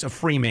States a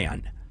free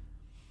man.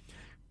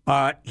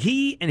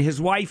 He and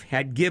his wife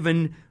had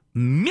given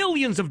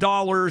millions of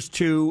dollars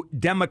to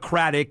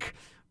Democratic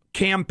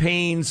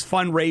campaigns,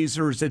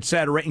 fundraisers,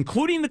 etc.,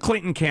 including the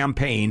Clinton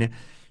campaign.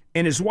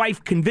 And his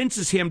wife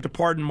convinces him to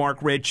pardon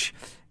Mark Rich.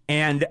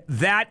 And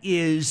that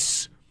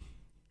was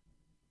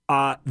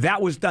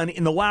done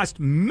in the last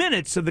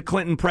minutes of the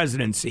Clinton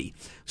presidency.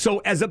 So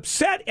as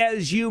upset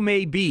as you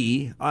may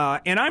be,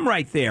 and I'm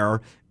right there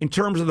in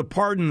terms of the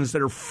pardons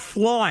that are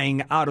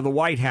flying out of the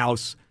White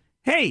House,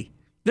 hey,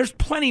 there's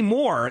plenty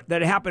more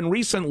that happened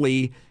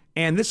recently,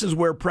 and this is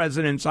where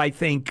presidents, I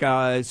think,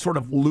 sort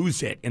of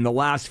lose it in the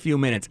last few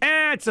minutes.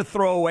 It's a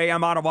throwaway.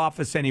 I'm out of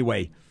office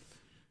anyway.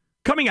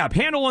 Coming up,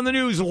 Handel on the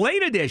News,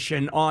 late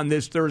edition on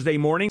this Thursday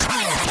morning.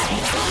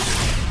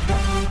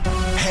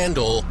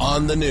 Handel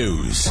on the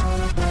News.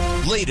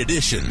 Late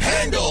edition.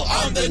 Handel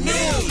on the News.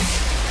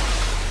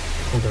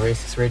 I think the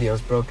racist radio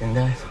is broken,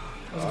 guys.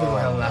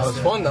 That was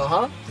fun, though,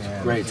 huh?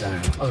 Yeah, great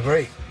time. That was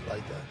great.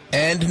 Like that.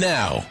 And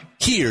now,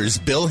 here's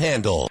Bill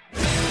Handel.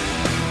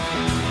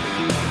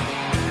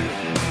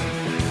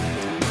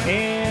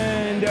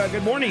 And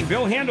good morning.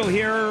 Bill Handel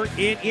here.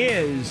 It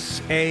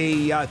is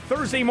a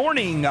Thursday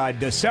morning,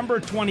 December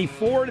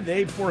 24, the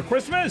day before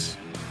Christmas.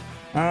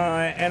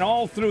 And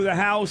all through the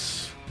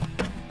house,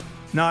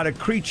 not a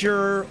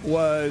creature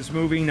was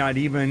moving, not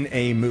even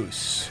a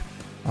moose,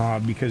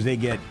 because they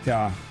get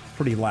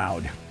pretty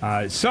loud.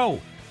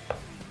 Did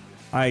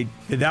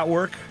that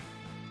work?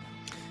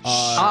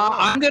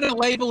 I'm going to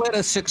label it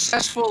a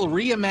successful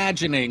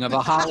reimagining of a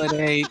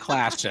holiday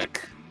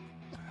classic.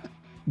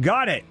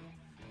 Got it.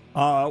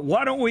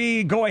 Why don't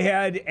we go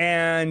ahead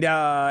and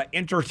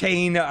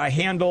entertain a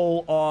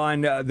Handel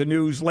on the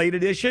News late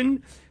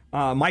edition.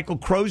 Michael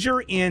Crozier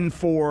in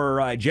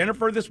for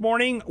Jennifer this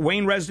morning,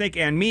 Wayne Resnick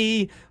and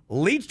me.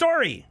 Lead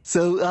story.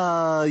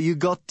 So you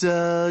got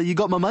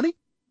my money?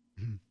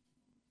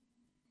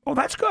 Oh,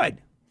 that's good.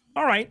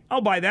 All right,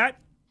 I'll buy that.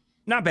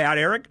 Not bad,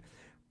 Eric.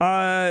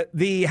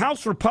 The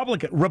House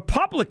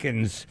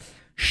Republicans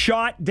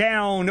shot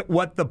down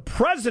what the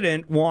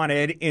president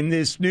wanted in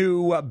this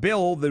new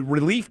bill, the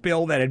relief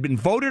bill that had been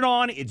voted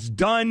on. It's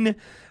done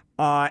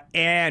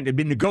and had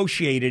been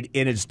negotiated,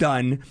 and it's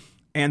done.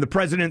 And the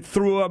president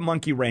threw a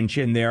monkey wrench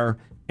in there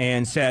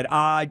and said,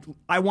 I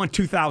want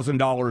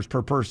 $2,000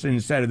 per person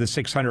instead of the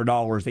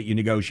 $600 that you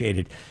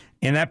negotiated.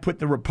 And that put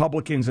the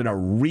Republicans in a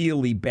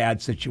really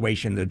bad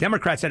situation. The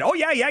Democrats said, oh,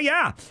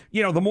 yeah.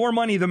 The more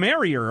money, the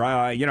merrier.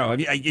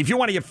 If you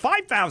want to give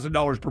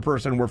 $5,000 per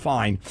person, we're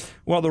fine.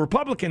 Well, the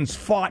Republicans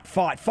fought,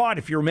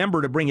 if you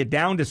remember, to bring it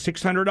down to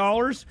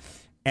 $600.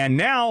 And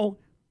now,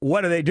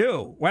 what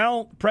do?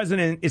 Well,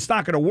 President, it's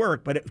not going to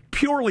work, but it's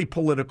purely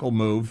political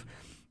move.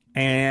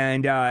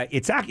 And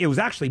it was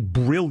actually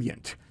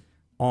brilliant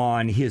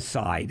on his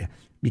side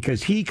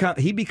because he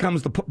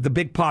becomes the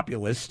big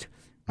populist.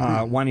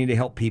 Wanting to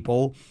help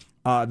people.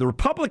 The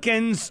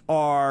Republicans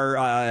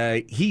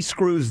he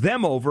screws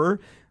them over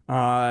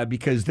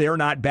because they're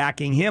not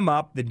backing him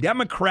up. The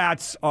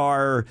Democrats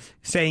are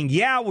saying,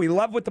 yeah, we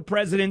love what the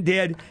president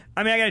did.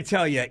 I mean, I got to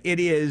tell you, it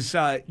is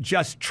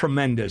just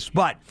tremendous.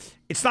 But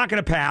it's not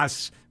going to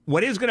pass.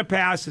 What is going to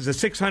pass is a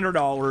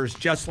 $600,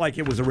 just like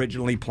it was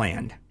originally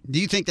planned. Do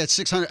you think that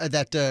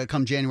 $600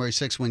 come January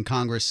 6th, when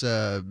Congress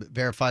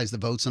verifies the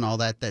votes and all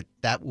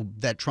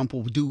that Trump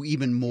will do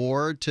even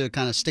more to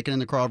kind of stick it in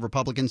the craw of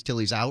Republicans till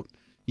he's out?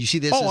 You see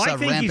this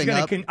as ramping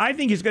up? I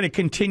think he's going to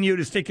continue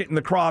to stick it in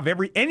the craw of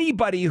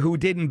anybody who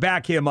didn't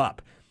back him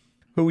up,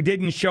 who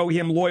didn't show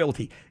him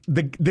loyalty.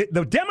 The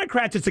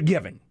Democrats, it's a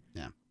given,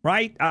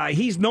 right?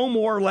 He's no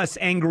more or less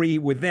angry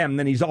with them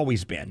than he's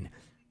always been.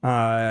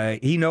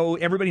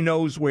 Everybody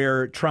knows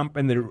where Trump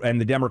and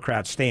the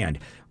Democrats stand.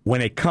 When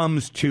it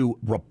comes to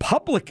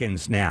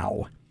Republicans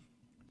now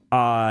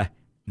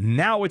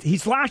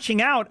he's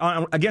lashing out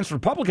against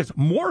Republicans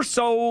more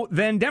so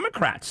than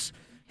Democrats.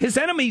 His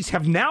enemies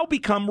have now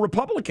become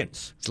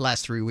Republicans. These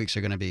last 3 weeks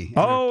are going to be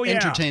yeah.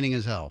 entertaining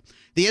as hell.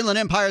 The Inland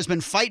Empire has been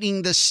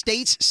fighting the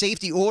state's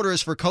safety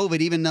orders for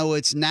COVID, even though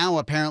it's now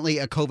apparently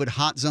a COVID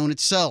hot zone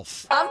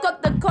itself. I've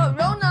got the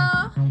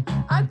corona.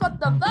 I've got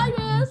the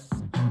virus.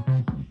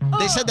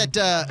 They said that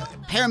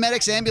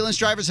paramedics, ambulance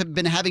drivers have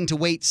been having to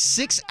wait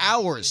 6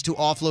 hours to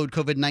offload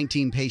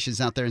COVID-19 patients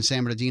out there in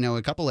San Bernardino,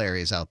 a couple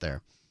areas out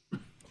there.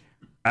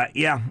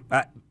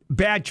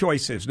 Bad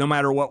choices, no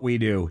matter what we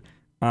do.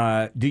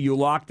 Do you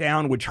lock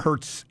down, which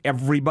hurts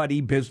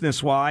everybody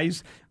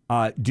business-wise?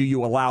 Do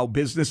you allow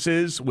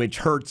businesses, which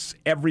hurts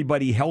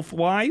everybody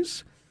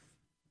health-wise?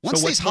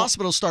 Once these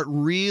hospitals start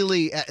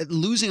really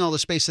losing all the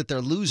space that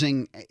they're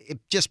losing, it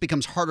just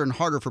becomes harder and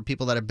harder for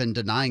people that have been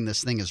denying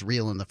this thing is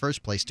real in the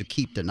first place to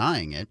keep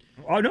denying it.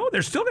 Oh, no,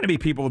 there's still going to be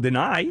people who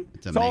deny.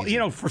 It's all,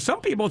 for some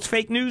people, it's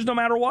fake news no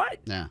matter what.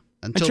 Yeah.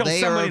 Until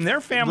somebody in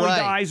their family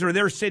dies or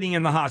they're sitting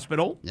in the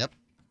hospital. Yep.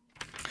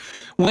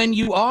 When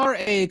you are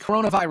a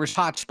coronavirus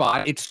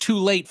hotspot, it's too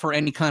late for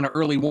any kind of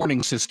early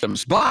warning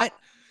systems. But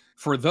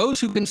for those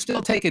who can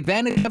still take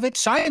advantage of it,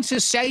 science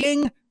is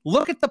saying,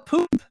 look at the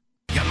poop.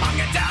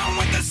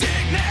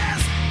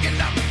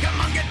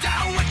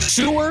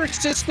 Sewer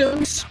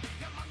systems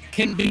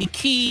can be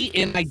key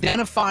in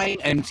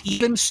identifying and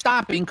even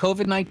stopping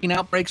COVID-19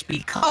 outbreaks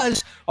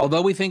because,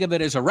 although we think of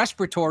it as a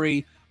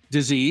respiratory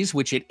disease,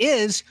 which it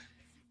is,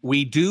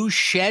 we do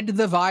shed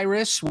the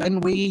virus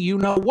when we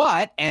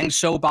you-know-what. And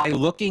so by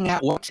looking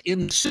at what's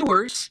in the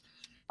sewers,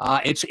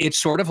 it's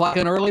sort of like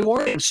an early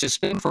warning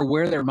system for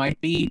where there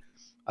might be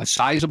a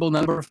sizable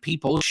number of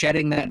people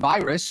shedding that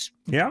virus.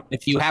 Yeah.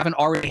 If you haven't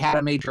already had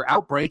a major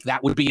outbreak,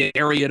 that would be an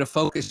area to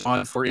focus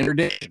on for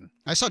interdiction.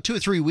 I saw 2 or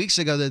 3 weeks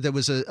ago that there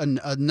was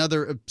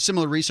another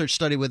similar research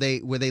study where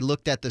they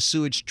looked at the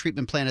sewage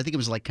treatment plant. I think it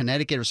was like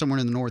Connecticut or somewhere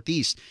in the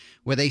Northeast,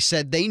 where they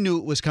said they knew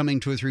it was coming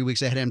 2 or 3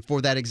 weeks ahead and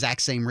for that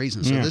exact same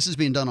reason. So this is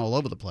being done all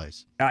over the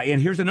place.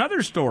 And here's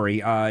another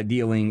story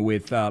dealing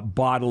with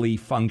bodily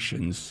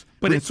functions,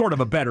 but in sort of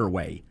a better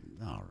way.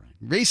 All right.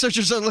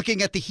 Researchers are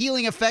looking at the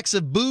healing effects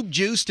of boob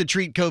juice to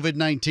treat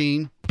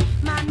COVID-19.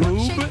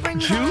 Boob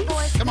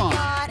juice? Come on.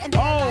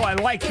 Oh, I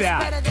like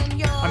that.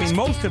 I mean,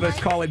 most of us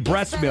call it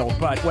breast milk,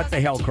 but what the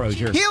hell,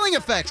 Crozier? Healing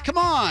effects, come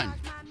on.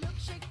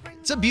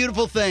 It's a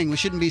beautiful thing. We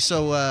shouldn't be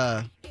so,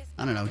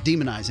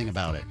 demonizing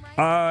about it.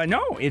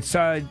 No, it's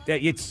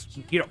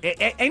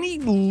any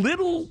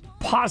little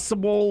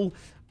possible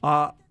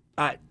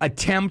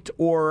attempt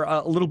or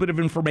a little bit of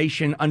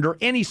information under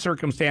any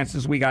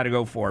circumstances we got to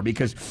go for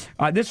because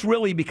this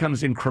really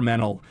becomes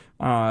incremental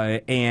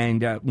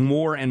and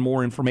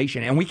more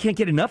information. And we can't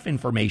get enough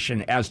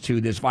information as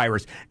to this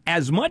virus.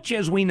 As much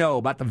as we know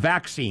about the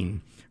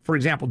vaccine, for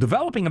example,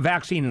 developing a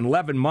vaccine in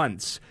 11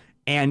 months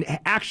and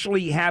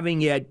actually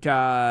having it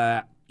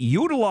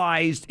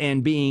utilized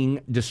and being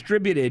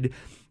distributed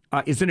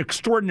is an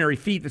extraordinary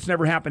feat that's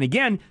never happened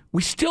again.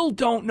 We still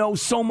don't know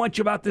so much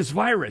about this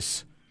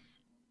virus.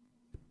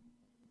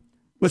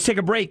 Let's take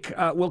a break.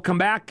 We'll come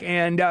back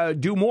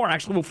and do more.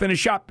 Actually, we'll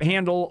finish up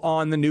Handel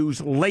on the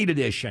News Late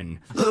Edition.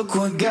 Look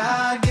what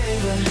God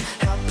gave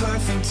her, how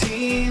perfect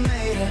He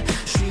made her.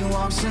 She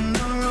walks in the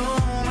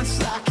room, it's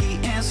like He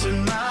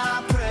answered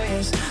my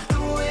prayers.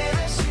 The way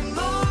that she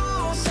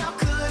moves, how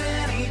could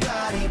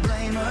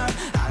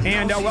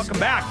And welcome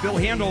back. Bill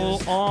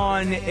Handel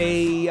on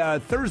a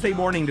Thursday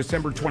morning,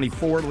 December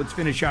 24th. Let's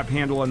finish up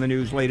Handel on the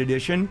News Late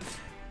Edition.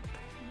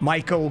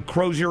 Michael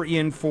Crozier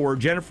in for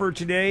Jennifer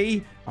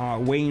today.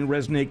 Wayne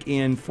Resnick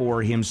in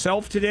for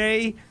himself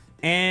today.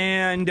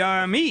 And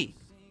me.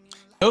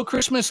 No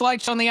Christmas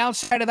lights on the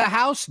outside of the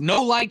house.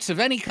 No lights of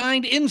any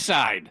kind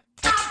inside.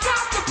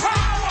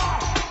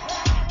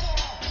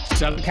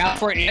 Southern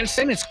California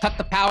Edison has cut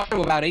the power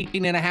to about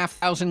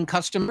 18,500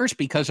 customers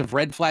because of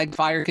red flag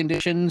fire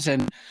conditions,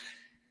 and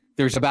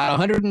there's about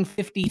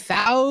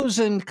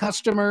 150,000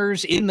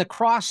 customers in the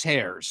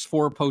crosshairs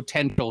for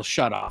potential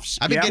shutoffs.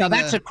 Now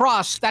that's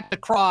across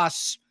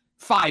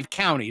 5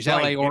 counties: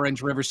 Right. LA,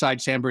 Orange,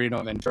 Riverside, San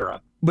Bernardino,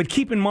 Ventura. But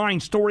keep in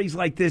mind, stories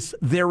like this,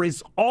 there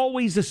is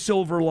always a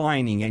silver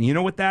lining. And you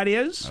know what that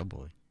is? Oh,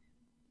 boy.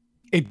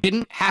 It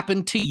didn't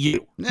happen to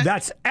you.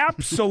 That's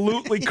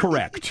absolutely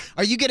correct.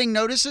 Are you getting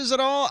notices at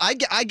all? I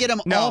get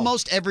them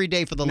almost every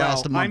day for the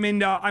last month. I'm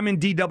in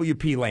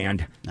DWP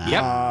land.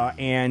 Yep.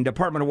 And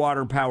Department of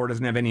Water and Power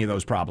doesn't have any of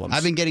those problems.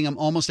 I've been getting them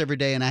almost every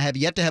day, and I have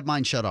yet to have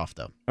mine shut off,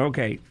 though.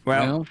 Okay.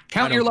 Well,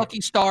 count your lucky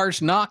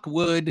stars, knock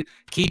wood,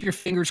 keep your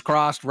fingers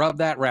crossed, rub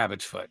that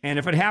rabbit's foot. And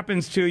if it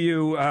happens to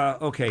you,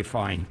 okay,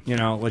 fine.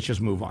 Let's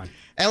just move on.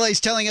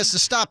 LA's telling us to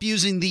stop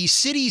using the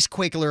city's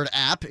Quake Alert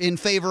app in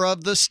favor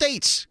of the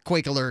state's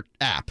Quake Alert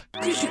app.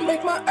 Is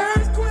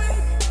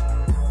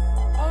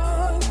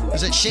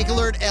it Shake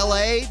Alert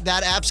LA?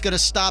 That app's going to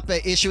stop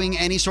issuing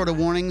any sort of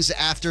warnings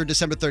after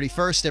December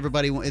 31st.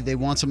 Everybody, they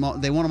want them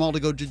all to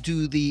go to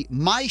do the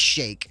My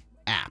Shake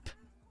app.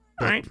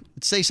 All right.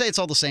 They say it's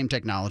all the same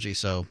technology,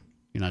 so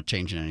you're not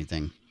changing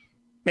anything.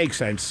 Makes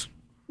sense.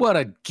 What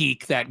a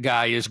geek that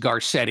guy is,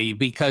 Garcetti,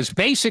 because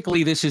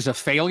basically this is a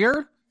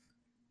failure.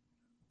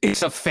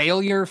 It's a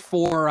failure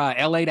for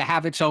LA to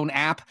have its own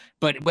app.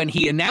 But when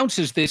he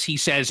announces this, he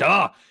says,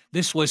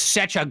 this was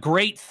such a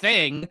great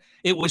thing.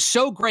 It was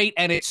so great,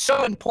 and it's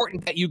so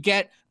important that you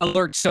get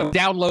alerts. So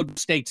download the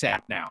state's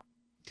app now.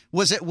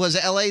 Was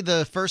LA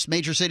the first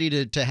major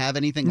city to have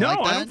anything like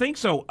that? No, I don't think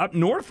so. Up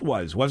north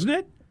wasn't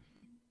it?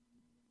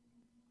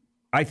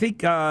 I think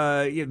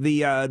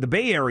the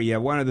Bay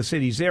Area, one of the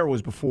cities there,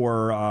 was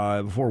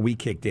before we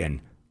kicked in,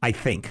 I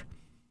think.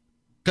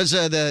 Because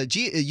the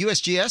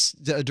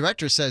USGS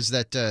director says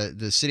that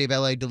the city of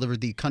LA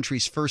delivered the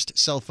country's first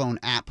cell phone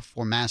app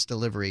for mass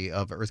delivery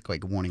of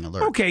earthquake warning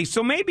alert. Okay,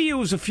 so maybe it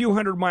was a few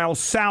hundred miles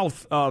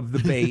south of the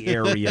Bay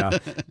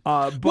Area.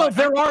 But well,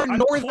 there are I'm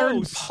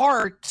northern close.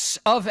 parts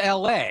of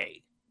LA.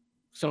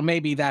 So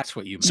maybe that's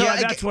what you meant. So yeah,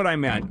 that's what I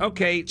meant.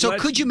 Okay. So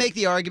could you make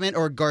the argument,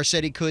 or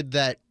Garcetti could,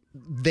 that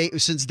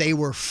since they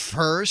were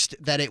first,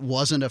 that it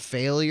wasn't a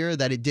failure,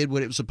 that it did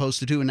what it was supposed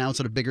to do, and now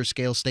it's at a bigger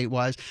scale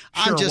statewide?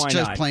 Sure, I'm just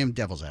why not? playing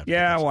devil's advocate.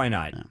 Yeah, why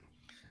not? Yeah.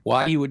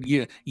 Why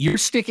you're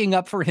sticking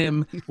up for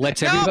him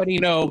lets everybody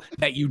know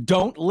that you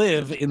don't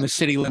live in the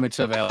city limits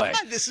of LA.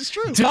 This is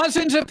true.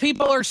 Dozens of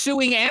people are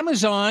suing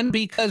Amazon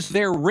because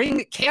their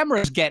Ring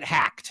cameras get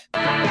hacked.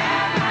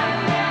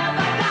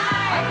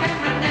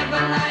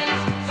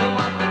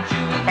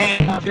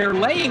 And they're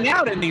laying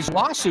out in these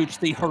lawsuits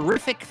the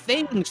horrific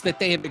things that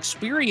they have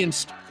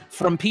experienced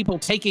from people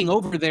taking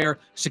over their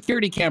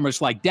security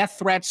cameras, like death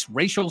threats,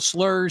 racial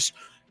slurs,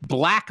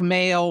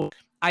 blackmail.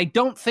 I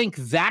don't think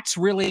that's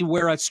really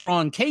where a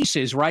strong case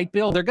is, right,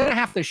 Bill? They're going to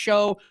have to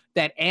show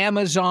that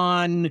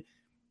Amazon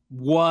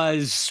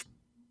was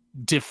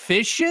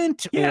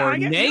deficient or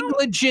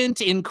negligent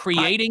in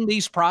creating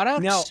these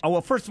products? No.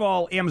 Well, first of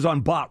all,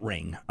 Amazon bought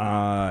Ring.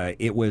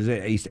 It was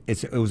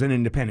an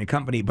independent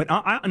company. But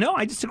no,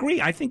 I disagree.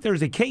 I think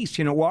there's a case.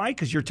 You know why?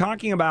 Because you're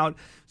talking about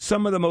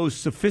some of the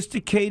most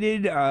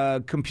sophisticated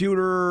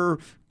computer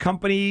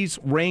companies,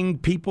 Ring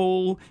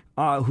people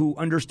who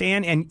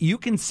understand. And you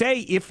can say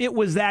if it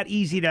was that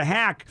easy to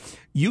hack,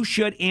 you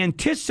should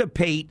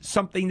anticipate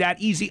something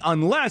that easy,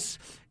 unless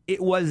it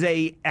was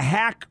a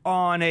hack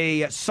on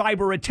a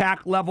cyber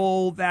attack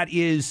level that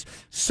is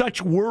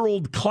such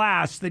world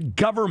class that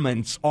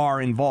governments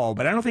are involved.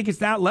 But I don't think it's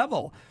that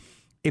level.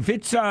 If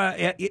it's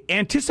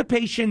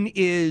anticipation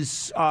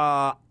is,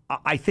 I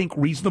think,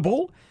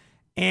 reasonable,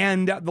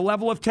 and the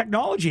level of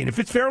technology. And if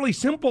it's fairly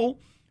simple,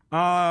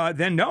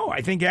 then no,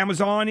 I think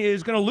Amazon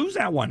is going to lose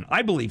that one.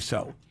 I believe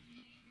so.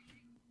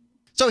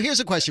 So here's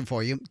a question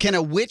for you. Can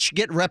a witch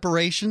get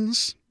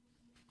reparations?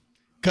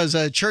 Because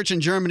a church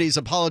in Germany is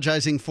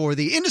apologizing for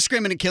the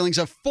indiscriminate killings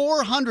of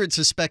 400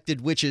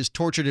 suspected witches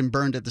tortured and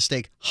burned at the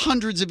stake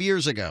hundreds of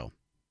years ago.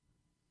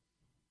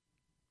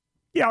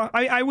 Yeah,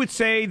 I would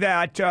say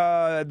that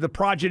the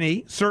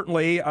progeny,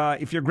 certainly,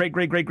 if your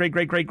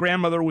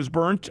great-great-great-great-great-great-grandmother was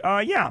burnt,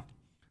 yeah.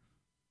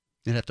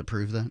 You'd have to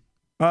prove that?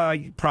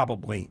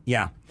 Probably,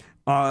 yeah.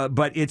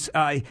 But it's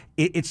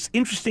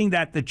interesting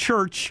that the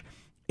church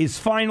is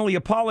finally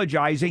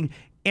apologizing.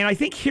 And I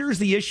think here's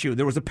the issue.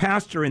 There was a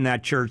pastor in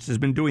that church that's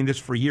been doing this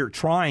for years,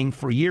 trying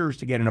for years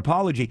to get an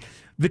apology.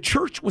 The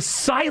church was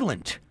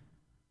silent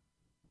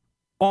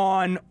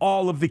on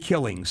all of the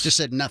killings. Just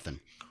said nothing.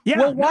 Yeah.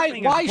 Well,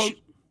 why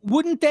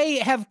wouldn't they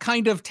have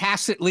kind of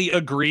tacitly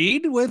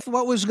agreed with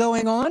what was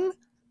going on?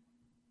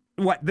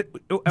 What?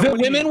 The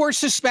women were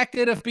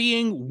suspected of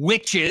being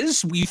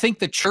witches. You think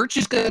the church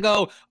is going to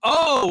go,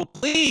 oh,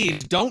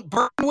 please don't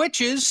burn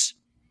witches?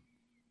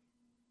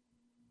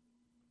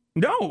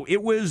 No,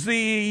 it was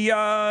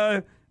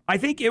I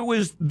think it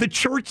was the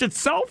church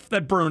itself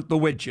that burnt the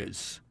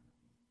witches.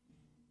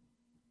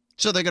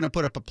 So they're going to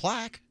put up a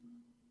plaque.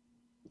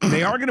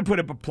 They are going to put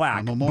up a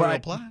plaque. A memorial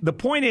but plaque. The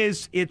point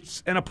is,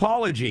 it's an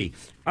apology.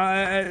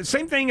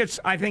 Same thing it's,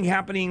 I think,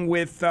 happening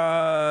with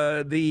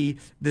the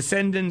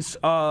descendants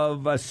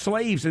of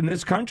slaves in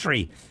this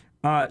country.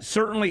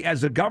 Certainly,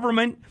 as a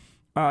government,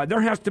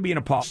 there has to be an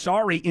apology.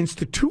 Sorry,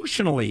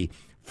 institutionally,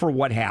 for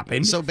what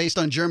happened. So based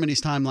on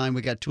Germany's timeline,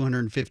 we got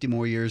 250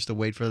 more years to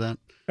wait for that?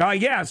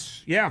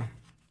 Yes, yeah.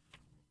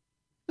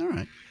 All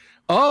right.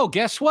 Oh,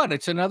 guess what?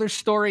 It's another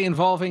story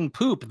involving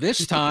poop,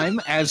 this time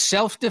as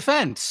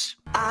self-defense.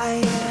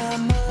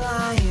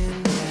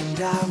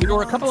 There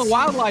were a couple of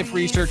wildlife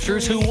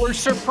researchers who were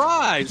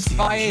surprised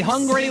by a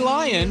hungry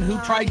lion who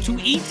tried to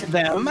eat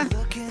them.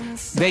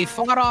 They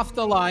fought off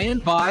the lion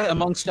by,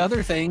 amongst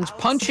other things,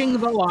 punching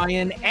the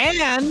lion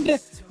and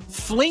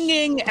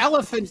flinging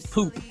elephant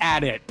poop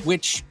at it,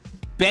 which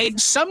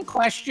begs some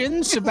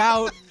questions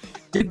about...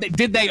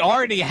 Did they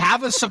already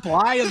have a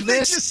supply of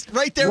this just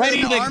right there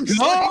ready in to arm's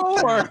go?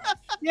 Or,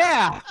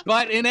 yeah,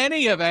 but in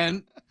any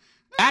event,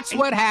 that's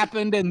what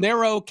happened, and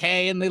they're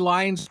okay, and the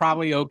lion's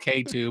probably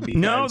okay too.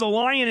 No, the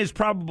lion is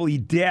probably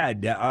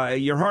dead.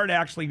 Your heart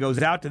actually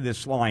goes out to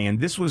this lion.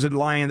 This was a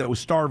lion that was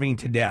starving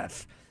to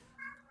death.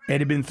 It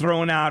had been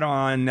thrown out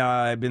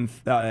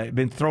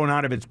been thrown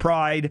out of its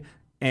pride,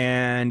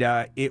 and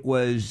it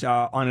was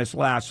on its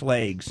last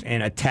legs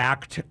and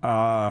attacked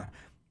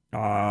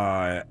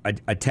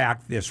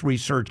this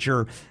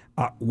researcher.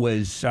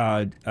 He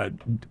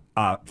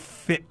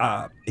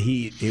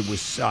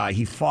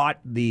fought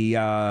the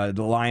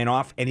lion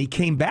off, and he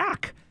came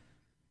back.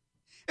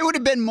 It would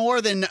have been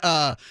more than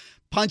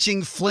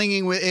punching,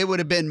 flinging. It would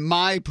have been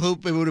my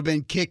poop. It would have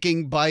been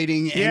kicking,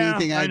 biting,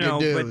 anything I could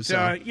do. But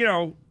so.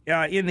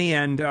 In the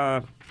end,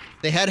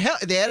 they had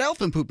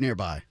elephant poop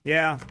nearby.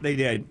 Yeah, they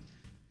did.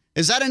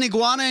 Is that an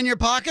iguana in your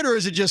pocket, or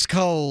is it just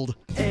cold?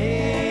 Oh,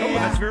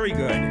 that's very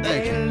good.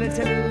 Thank you.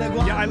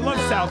 Yeah, I love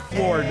South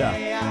Florida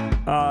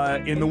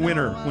in the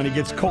winter when it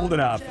gets cold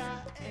enough.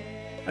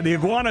 The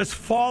iguanas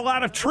fall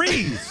out of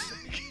trees.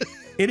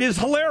 It is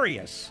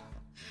hilarious.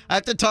 I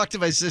have to talk to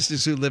my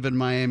sisters who live in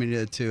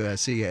Miami to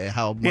see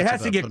how much it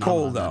has of to a get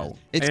cold, phenomenon though.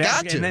 It's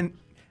got to.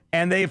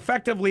 And they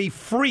effectively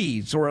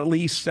freeze, or at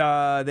least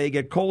they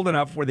get cold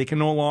enough where they can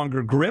no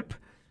longer grip.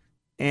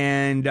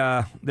 And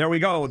there we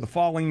go, the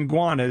falling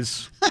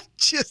iguanas.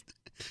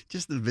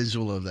 just the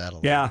visual of that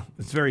alone. Yeah,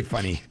 it's very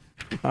funny.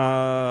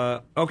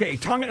 Okay,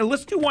 Tonga,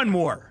 let's do one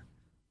more.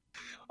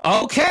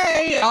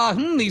 Okay,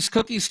 these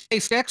cookies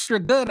taste extra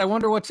good. I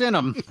wonder what's in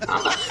them.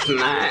 I'm a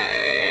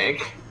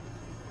snake.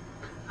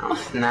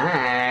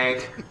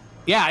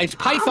 Yeah, it's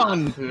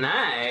Python.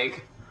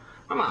 Snake.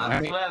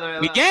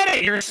 We get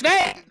it, you're a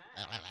snake.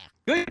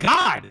 Good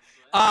God.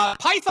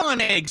 Python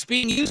eggs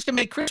being used to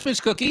make Christmas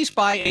cookies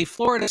by a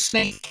Florida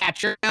snake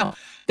catcher. Now,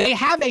 they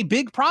have a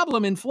big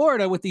problem in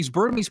Florida with these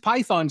Burmese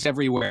pythons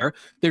everywhere.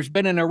 There's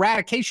been an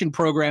eradication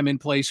program in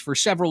place for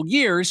several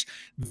years,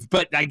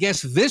 but I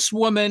guess this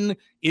woman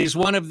is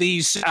one of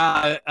these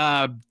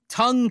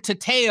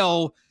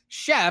tongue-to-tail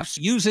chefs,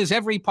 uses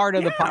every part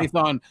of the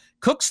python,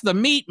 cooks the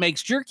meat,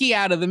 makes jerky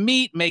out of the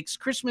meat, makes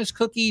Christmas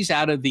cookies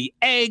out of the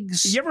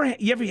eggs.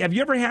 Have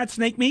you ever had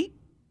snake meat?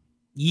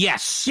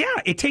 Yes. Yeah,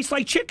 it tastes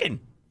like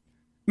chicken.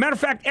 Matter of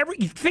fact,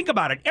 think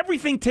about it.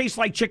 Everything tastes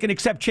like chicken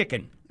except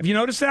chicken. Have you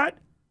noticed that?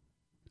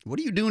 What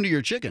are you doing to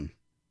your chicken?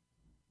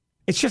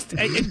 It's just,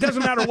 it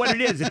doesn't matter what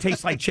it is. It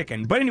tastes like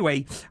chicken. But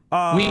anyway.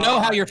 We know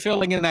how you're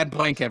filling in that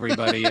blank,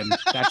 everybody, and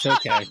that's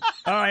okay.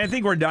 I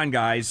think we're done,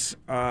 guys.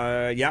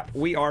 Yeah,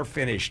 we are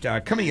finished.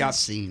 Coming up,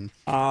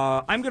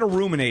 I'm going to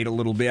ruminate a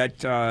little bit,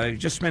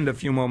 just spend a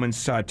few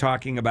moments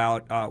talking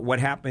about what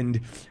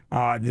happened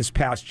this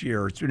past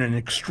year. It's been an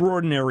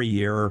extraordinary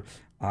year.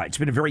 It's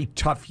been a very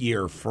tough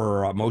year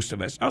for most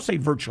of us. I'll say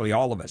virtually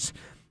all of us.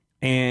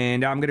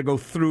 And I'm going to go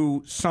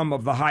through some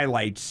of the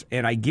highlights,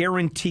 and I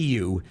guarantee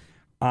you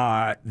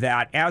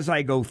that as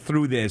I go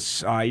through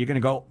this, you're going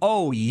to go,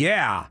 oh,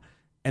 yeah,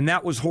 and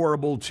that was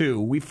horrible, too.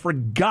 We've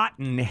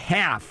forgotten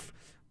half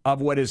of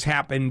what has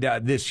happened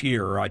this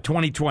year,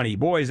 2020.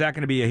 Boy,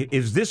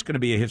 is this going to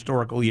be a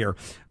historical year?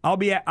 I'll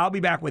be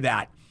back with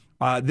that.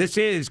 This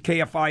is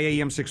KFI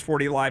AM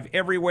 640 live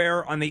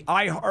everywhere on the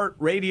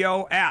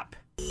iHeartRadio app.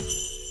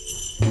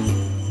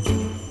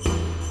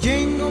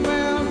 Jingle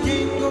bell,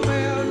 jingle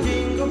bell,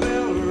 jingle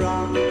bell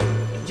rock.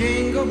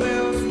 Jingle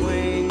bells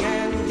swing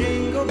and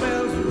jingle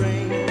bells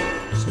ring.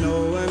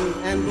 Snowing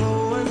and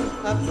blowing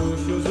up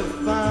bushels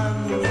of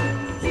fun.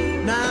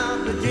 Now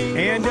the jingle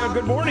And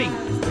good morning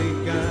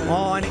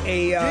on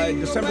a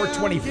December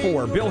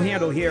 24. Bill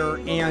Handel here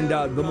and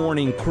the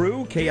morning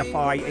crew.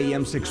 KFI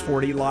AM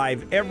 640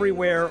 live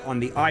everywhere on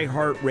the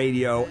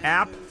iHeartRadio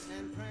app.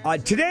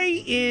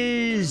 Today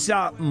is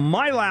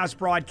my last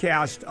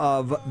broadcast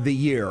of the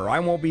year. I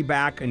won't be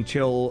back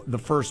until the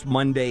first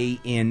Monday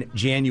in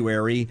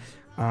January.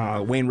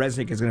 Wayne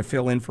Resnick is going to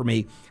fill in for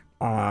me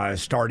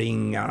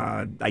starting,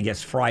 I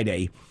guess,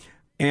 Friday.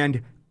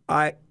 And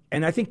I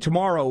think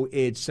tomorrow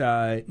it's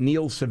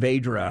Neil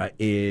Saavedra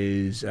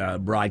is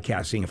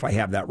broadcasting, if I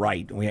have that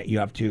right. You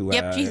have to...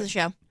 Yep, Jesus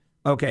Show.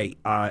 Okay,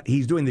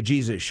 he's doing the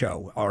Jesus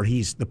Show, or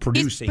he's the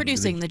producing. He's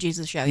producing the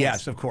Jesus Show,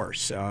 yes. Of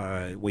course.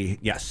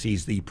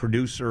 He's the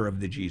producer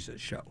of the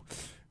Jesus Show,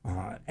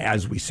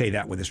 as we say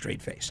that with a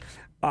straight face.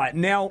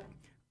 Now,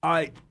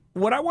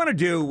 what I want to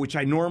do, which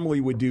I normally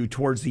would do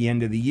towards the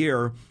end of the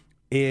year,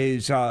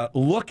 is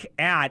look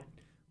at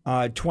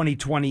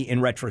 2020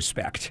 in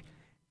retrospect.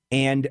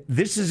 And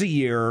this is a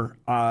year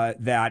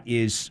that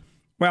is,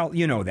 well,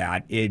 you know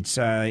that. It's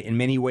in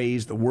many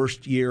ways the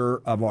worst year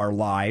of our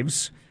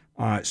lives.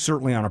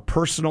 Certainly on a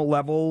personal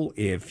level,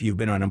 if you've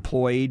been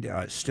unemployed,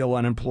 still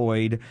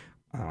unemployed,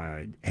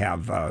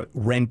 have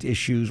rent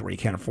issues where you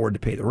can't afford to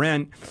pay the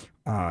rent,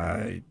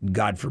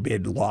 God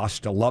forbid,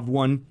 lost a loved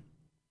one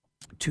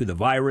to the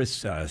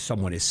virus,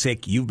 someone is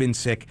sick, you've been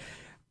sick.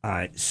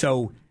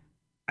 So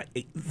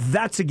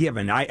that's a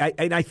given.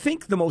 I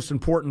think the most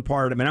important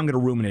part, I'm going to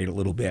ruminate a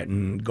little bit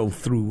and go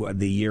through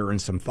the year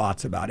and some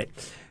thoughts about it,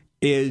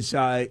 is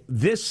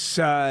this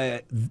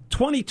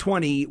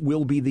 2020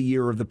 will be the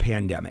year of the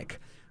pandemic.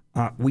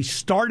 We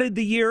started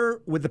the year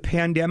with the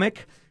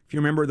pandemic. If you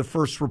remember, the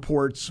first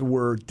reports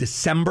were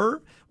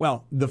December.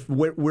 Well,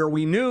 where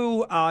we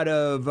knew out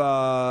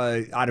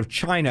of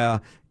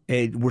China,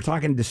 we're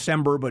talking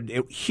December, but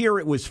here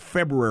it was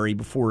February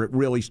before it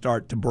really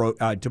started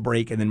to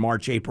break, and then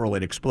March, April,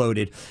 it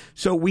exploded.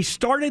 So we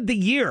started the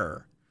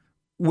year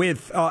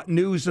with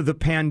news of the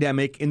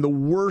pandemic in the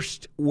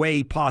worst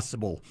way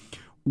possible.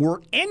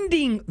 We're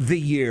ending the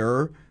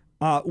year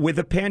with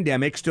a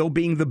pandemic still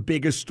being the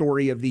biggest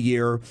story of the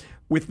year,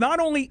 with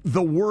not only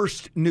the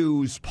worst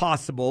news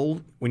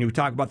possible when you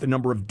talk about the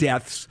number of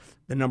deaths,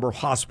 the number of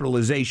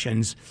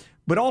hospitalizations,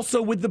 but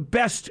also with the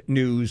best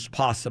news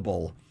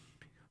possible,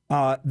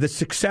 the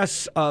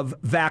success of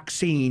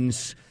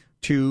vaccines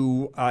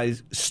to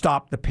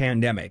stop the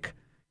pandemic.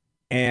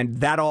 And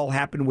that all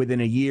happened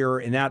within a year,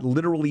 and that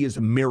literally is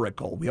a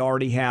miracle. We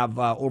already have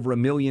over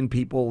 1 million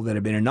people that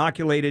have been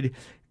inoculated,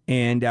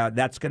 and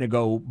that's going to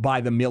go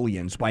by the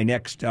millions. By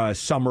next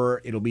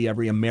summer, it'll be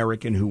every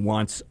American who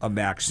wants a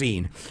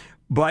vaccine.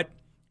 But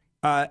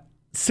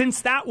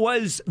since that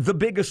was the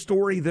biggest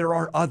story, there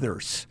are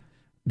others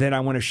that I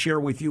want to share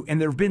with you.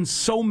 And there have been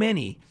so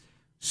many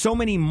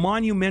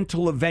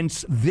monumental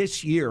events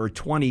this year,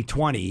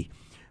 2020,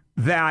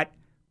 that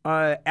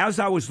as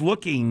I was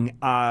looking,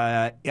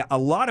 a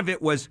lot of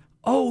it was,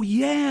 oh,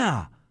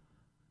 yeah.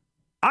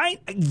 I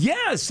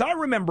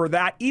remember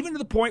that, even to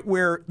the point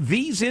where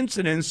these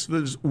incidents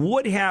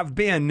would have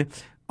been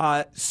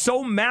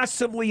so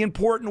massively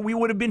important, we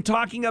would have been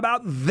talking about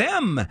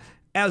them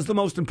as the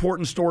most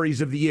important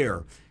stories of the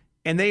year.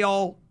 And they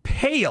all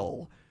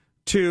pale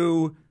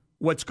to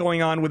what's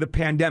going on with the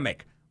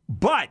pandemic.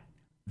 But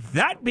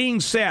that being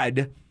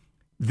said,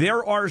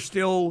 there are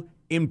still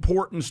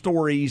important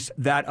stories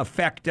that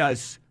affect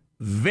us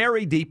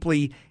very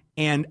deeply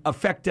and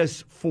affect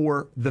us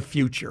for the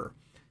future.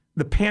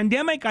 The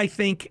pandemic, I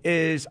think,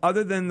 is,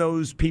 other than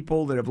those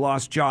people that have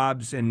lost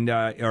jobs and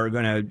are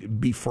going to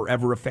be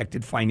forever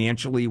affected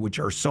financially, which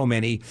are so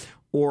many,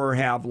 or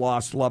have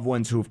lost loved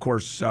ones who, of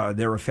course,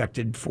 they're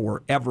affected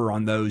forever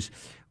on those.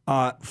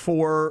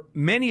 For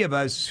many of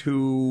us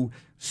who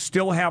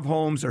still have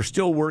homes, are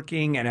still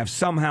working, and have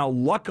somehow,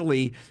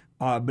 luckily,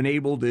 been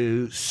able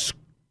to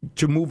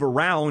move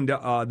around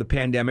the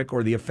pandemic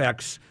or the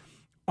effects,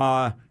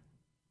 that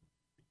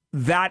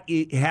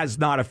it has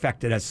not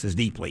affected us as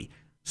deeply.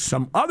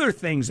 Some other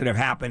things that have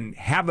happened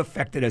have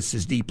affected us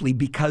as deeply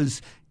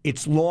because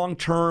it's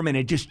long-term and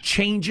it just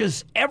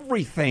changes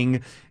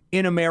everything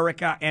in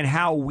America and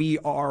how we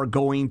are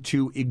going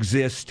to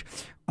exist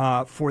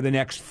for the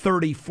next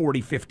 30, 40,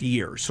 50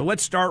 years. So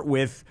let's start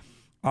with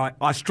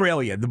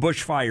Australia, the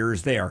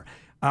bushfires there.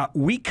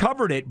 We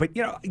covered it, but,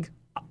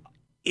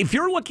 if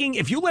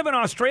you live in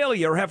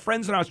Australia or have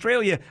friends in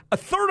Australia, a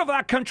third of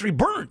that country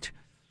burnt.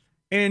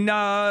 And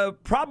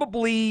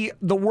probably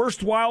the worst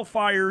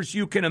wildfires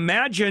you can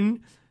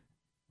imagine.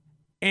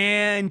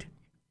 And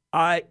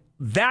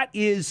that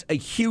is a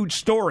huge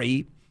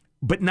story,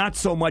 but not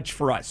so much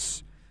for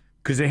us,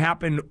 because it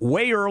happened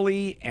way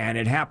early and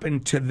it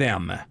happened to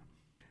them.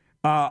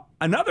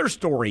 Another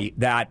story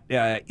that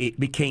it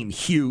became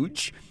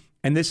huge,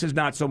 and this is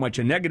not so much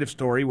a negative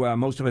story, well,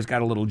 most of us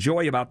got a little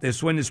joy about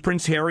this one, is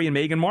Prince Harry and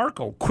Meghan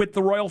Markle quit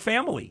the royal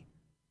family.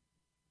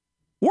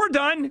 We're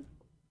done.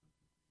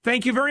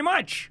 Thank you very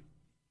much.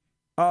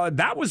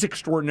 That was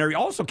extraordinary.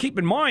 Also, keep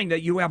in mind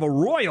that you have a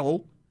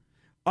royal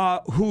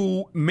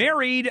who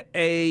married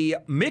a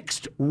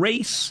mixed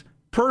race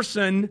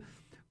person,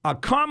 a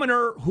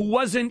commoner who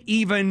wasn't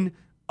even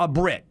a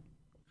Brit.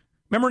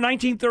 Remember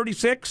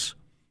 1936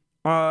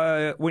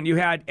 when you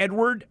had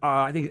Edward,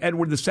 I think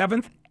Edward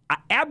VII,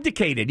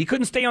 abdicated. He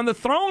couldn't stay on the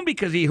throne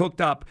because he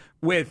hooked up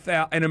with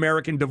an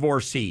American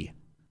divorcee.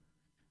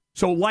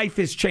 So life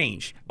has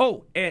changed.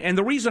 Oh, and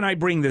the reason I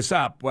bring this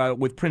up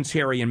with Prince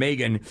Harry and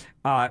Meghan,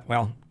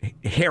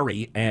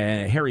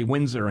 Harry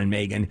Windsor and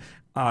Meghan,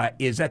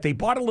 is that they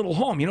bought a little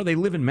home. You know, they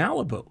live in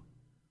Malibu.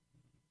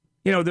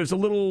 You know, there's a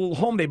little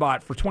home they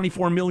bought for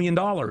 $24 million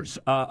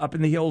up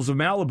in the hills of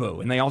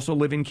Malibu, and they also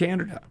live in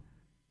Canada.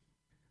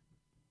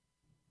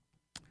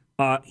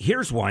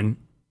 Here's one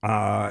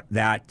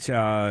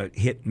that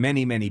hit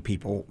many, many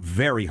people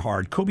very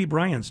hard. Kobe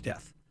Bryant's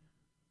death.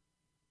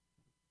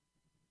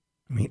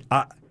 I mean,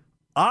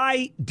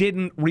 I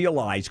didn't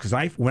realize, because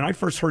when I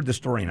first heard the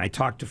story, and I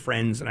talked to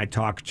friends and I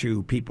talked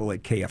to people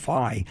at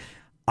KFI,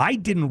 I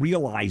didn't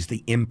realize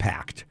the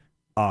impact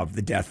of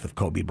the death of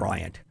Kobe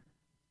Bryant.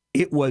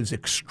 It was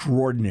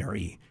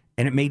extraordinary,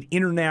 and it made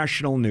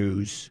international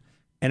news.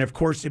 And, of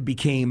course, it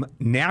became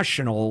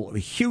national,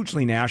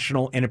 hugely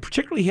national, and it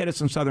particularly hit us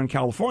in Southern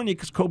California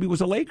because Kobe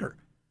was a Laker.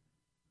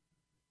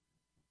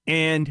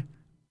 And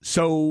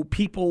so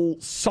people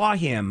saw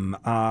him.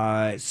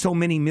 So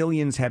many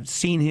millions have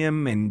seen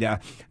him and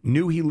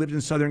knew he lived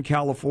in Southern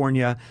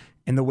California.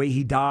 And the way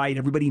he died,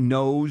 everybody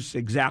knows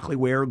exactly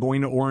where,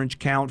 going to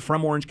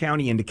from Orange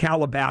County into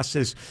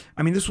Calabasas.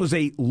 I mean, this was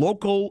a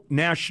local,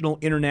 national,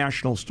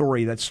 international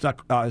story that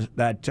struck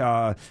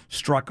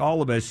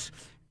all of us,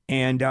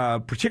 and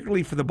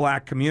particularly for the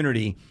black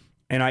community.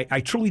 And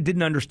I truly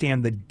didn't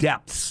understand the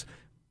depths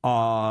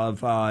of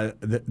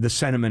the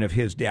sentiment of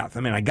his death. I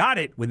mean, I got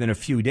it within a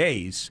few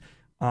days,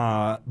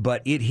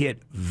 but it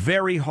hit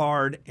very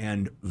hard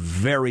and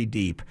very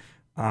deep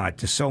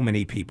to so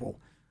many people.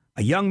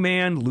 A young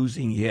man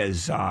losing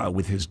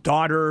with his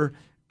daughter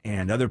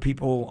and other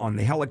people on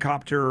the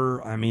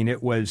helicopter. I mean,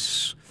 it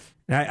was,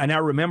 and I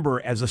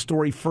remember as the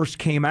story first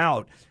came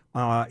out,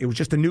 it was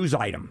just a news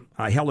item,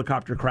 a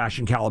helicopter crash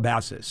in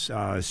Calabasas,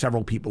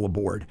 several people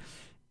aboard.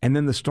 And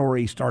then the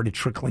story started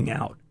trickling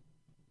out.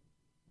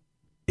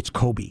 It's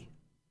Kobe.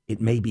 It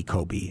may be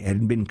Kobe. It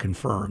hadn't been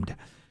confirmed.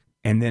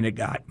 And then it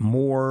got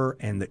more,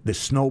 and the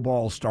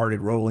snowball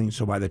started rolling.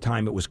 So by the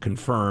time it was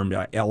confirmed,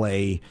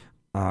 L.A.,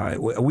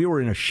 we were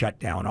in a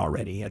shutdown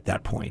already at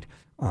that point.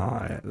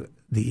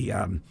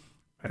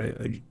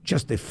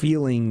 Just the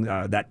feeling,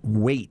 that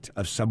weight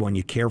of someone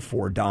you care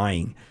for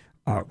dying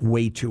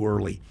way too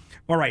early.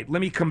 All right,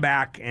 let me come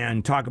back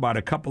and talk about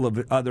a couple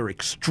of other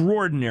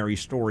extraordinary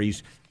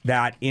stories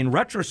that, in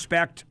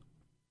retrospect,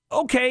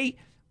 okay,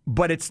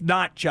 but it's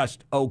not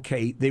just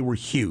okay. They were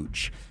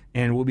huge.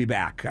 And we'll be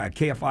back.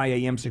 KFI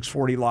AM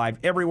 640 live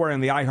everywhere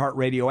in the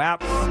iHeartRadio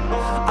app.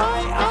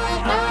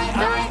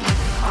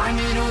 I'm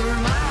in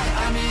over my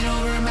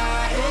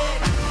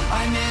head.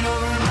 I'm in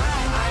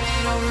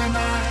over my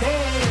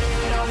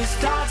head. All these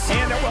thoughts.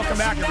 And welcome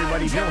back,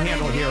 everybody. Bill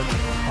Handel here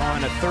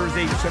on a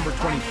Thursday, December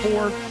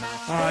 24th.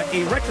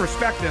 A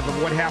retrospective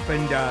of what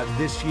happened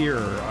this year.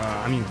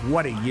 I mean,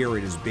 what a year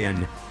it has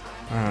been.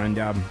 And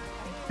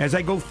as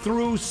I go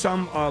through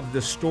some of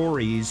the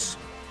stories,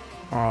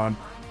 and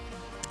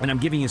I'm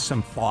giving you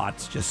some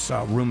thoughts, just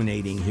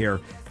ruminating here.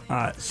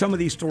 Some of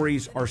these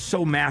stories are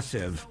so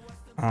massive,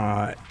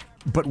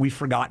 but we've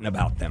forgotten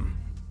about them.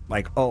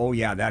 Like, oh,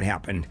 yeah, that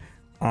happened.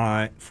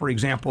 For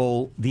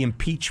example, the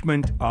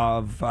impeachment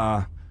of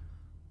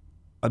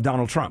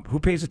Donald Trump. Who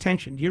pays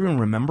attention? Do you even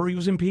remember he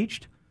was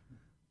impeached?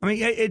 I mean,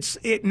 it's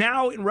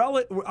now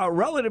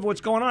relative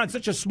what's going on. It's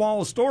such a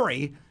small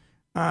story.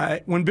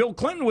 When Bill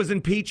Clinton was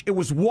impeached, it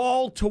was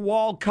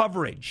wall-to-wall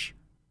coverage.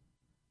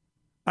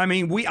 I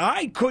mean,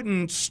 I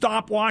couldn't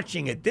stop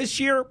watching it. This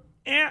year,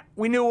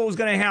 we knew what was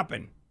going to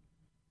happen.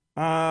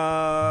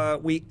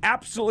 We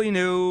absolutely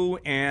knew,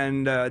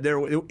 and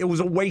it was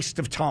a waste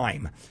of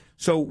time.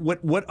 So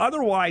what would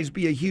otherwise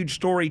be a huge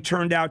story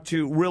turned out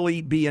to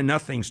really be a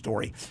nothing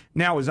story.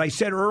 Now, as I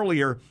said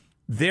earlier,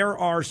 there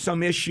are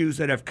some issues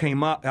that have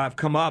come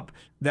up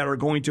that are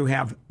going to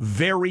have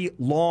very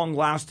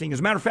long-lasting, as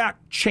a matter of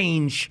fact,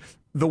 change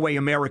the way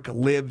America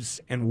lives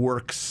and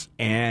works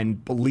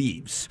and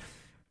believes.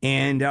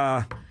 And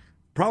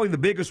probably the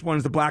biggest one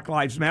is the Black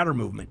Lives Matter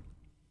movement.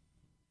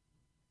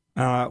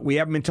 We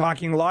haven't been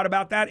talking a lot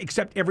about that,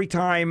 except every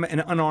time an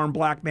unarmed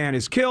black man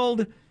is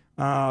killed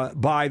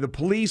by the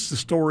police, the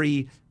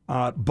story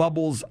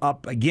bubbles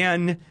up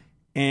again.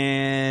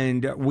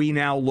 And we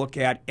now look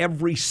at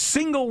every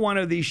single one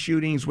of these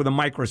shootings with a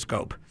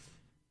microscope.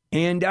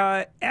 And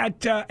at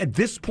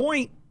this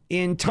point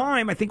in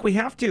time, I think we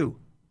have to.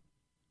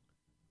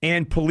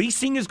 And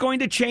policing is going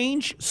to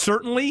change,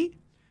 certainly.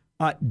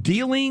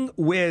 Dealing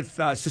with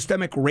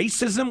systemic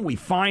racism, we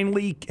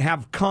finally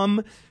have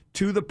come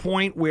to the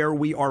point where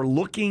we are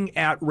looking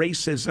at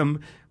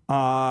racism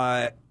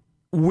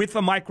with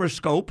a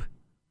microscope,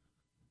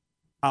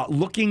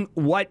 looking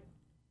what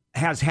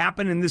has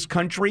happened in this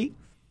country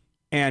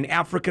and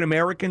African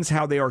Americans,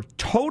 how they are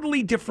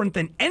totally different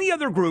than any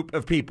other group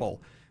of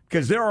people,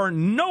 because there's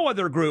no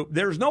other group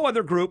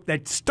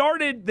that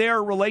started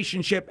their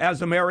relationship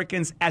as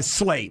Americans as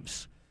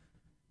slaves.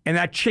 And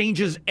that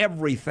changes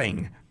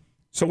everything.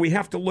 So we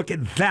have to look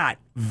at that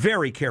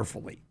very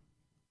carefully.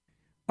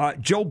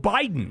 Joe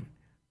Biden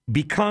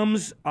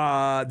becomes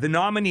the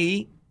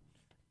nominee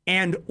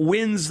and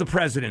wins the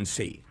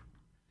presidency.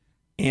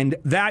 And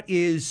that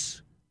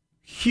is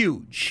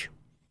huge.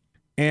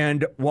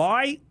 And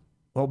why?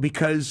 Well,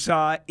 because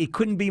it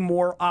couldn't be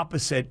more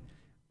opposite.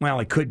 Well,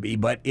 it could be,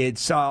 but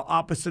it's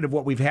opposite of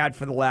what we've had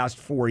for the last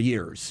 4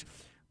 years.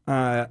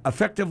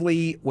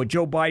 Effectively, what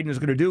Joe Biden is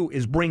going to do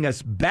is bring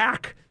us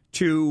back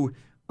to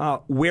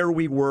where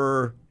we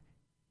were,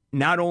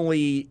 not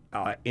only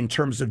in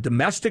terms of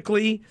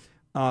domestically,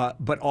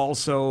 but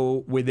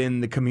also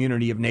within the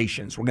community of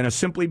nations. We're going to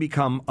simply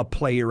become a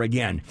player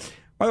again.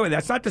 By the way,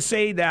 that's not to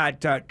say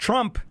that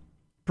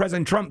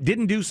President Trump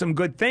didn't do some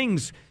good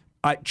things.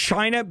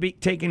 China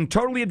taking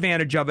totally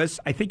advantage of us.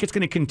 I think it's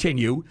going to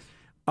continue.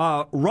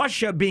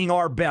 Russia being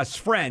our best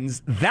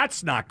friends,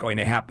 that's not going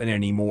to happen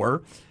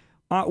anymore.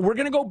 We're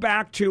going to go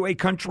back to a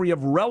country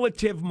of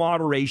relative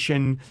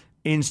moderation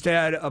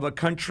instead of a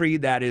country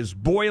that is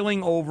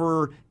boiling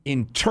over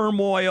in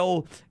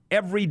turmoil.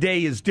 Every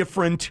day is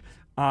different.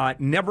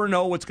 Never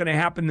know what's going to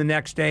happen the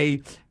next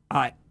day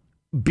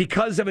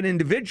because of an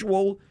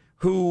individual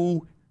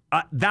who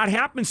that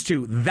happens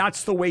to.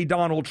 That's the way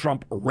Donald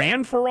Trump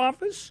ran for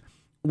office,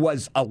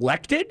 was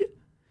elected,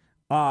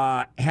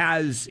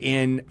 has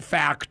in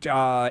fact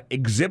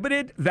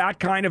exhibited that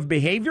kind of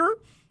behavior.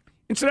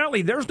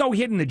 Incidentally, there's no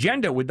hidden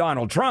agenda with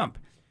Donald Trump.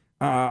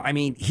 I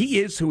mean, he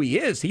is who he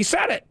is. He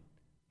said it.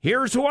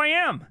 Here's who I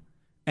am.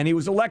 And he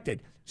was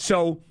elected.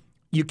 So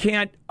you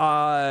can't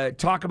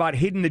talk about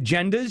hidden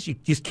agendas. You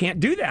just can't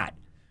do that.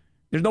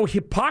 There's no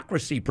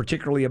hypocrisy,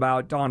 particularly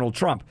about Donald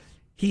Trump.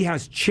 He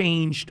has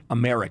changed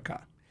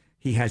America.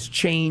 He has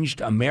changed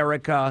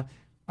America,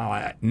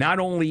 not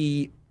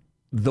only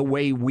the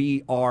way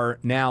we are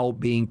now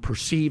being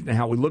perceived and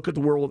how we look at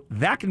the world.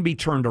 That can be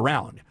turned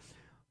around.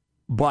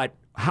 But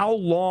how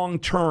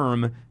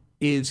long-term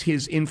is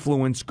his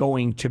influence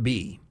going to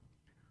be?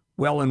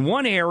 Well, in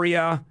one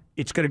area,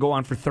 it's going to go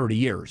on for 30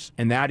 years,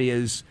 and that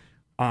is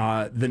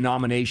the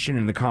nomination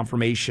and the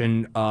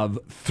confirmation of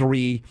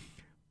 3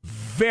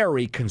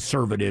 very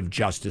conservative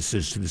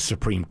justices to the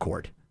Supreme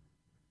Court.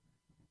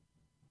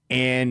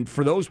 And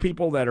for those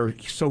people that are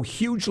so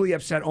hugely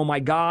upset, oh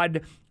my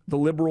God, the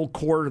liberal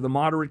court or the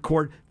moderate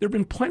court, there have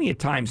been plenty of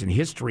times in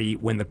history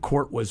when the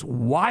court was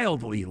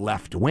wildly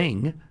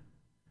left-wing.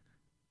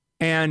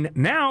 And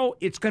now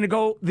it's going to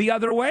go the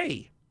other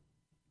way.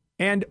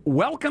 And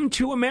welcome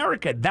to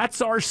America.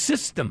 That's our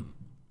system.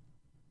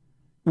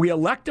 We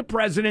elect a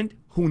president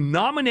who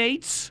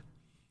nominates,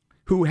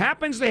 who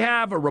happens to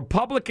have a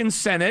Republican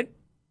Senate,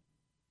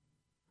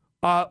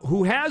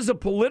 who has a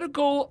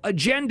political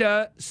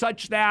agenda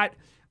such that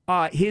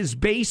his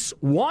base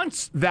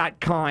wants that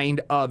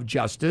kind of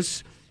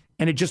justice,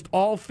 and it just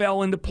all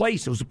fell into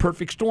place. It was a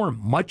perfect storm,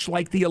 much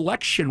like the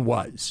election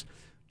was.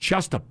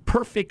 Just a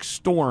perfect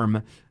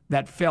storm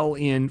that fell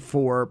in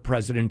for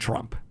President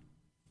Trump.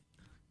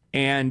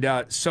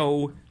 And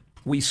so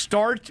we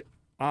start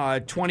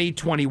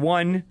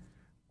 2021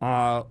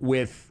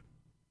 with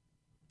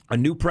a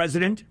new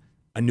president,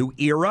 a new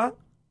era,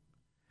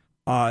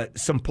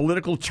 some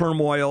political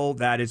turmoil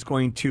that is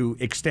going to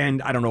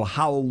extend, I don't know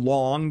how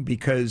long,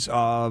 because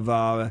of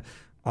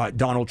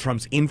Donald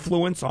Trump's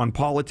influence on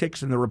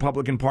politics in the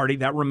Republican Party.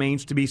 That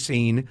remains to be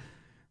seen.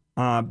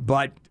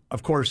 But,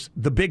 of course,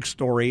 the big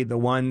story, the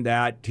one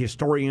that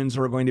historians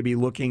are going to be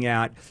looking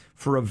at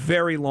for a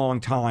very long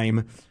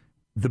time,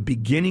 the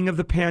beginning of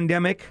the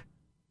pandemic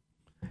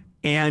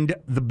and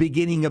the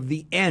beginning of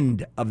the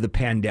end of the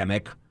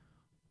pandemic,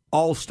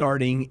 all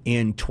starting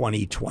in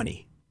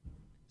 2020.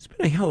 It's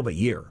been a hell of a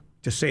year,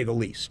 to say the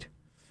least.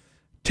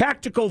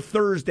 Tactical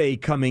Thursday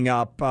coming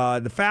up.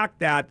 The fact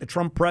that the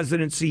Trump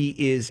presidency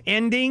is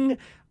ending,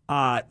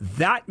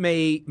 that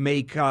may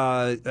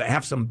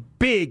have some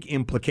big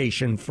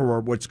implication for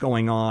what's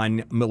going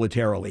on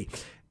militarily.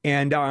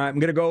 And I'm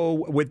going to go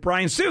with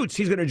Brian Suits.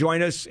 He's going to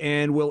join us,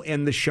 and we'll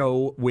end the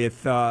show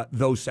with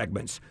those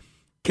segments.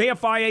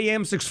 KFI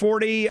AM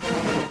 640.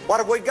 What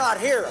have we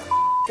got here?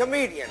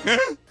 Comedian.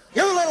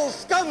 You little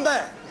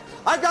scumbag.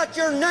 I got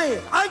your name.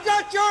 I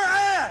got your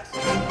ass.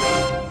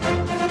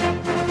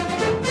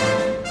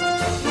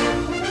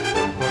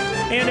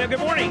 And good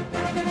morning.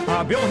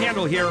 Bill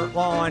Handel here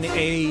on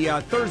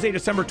a Thursday,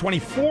 December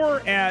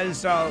 24,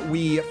 as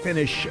we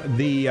finish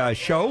the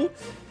show.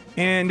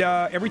 And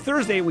every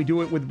Thursday we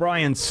do it with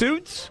Brian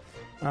Suits.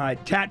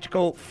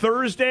 Tactical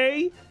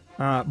Thursday.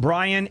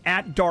 Brian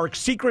at Dark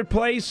Secret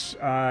Place.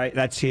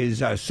 That's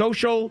his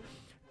social.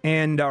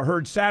 And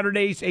heard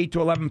Saturdays, 8 to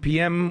 11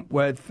 p.m.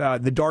 with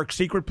the Dark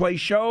Secret Place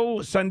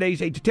show.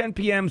 Sundays, 8 to 10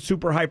 p.m.,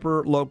 super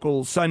hyper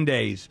local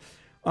Sundays.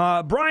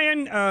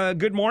 Brian,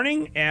 good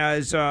morning,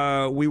 as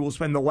we will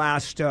spend the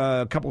last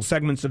couple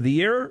segments of the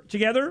year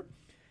together.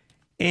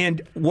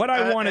 And what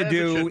I want to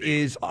do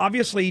is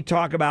obviously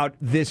talk about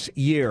this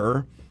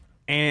year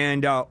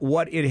and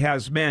what it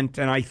has meant.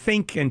 And I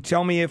think, and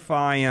tell me if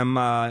I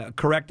am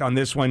correct on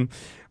this one,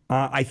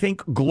 I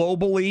think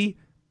globally,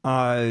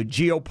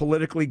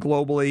 geopolitically,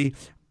 globally,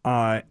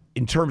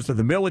 in terms of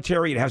the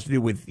military, it has to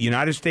do with the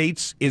United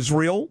States,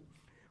 Israel,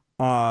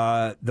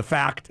 the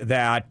fact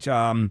that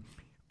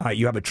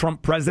you have a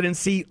Trump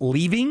presidency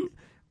leaving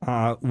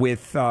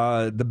with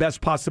the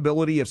best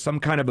possibility of some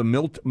kind of a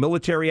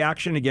military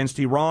action against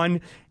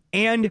Iran,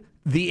 and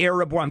the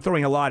Arab world. I'm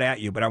throwing a lot at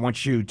you, but I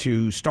want you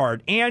to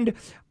start. And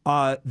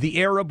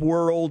the Arab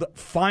world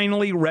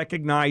finally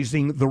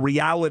recognizing the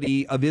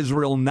reality of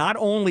Israel not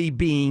only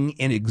being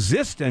in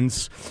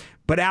existence,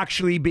 but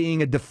actually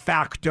being a de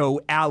facto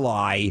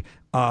ally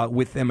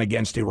with them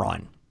against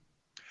Iran.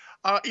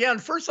 Yeah,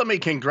 and first let me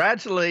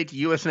congratulate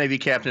U.S. Navy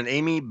Captain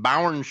Amy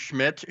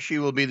Bauernschmidt. She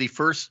will be the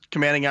first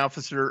commanding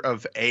officer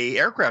of a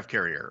aircraft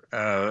carrier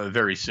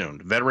very soon.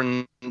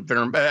 Veteran,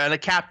 and a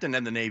captain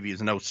in the Navy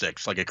is an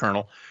 06, like a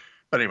colonel.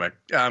 But anyway,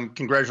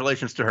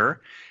 congratulations to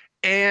her.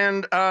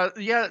 And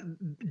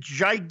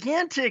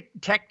gigantic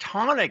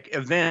tectonic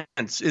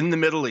events in the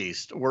Middle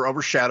East were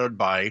overshadowed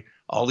by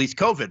all these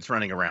COVIDs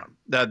running around.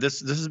 This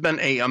has been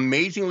an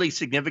amazingly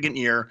significant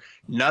year.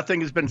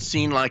 Nothing has been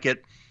seen like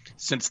it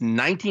since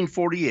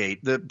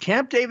 1948. The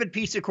Camp David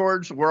peace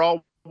accords were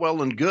all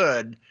well and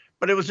good,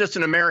 but it was just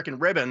an American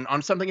ribbon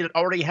on something that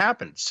already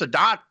happened.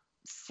 Sadat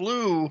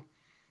flew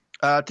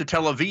to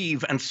Tel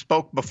Aviv and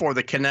spoke before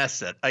the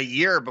Knesset a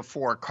year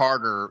before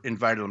Carter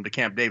invited him to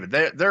Camp David.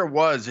 There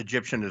was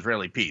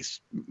Egyptian-Israeli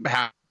peace.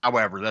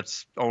 However,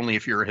 that's only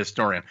if you're a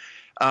historian.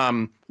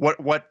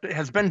 What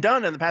has been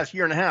done in the past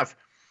year and a half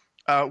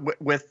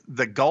with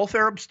the Gulf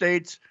Arab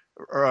states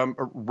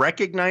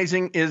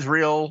recognizing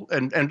Israel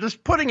and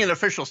just putting an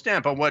official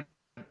stamp on what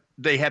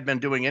they had been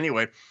doing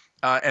anyway,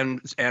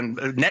 and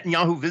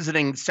Netanyahu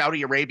visiting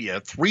Saudi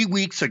Arabia 3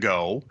 weeks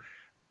ago,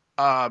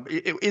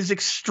 it is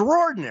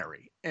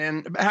extraordinary.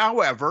 And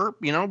however,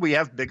 we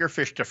have bigger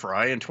fish to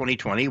fry in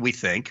 2020. We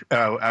think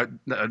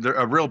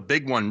a real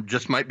big one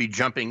just might be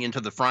jumping into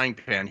the frying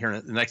pan here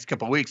in the next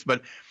couple of weeks.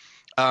 But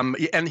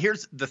and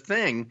here's the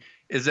thing: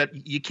 is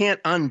that you can't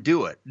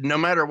undo it, no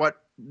matter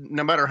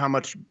how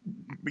much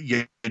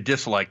you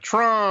dislike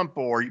Trump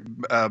or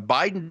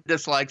Biden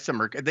dislikes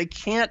him, or they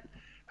can't,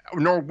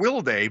 nor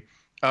will they,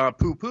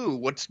 poo-poo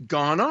what's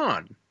gone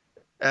on.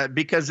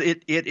 Because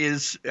it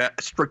is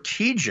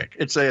strategic.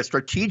 It's a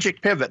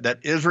strategic pivot that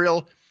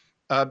Israel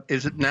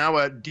is now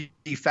a de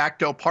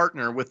facto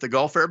partner with the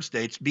Gulf Arab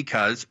states,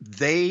 because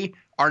they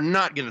are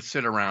not going to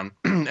sit around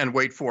and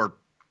wait for,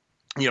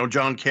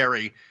 John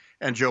Kerry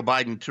and Joe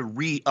Biden to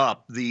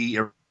re-up the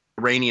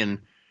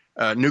Iranian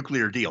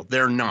nuclear deal.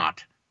 They're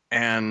not.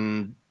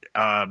 And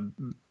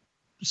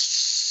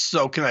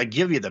so can I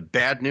give you the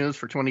bad news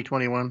for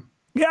 2021?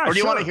 Yeah, or do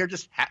you sure. want to hear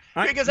just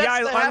because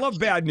I love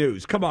bad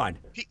news. Come on.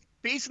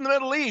 Peace in the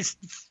Middle East,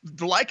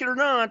 like it or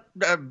not,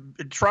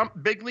 Trump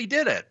bigly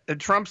did it.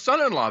 Trump's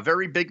son-in-law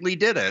very bigly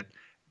did it,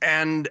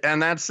 and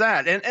that's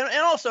that. And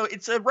also,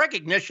 it's a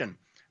recognition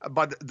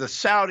by the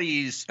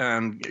Saudis,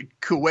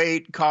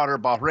 Kuwait, Qatar,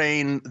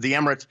 Bahrain, the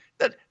Emirates,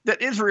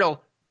 that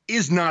Israel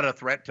is not a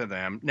threat to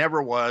them.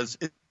 Never was.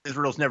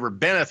 Israel's never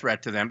been a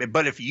threat to them.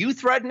 But if you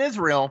threaten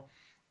Israel,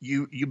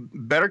 you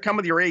better come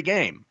with your A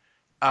game.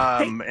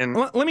 And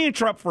let me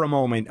interrupt for a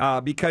moment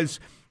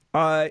because.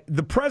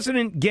 The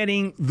president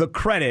getting the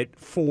credit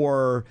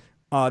for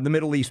the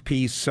Middle East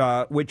peace,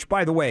 which,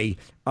 by the way,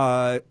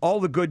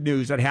 all the good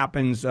news that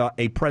happens,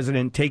 a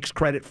president takes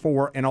credit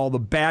for, and all the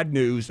bad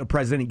news, a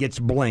president gets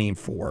blamed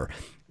for,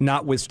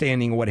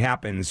 notwithstanding what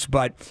happens.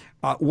 But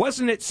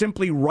wasn't it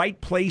simply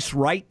right place,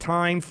 right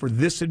time for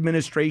this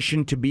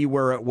administration to be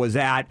where it was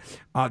at,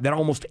 that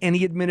almost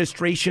any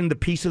administration, the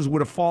pieces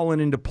would have fallen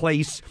into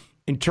place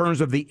in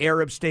terms of the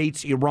Arab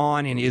states,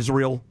 Iran, and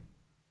Israel?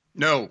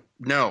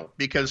 No,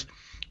 because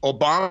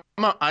Obama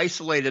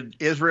isolated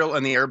Israel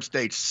and the Arab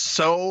states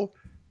so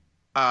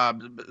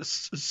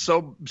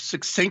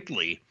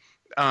succinctly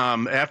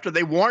after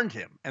they warned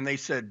him, and they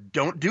said,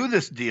 "Don't do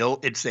this deal.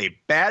 It's a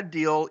bad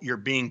deal. You're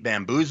being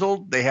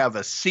bamboozled. They have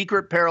a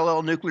secret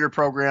parallel nuclear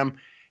program.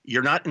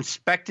 You're not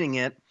inspecting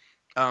it.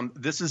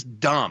 This is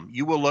dumb.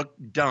 You will look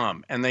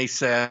dumb." And they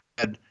said,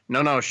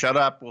 "No, shut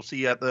up. We'll see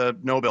you at the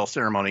Nobel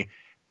ceremony."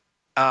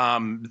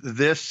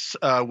 This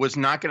was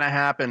not going to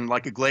happen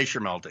like a glacier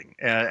melting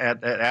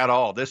at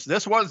all.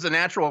 This was the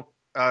natural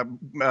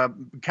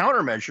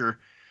countermeasure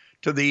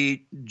to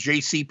the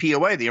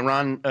JCPOA, the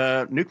Iran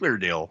nuclear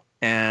deal.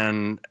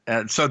 And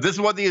so this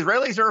is what the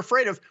Israelis are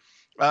afraid of.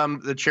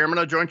 The chairman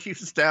of Joint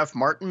Chiefs of Staff,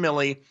 Martin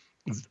Milley,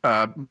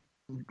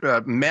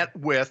 met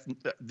with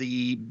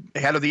the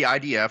head of the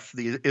IDF,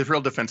 the Israel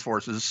Defense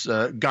Forces,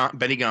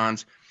 Benny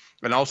Gantz,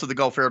 and also the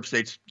Gulf Arab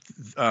states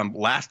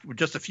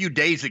just a few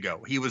days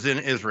ago. He was in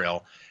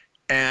Israel.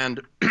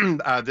 And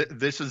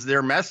this is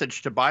their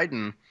message to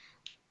Biden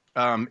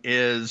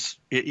is,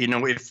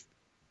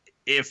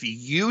 if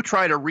you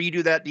try to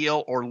redo that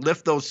deal or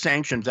lift those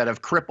sanctions that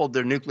have crippled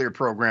their nuclear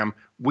program,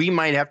 we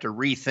might have to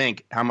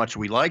rethink how much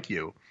we like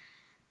you.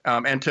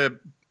 And to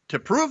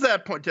prove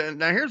that point,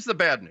 now here's the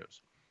bad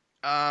news.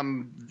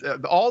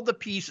 All the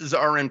pieces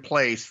are in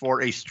place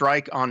for a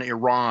strike on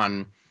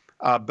Iran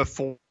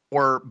before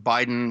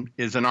Biden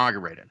is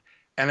inaugurated.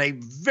 And a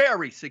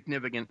very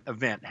significant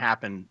event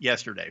happened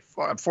yesterday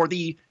for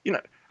the,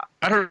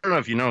 I don't know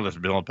if you know this,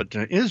 Bill, but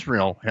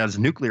Israel has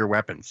nuclear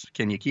weapons.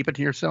 Can you keep it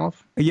to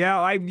yourself? Yeah,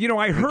 I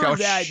heard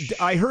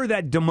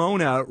that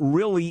Dimona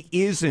really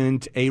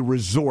isn't a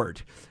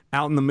resort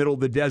out in the middle of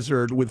the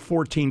desert with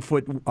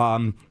 14-foot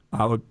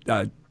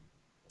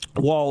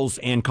walls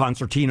and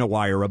concertina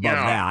wire above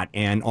that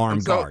and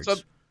armed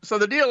guards. So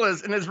the deal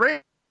is an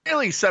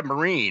Israeli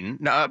submarine,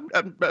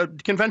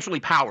 conventionally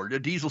powered, a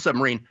diesel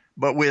submarine,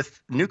 but with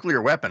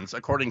nuclear weapons,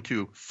 according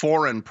to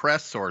foreign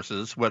press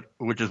sources,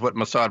 which is what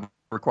Mossad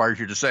requires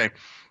you to say.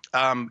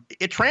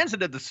 It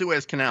transited the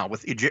Suez Canal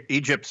with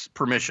Egypt's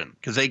permission,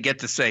 because they get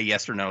to say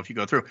yes or no if you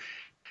go through.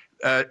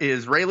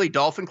 Israeli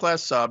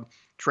Dolphin-class sub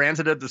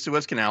transited the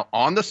Suez Canal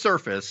on the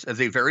surface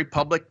as a very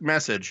public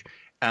message,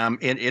 and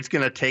it's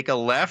going to take a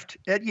left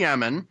at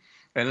Yemen,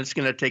 and it's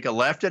going to take a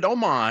left at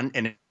Oman,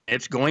 and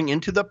it's going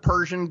into the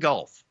Persian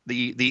Gulf.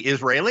 The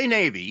Israeli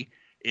Navy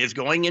is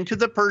going into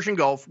the Persian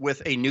Gulf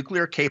with a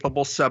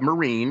nuclear-capable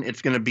submarine.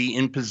 It's going to be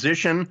in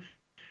position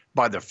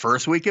by the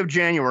first week of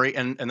January.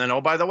 And then,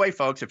 oh, by the way,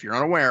 folks, if you're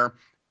unaware,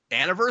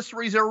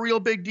 anniversaries are a real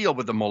big deal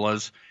with the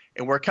mullahs.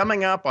 And we're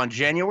coming up on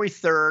January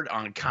 3rd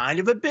on kind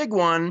of a big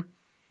one.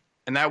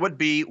 And that would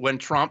be when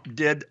Trump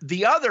did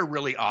the other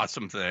really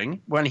awesome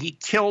thing, when he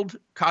killed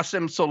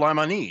Qasem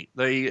Soleimani,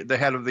 the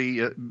head of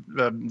the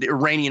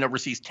Iranian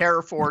Overseas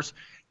Terror Force,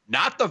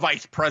 not the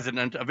vice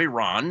president of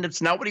Iran.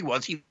 That's not what he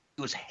was. He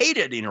was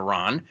hated in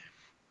Iran.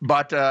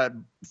 But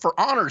for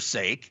honor's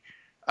sake,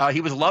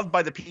 he was loved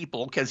by the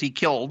people because he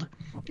killed.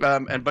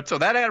 But so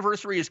that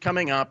anniversary is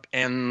coming up,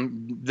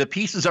 and the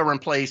pieces are in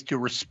place to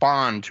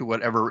respond to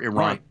whatever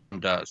Iran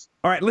does.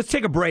 All right, let's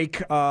take a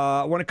break.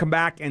 I want to come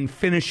back and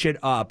finish it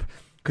up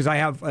because I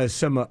have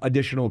some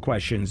additional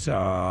questions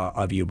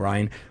of you,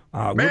 Brian.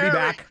 We'll be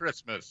back.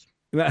 Christmas.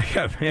 Ho,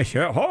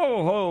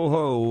 ho,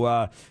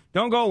 ho.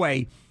 Don't go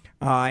away.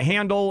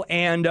 Handel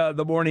and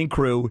the morning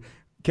crew,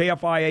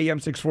 KFI AM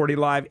 640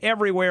 live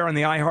everywhere on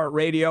the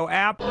iHeartRadio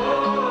app.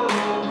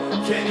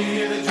 Can you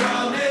hear the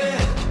drumming?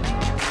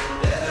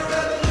 Let the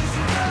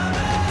revolution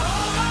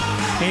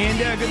come.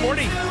 And good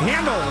morning,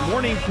 Handel,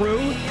 morning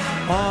crew,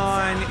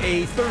 on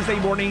a Thursday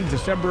morning,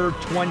 December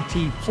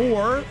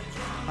 24.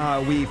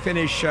 We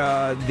finish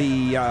our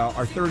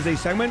Thursday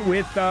segment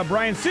with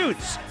Brian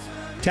Suits,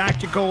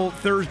 Tactical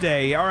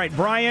Thursday. All right,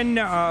 Brian,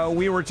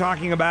 we were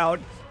talking about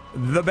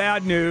the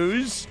bad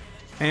news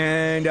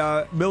and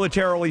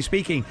militarily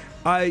speaking.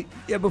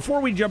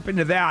 Before we jump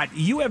into that,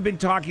 you have been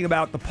talking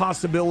about the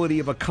possibility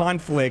of a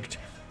conflict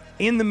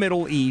in the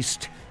Middle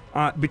East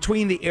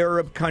between the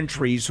Arab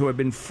countries who have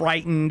been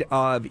frightened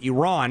of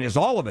Iran, as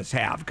all of us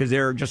have, because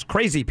they're just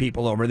crazy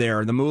people over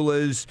there. The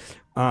mullahs,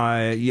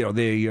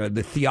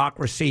 the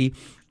theocracy,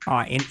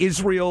 and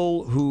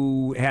Israel,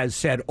 who has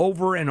said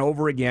over and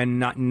over again,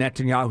 not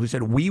Netanyahu, who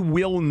said, we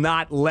will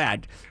not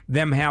let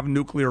them have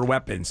nuclear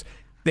weapons.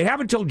 They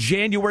have until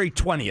January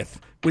 20th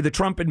with the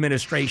Trump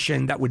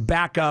administration that would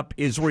back up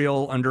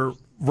Israel under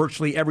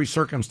virtually every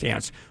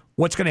circumstance.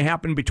 What's going to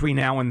happen between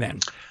now and then?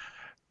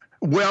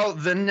 Well,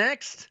 the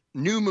next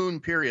new moon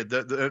period,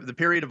 the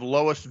period of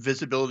lowest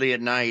visibility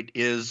at night,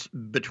 is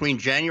between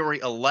January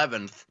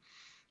 11th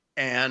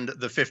and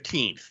the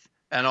 15th.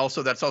 And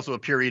also, that's also a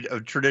period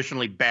of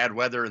traditionally bad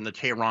weather in the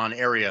Tehran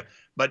area,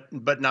 but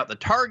not the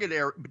target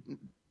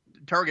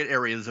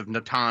areas of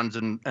Natanz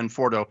and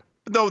Fordo.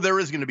 Though there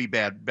is going to be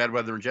bad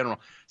weather in general.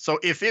 So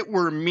if it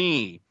were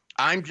me,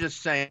 I'm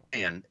just saying,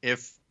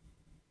 if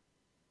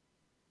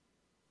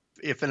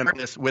in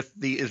this with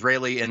the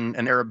Israeli and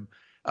Arab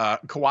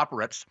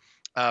cooperates,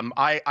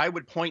 I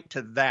would point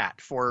to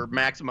that for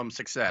maximum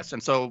success.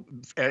 And so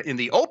in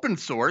the open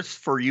source,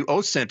 for you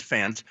OSINT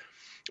fans,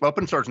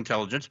 open source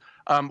intelligence,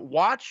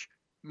 watch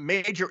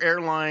major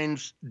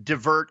airlines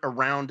divert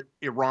around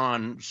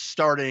Iran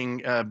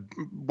starting,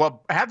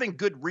 having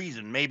good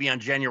reason, maybe on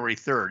January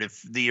 3rd,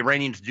 if the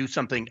Iranians do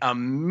something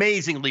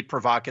amazingly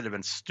provocative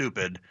and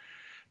stupid.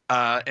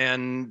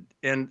 And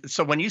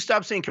so when you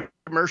stop seeing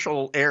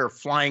commercial air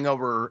flying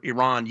over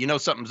Iran, you know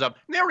something's up.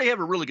 And they already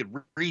have a really good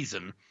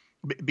reason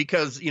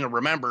because,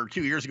 remember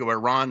 2 years ago,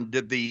 Iran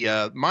did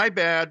the my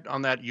bad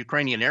on that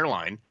Ukrainian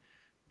airliner.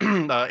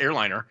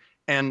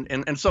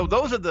 And so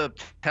those are the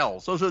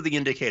tells. Those are the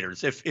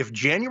indicators. If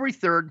January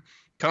 3rd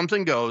comes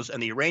and goes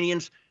and the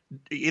Iranians,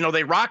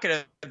 they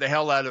rocketed the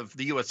hell out of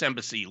the U.S.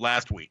 Embassy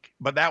last week,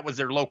 but that was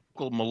their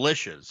local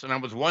militias. And I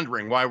was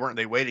wondering, why weren't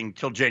they waiting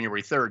till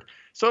January 3rd?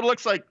 So it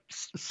looks like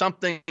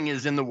something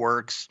is in the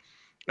works.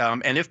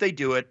 And if they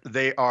do it,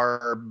 they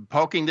are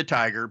poking the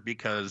tiger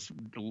because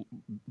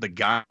the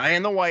guy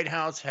in the White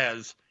House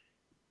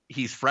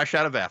he's fresh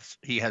out of F's.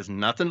 He has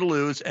nothing to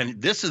lose. And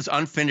this is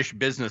unfinished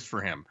business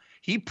for him.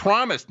 He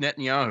promised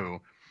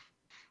Netanyahu,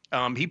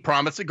 he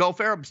promised the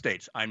Gulf Arab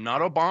states, I'm not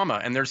Obama.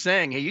 And they're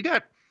saying, hey, you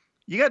got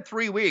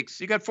 3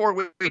 weeks, you got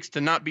 4 weeks to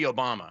not be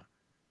Obama.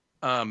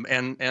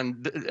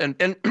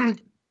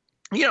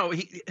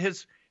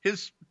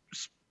 His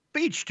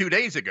speech 2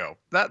 days ago,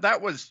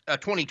 that was a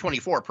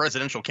 2024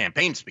 presidential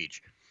campaign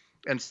speech.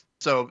 And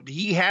so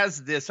he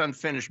has this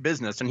unfinished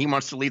business, and he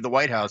wants to leave the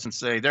White House and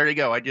say, there you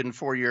go, I did in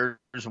 4 years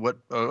what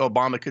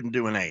Obama couldn't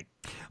do in 8.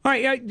 All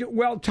right.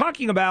 Well,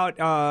 talking about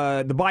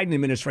the Biden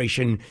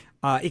administration,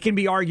 it can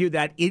be argued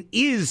that it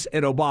is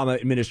an Obama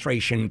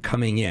administration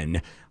coming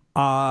in.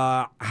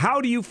 How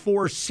do you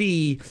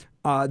foresee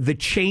the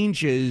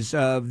changes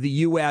of the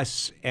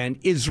U.S. and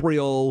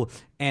Israel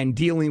and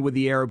dealing with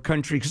the Arab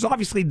country? Because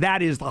obviously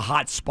that is the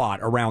hot spot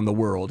around the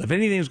world. If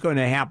anything's going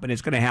to happen,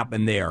 it's going to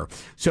happen there.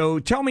 So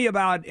tell me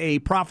about a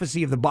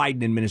prophecy of the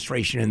Biden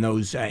administration in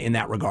those in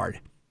that regard.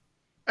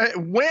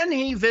 When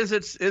he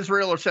visits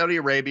Israel or Saudi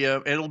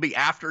Arabia, it'll be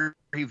after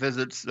he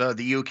visits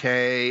the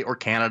UK or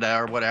Canada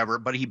or whatever,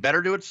 but he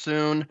better do it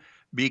soon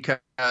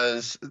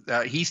because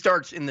he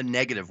starts in the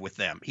negative with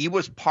them. He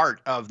was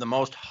part of the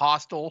most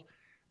hostile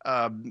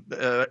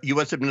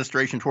U.S.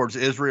 administration towards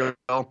Israel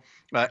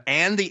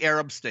and the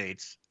Arab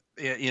states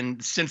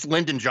since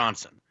Lyndon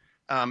Johnson.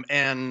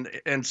 And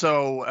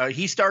so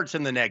he starts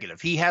in the negative.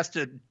 He has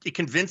to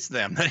convince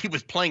them that he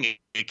was playing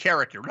a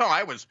character. No,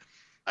 I was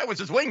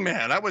his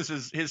wingman. I was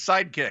his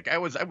sidekick.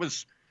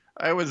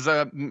 I was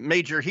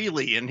Major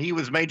Healy, and he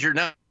was Major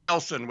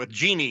Nelson with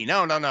Genie.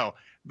 No.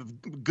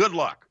 Good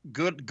luck.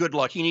 Good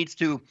luck. He needs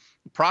to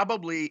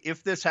probably,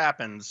 if this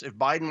happens, if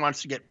Biden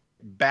wants to get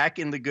back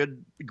in the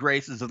good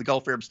graces of the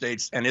Gulf Arab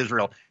states and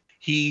Israel,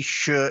 he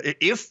should,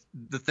 if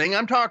the thing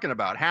I'm talking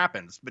about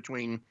happens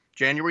between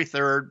January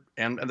 3rd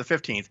and the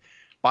 15th,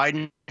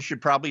 Biden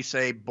should probably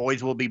say,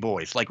 boys will be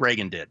boys, like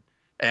Reagan did,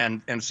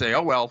 and say,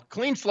 oh, well,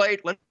 clean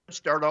slate, let's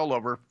start all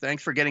over.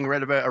 Thanks for getting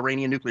rid of an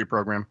Iranian nuclear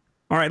program.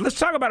 All right, let's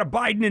talk about a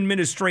Biden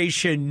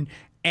administration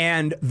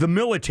and the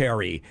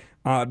military.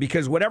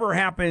 Because whatever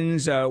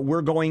happens,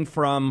 we're going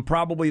from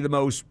probably the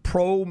most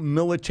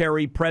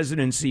pro-military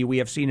presidency we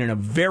have seen in a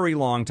very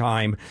long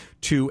time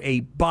to a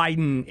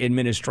Biden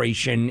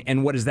administration.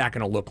 And what is that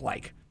going to look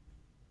like?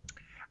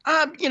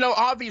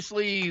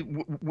 Obviously,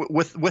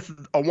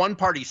 with a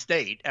one-party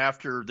state,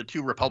 after the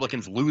 2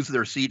 Republicans lose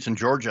their seats in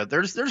Georgia,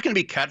 there's going to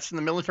be cuts in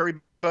the military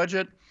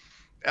budget.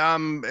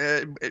 And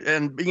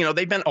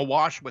they've been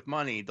awash with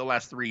money the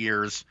last 3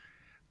 years.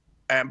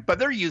 But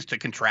they're used to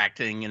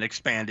contracting and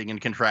expanding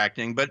and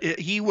contracting. But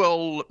he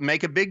will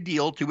make a big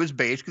deal to his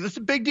base, because it's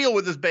a big deal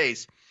with his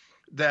base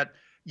that,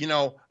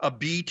 a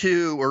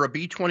B-2 or a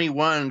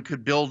B-21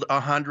 could build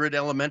 100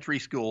 elementary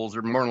schools,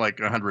 or more like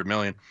 100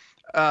 million.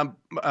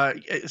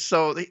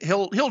 So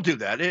he'll do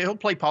that. He'll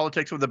play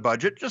politics with the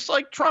budget, just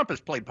like Trump has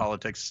played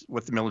politics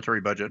with the military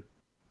budget.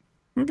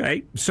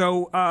 Okay.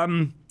 So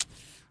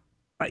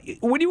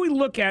when we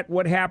look at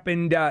what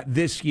happened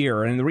this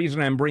year, and the reason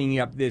I'm bringing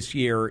up this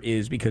year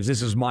is because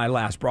this is my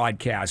last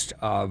broadcast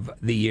of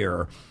the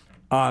year.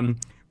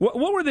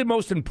 What were the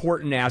most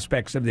important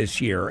aspects of this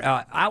year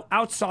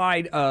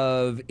outside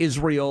of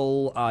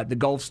Israel, the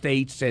Gulf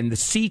states, and the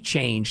sea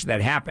change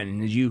that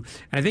happened? And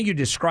I think you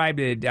described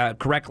it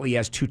correctly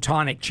as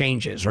teutonic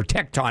changes or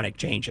tectonic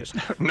changes.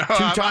 No,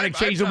 teutonic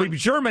changes with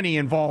Germany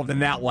involved in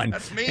that one.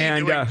 That's me.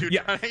 And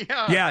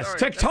yes, sorry.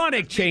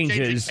 tectonic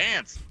changes.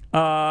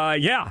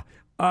 Yeah.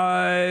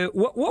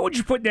 What would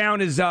you put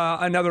down as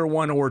another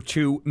one or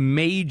two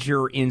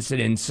major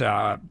incidents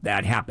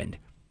that happened?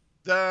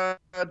 The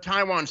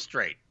Taiwan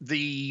Strait,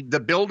 the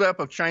buildup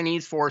of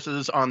Chinese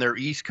forces on their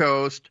east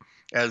coast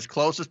as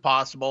close as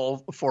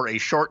possible for a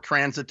short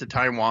transit to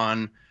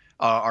Taiwan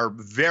are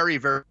very,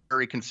 very,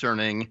 very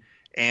concerning.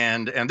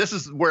 And this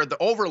is where the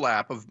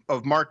overlap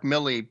of Mark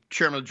Milley,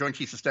 chairman of the Joint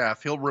Chiefs of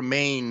Staff, he'll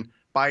remain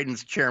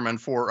Biden's chairman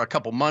for a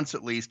couple months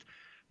at least.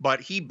 But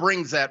he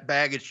brings that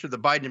baggage to the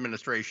Biden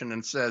administration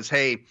and says,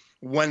 hey,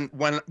 when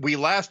we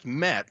last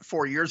met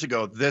 4 years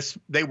ago,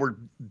 they were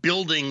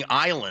building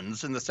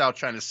islands in the South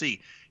China Sea.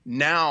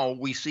 Now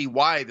we see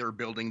why they're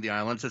building the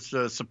islands. It's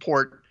to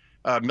support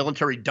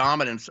military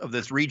dominance of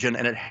this region,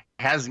 and it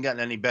hasn't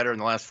gotten any better in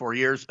the last 4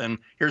 years. And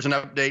here's an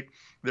update.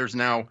 There's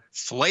now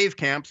slave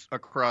camps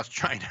across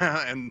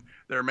China, and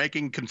they're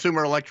making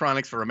consumer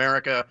electronics for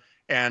America.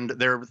 And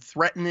they're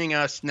threatening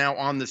us now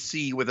on the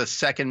sea with a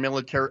second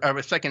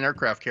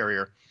aircraft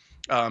carrier,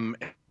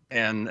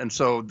 and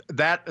so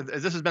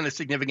this has been a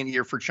significant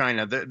year for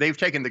China. They've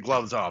taken the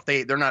gloves off.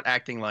 They're not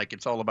acting like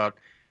it's all about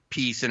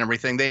peace and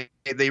everything.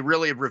 They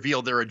really have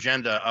revealed their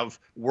agenda of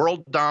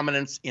world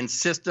dominance in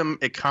system,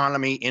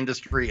 economy,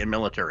 industry, and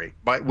military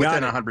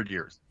within 100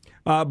 years.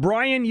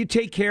 Brian, you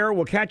take care.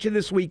 We'll catch you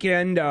this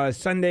weekend,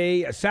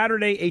 Saturday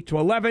 8 to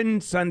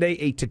 11, Sunday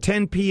 8 to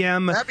 10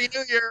 p.m. Happy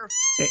New Year.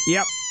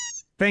 Yep.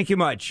 Thank you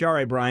much. All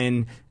right,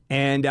 Brian.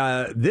 And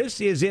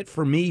this is it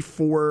for me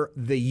for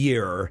the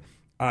year.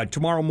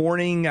 Tomorrow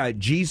morning,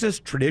 Jesus,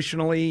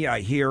 traditionally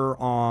here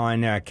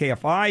on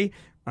KFI,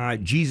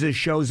 Jesus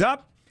shows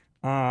up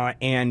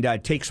and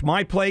takes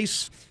my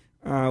place,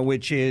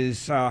 which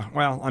is,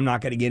 I'm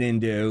not going to get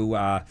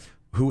into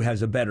who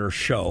has a better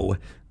show.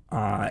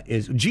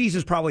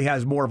 Jesus probably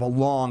has more of a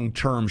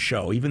long-term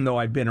show, even though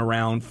I've been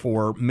around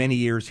for many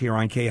years here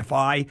on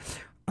KFI.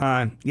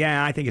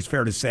 Yeah, I think it's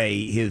fair to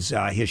say his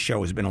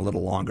show has been a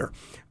little longer.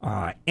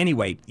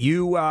 Anyway,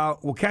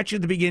 we'll catch you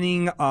at the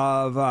beginning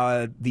of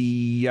the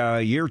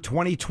year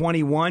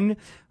 2021.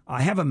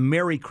 Have a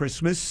Merry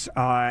Christmas,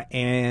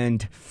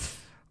 and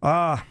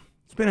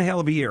it's been a hell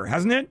of a year,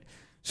 hasn't it?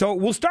 So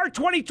we'll start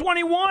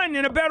 2021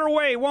 in a better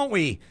way, won't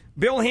we?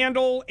 Bill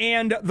Handel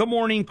and the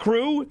morning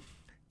crew.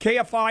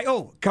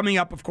 KFI, coming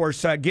up, of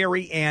course,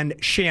 Gary and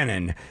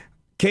Shannon.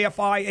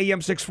 KFI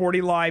AM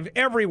 640 live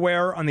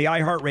everywhere on the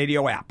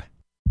iHeartRadio app.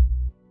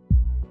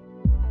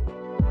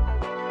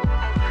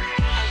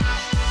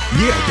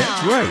 Yeah,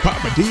 that's right.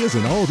 Papadillas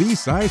and all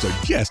these sides are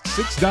just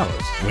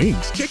 $6.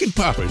 Wings, chicken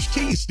poppers,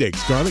 cheese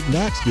sticks, garlic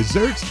knots,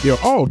 desserts, they're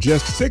all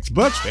just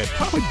 $6 at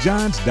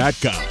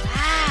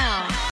papajohns.com.